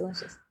 It was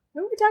delicious.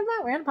 What were we talking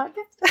about? We're on a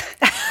podcast?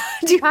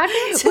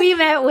 Podcast? We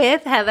met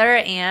with Heather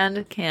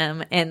and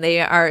Kim, and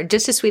they are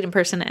just as sweet in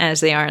person as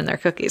they are in their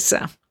cookies.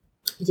 So,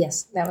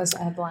 yes, that was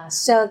a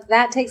blast. So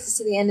that takes us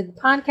to the end of the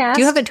podcast. Do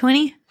you have a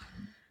twinnie?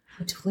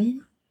 A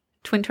twin?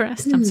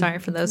 Twinterest? I'm sorry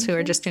for those who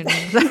are just tuning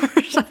in. They're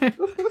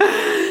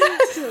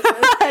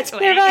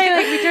probably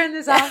like, we turned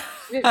this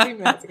off 15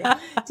 minutes ago.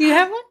 Do you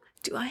have one?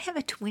 Do I have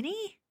a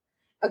twinnie?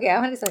 Okay, I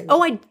want to say.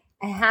 Oh, I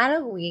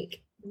had a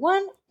week.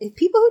 One, if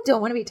people who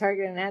don't want to be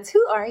targeted in ads,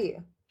 who are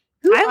you?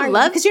 I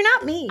love because you're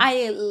not me.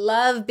 I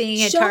love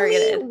being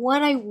targeted. targeted. Me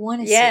what I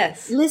want to say.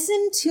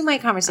 Listen to my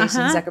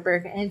conversation,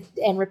 Zuckerberg,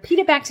 and repeat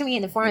it back to me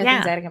in the form of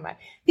things I come by.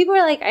 People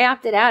are like, I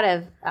opted out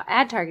of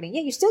ad targeting.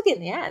 Yeah, you're still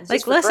getting the ads.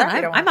 Like, listen,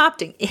 I'm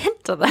opting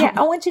into them. Yeah,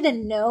 I want you to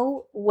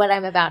know what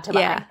I'm about to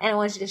buy, and I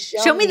want you to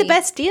show me the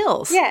best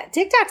deals. Yeah,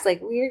 TikTok's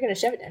like, we're going to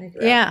shove it down your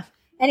throat. Yeah.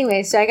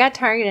 Anyway, so I got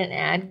targeted an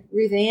ad,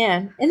 Ruth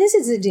Ann, and this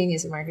is a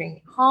genius of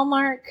marketing.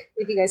 Hallmark,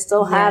 if you guys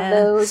still have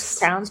those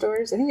Crown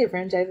stores, I think they're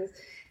franchises.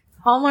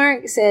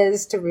 Hallmark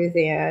says to Ruth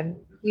Ann,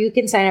 you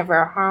can sign up for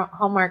a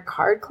Hallmark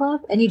card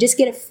club, and you just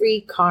get a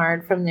free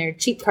card from their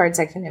cheap card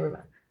section every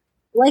month.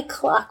 Like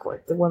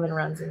clockwork, the woman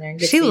runs in there and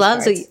gets She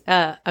loves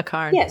cards. A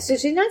card. Yeah, so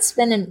she's not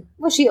spending,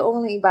 Ruth Ann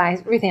only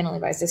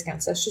buys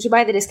discounts, so she'll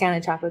buy the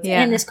discounted chocolates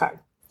and this card.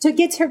 So it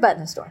gets her butt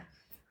in the store.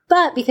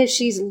 But because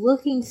she's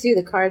looking through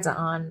the cards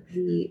on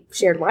the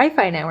shared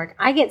Wi-Fi network,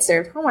 I get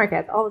served Hallmark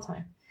ads all the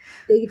time.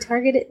 They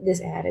targeted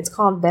this ad. It's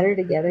called Better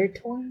Together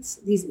toys.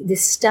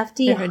 This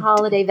stuffy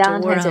holiday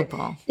Valentine's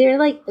Day. They're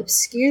like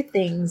obscure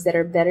things that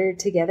are better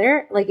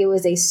together. Like it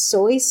was a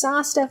soy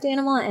sauce stuffed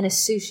animal and a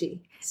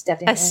sushi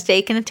stuffed animal. A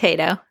steak and a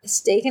tato. A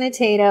steak and a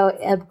tato,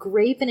 a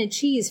grape and a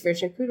cheese for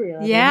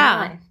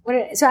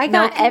charcuterie. So I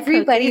got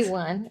everybody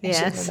one.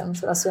 Yes. I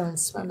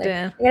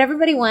got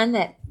everybody one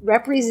that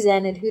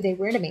represented who they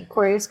were to me.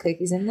 Corey's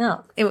cookies and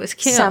milk. It was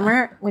cute.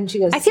 Summer, when she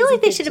goes, I feel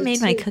like they should have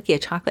made my cookie a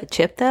chocolate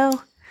chip,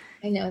 though.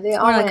 I know. They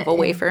all went a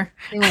wafer.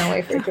 They went a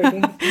wafer cookie.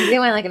 They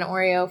went like an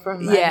Oreo from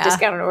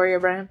discounted Oreo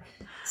brand.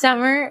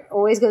 Summer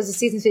always goes to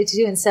Seasons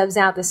 52 and subs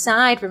out the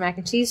side for mac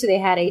and cheese. So they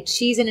had a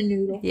cheese and a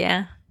noodle.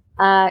 Yeah.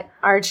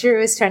 Archer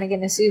was trying to get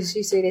into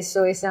sushi, so he did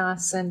soy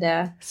sauce and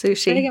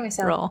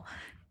sushi roll.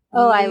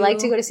 Oh, I like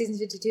to go to Seasons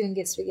 52 and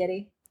get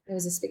spaghetti. It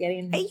was a spaghetti.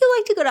 You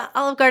like to go to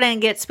Olive Garden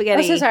and get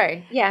spaghetti. Oh, so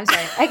sorry. Yeah, I'm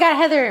sorry. I got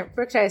Heather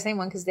Brookshire the same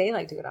one because they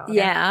like to go to Olive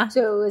Garden. Yeah.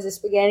 So it was a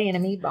spaghetti and a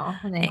meatball.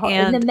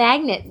 And the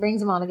magnet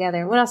brings them all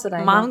together. What else did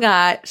I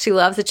get? She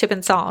loves the chip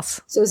and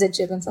sauce. So it was a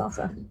chip and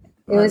salsa.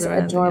 It was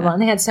adorable.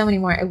 And they had so many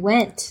more. I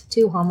went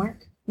to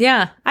Hallmark.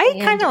 Yeah. I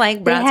kind of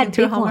like browsing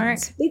through Hallmark.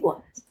 Big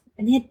ones.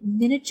 And they had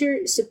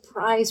miniature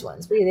surprise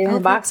ones. They were in the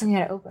box and you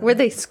had to open. Were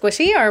they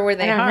squishy or were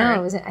they hard? I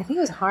don't know. I think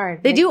it was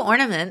hard. They do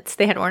ornaments.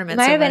 They had ornaments.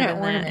 Might have been an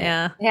ornament.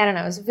 Yeah, I don't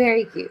know. It was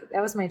very cute.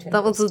 That was my twin.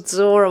 That was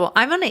adorable.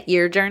 I'm on an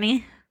ear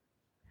journey.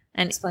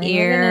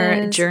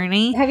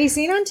 Journey. Have you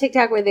seen on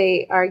TikTok where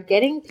they are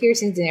getting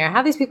piercings in there?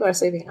 How these people are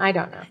sleeping, I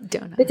don't know.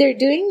 But they're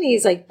doing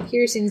these like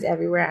piercings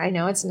everywhere. I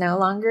know it's no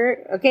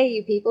longer, okay,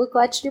 you people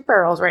clutched your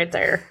pearls right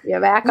there. You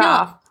back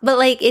off. But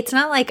like, it's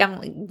not like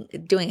I'm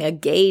doing a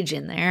gauge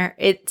in there.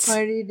 It's what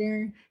are you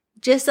doing?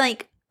 Just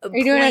like are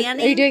you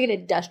doing an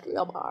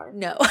industrial bar?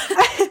 No.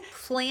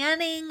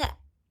 Planning.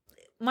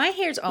 My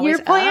hair's always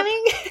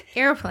planning?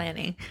 Hair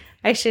planning.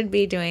 I should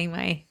be doing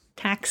my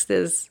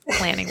taxes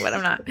planning, but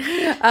I'm not.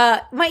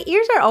 My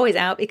ears are always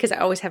out because I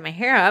always have my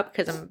hair up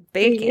because I'm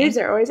baking. Your ears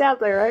are always out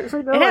there, right? So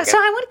I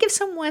want to give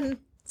someone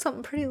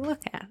something pretty to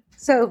look at.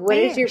 So what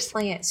is your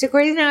plan? So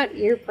Corey's not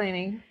ear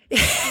planning.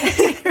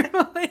 I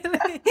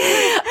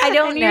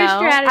don't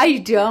know.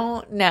 I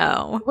don't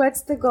know.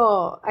 What's the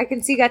goal? I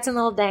can see you got some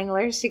little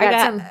danglers. She's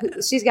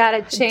got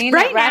a chain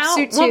right that wraps now,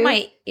 her too. What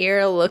my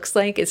ear looks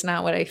like is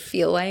not what I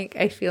feel like.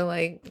 I feel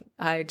like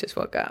I just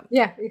woke up.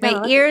 Yeah.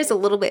 My ear is a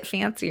little bit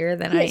fancier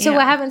than I am. So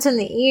what happens when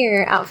the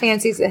ear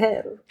outfancies the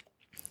head?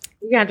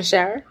 You're going to have to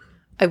shower?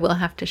 I will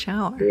have to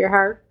shower. Do your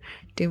hair?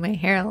 Do my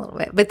hair a little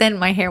bit. But then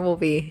my hair will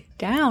be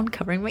down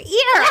covering my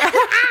ear.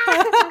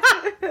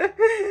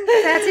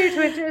 That's your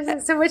Twitter.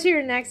 So what's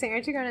your next thing?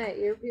 Aren't you going to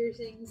ear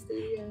piercing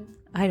studio?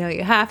 I know.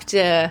 You have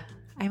to.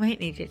 I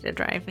might need you to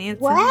drive me.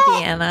 It's in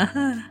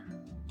Indiana.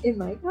 In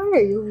my car or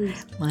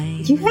yours?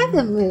 Mine. You have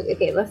to move.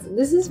 Okay, listen.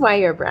 This is why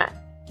you're a brat.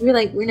 You're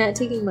like, we're not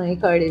taking my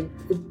car to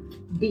the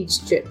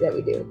beach trip that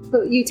we do.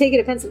 But you take it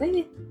to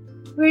Pennsylvania.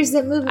 Where's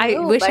that movie? I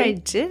wish I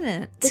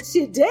didn't. But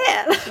you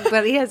did.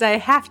 But because I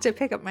have to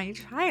pick up my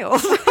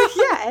child.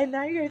 Yeah, and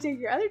now you're going to take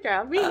your other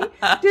child, me, to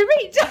the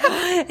beach.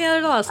 Yeah,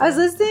 that's awesome. I was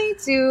listening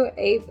to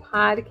a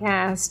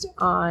podcast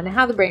on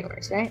how the brain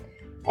works, right?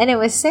 And it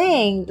was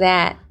saying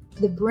that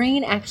the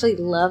brain actually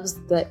loves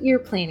the ear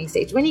planning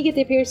stage. When you get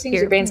the piercings,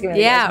 your brain's going to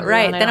be like, yeah,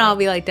 right. Then I'll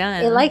be like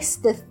done. It likes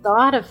the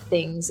thought of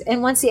things.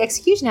 And once the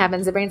execution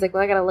happens, the brain's like,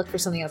 well, I got to look for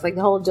something else, like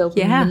the whole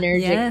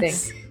dopaminergic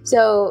thing.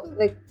 So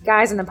the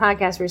guys on the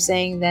podcast were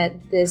saying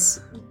that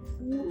this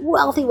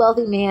wealthy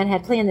man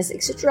had planned this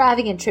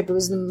extravagant trip. It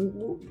was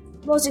the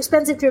most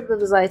expensive trip of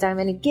his lifetime.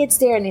 And he gets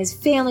there and his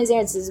family's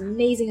there. It's this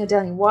amazing hotel.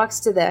 And he walks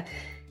to the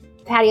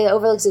patio that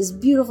overlooks this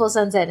beautiful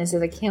sunset and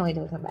says, I can't wait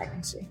till we come back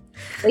next year.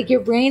 Like your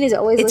brain is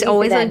always looking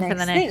for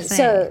the next thing.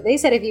 So they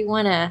said if you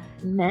want to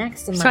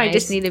maximize. So I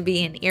just need to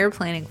be in ear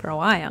planning for a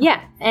while.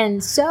 Yeah.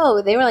 And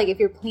so they were like, if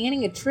you're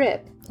planning a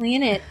trip,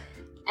 plan it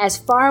as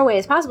far away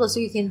as possible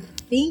so you can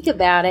think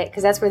about it,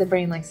 because that's where the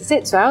brain likes to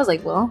sit. So I was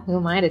like, well, who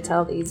am I to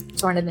tell these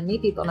smarter than me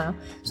people now?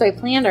 So I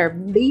planned our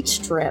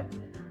beach trip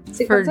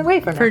 6 months away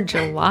from now. For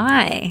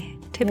July.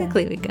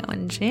 Typically we go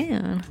in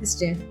June. It's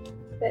June.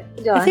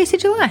 But July. I think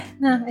it's July.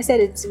 No, I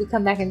said we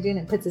come back in June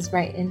and puts us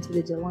right into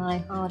the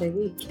July holiday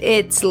week.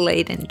 It's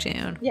late in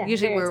June. Yeah,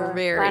 usually we're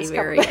very,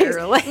 very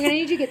early. I'm going to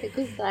need you to get the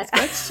cookie glass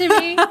coach to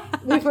me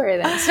before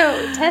then.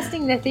 So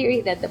testing the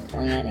theory that the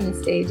planning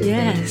stage of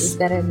things is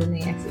better than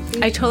the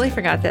execution. I totally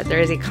forgot that there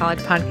is a college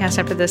podcast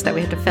after this that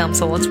we have to film.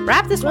 So let's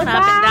wrap this one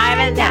up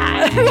and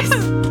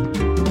dive in.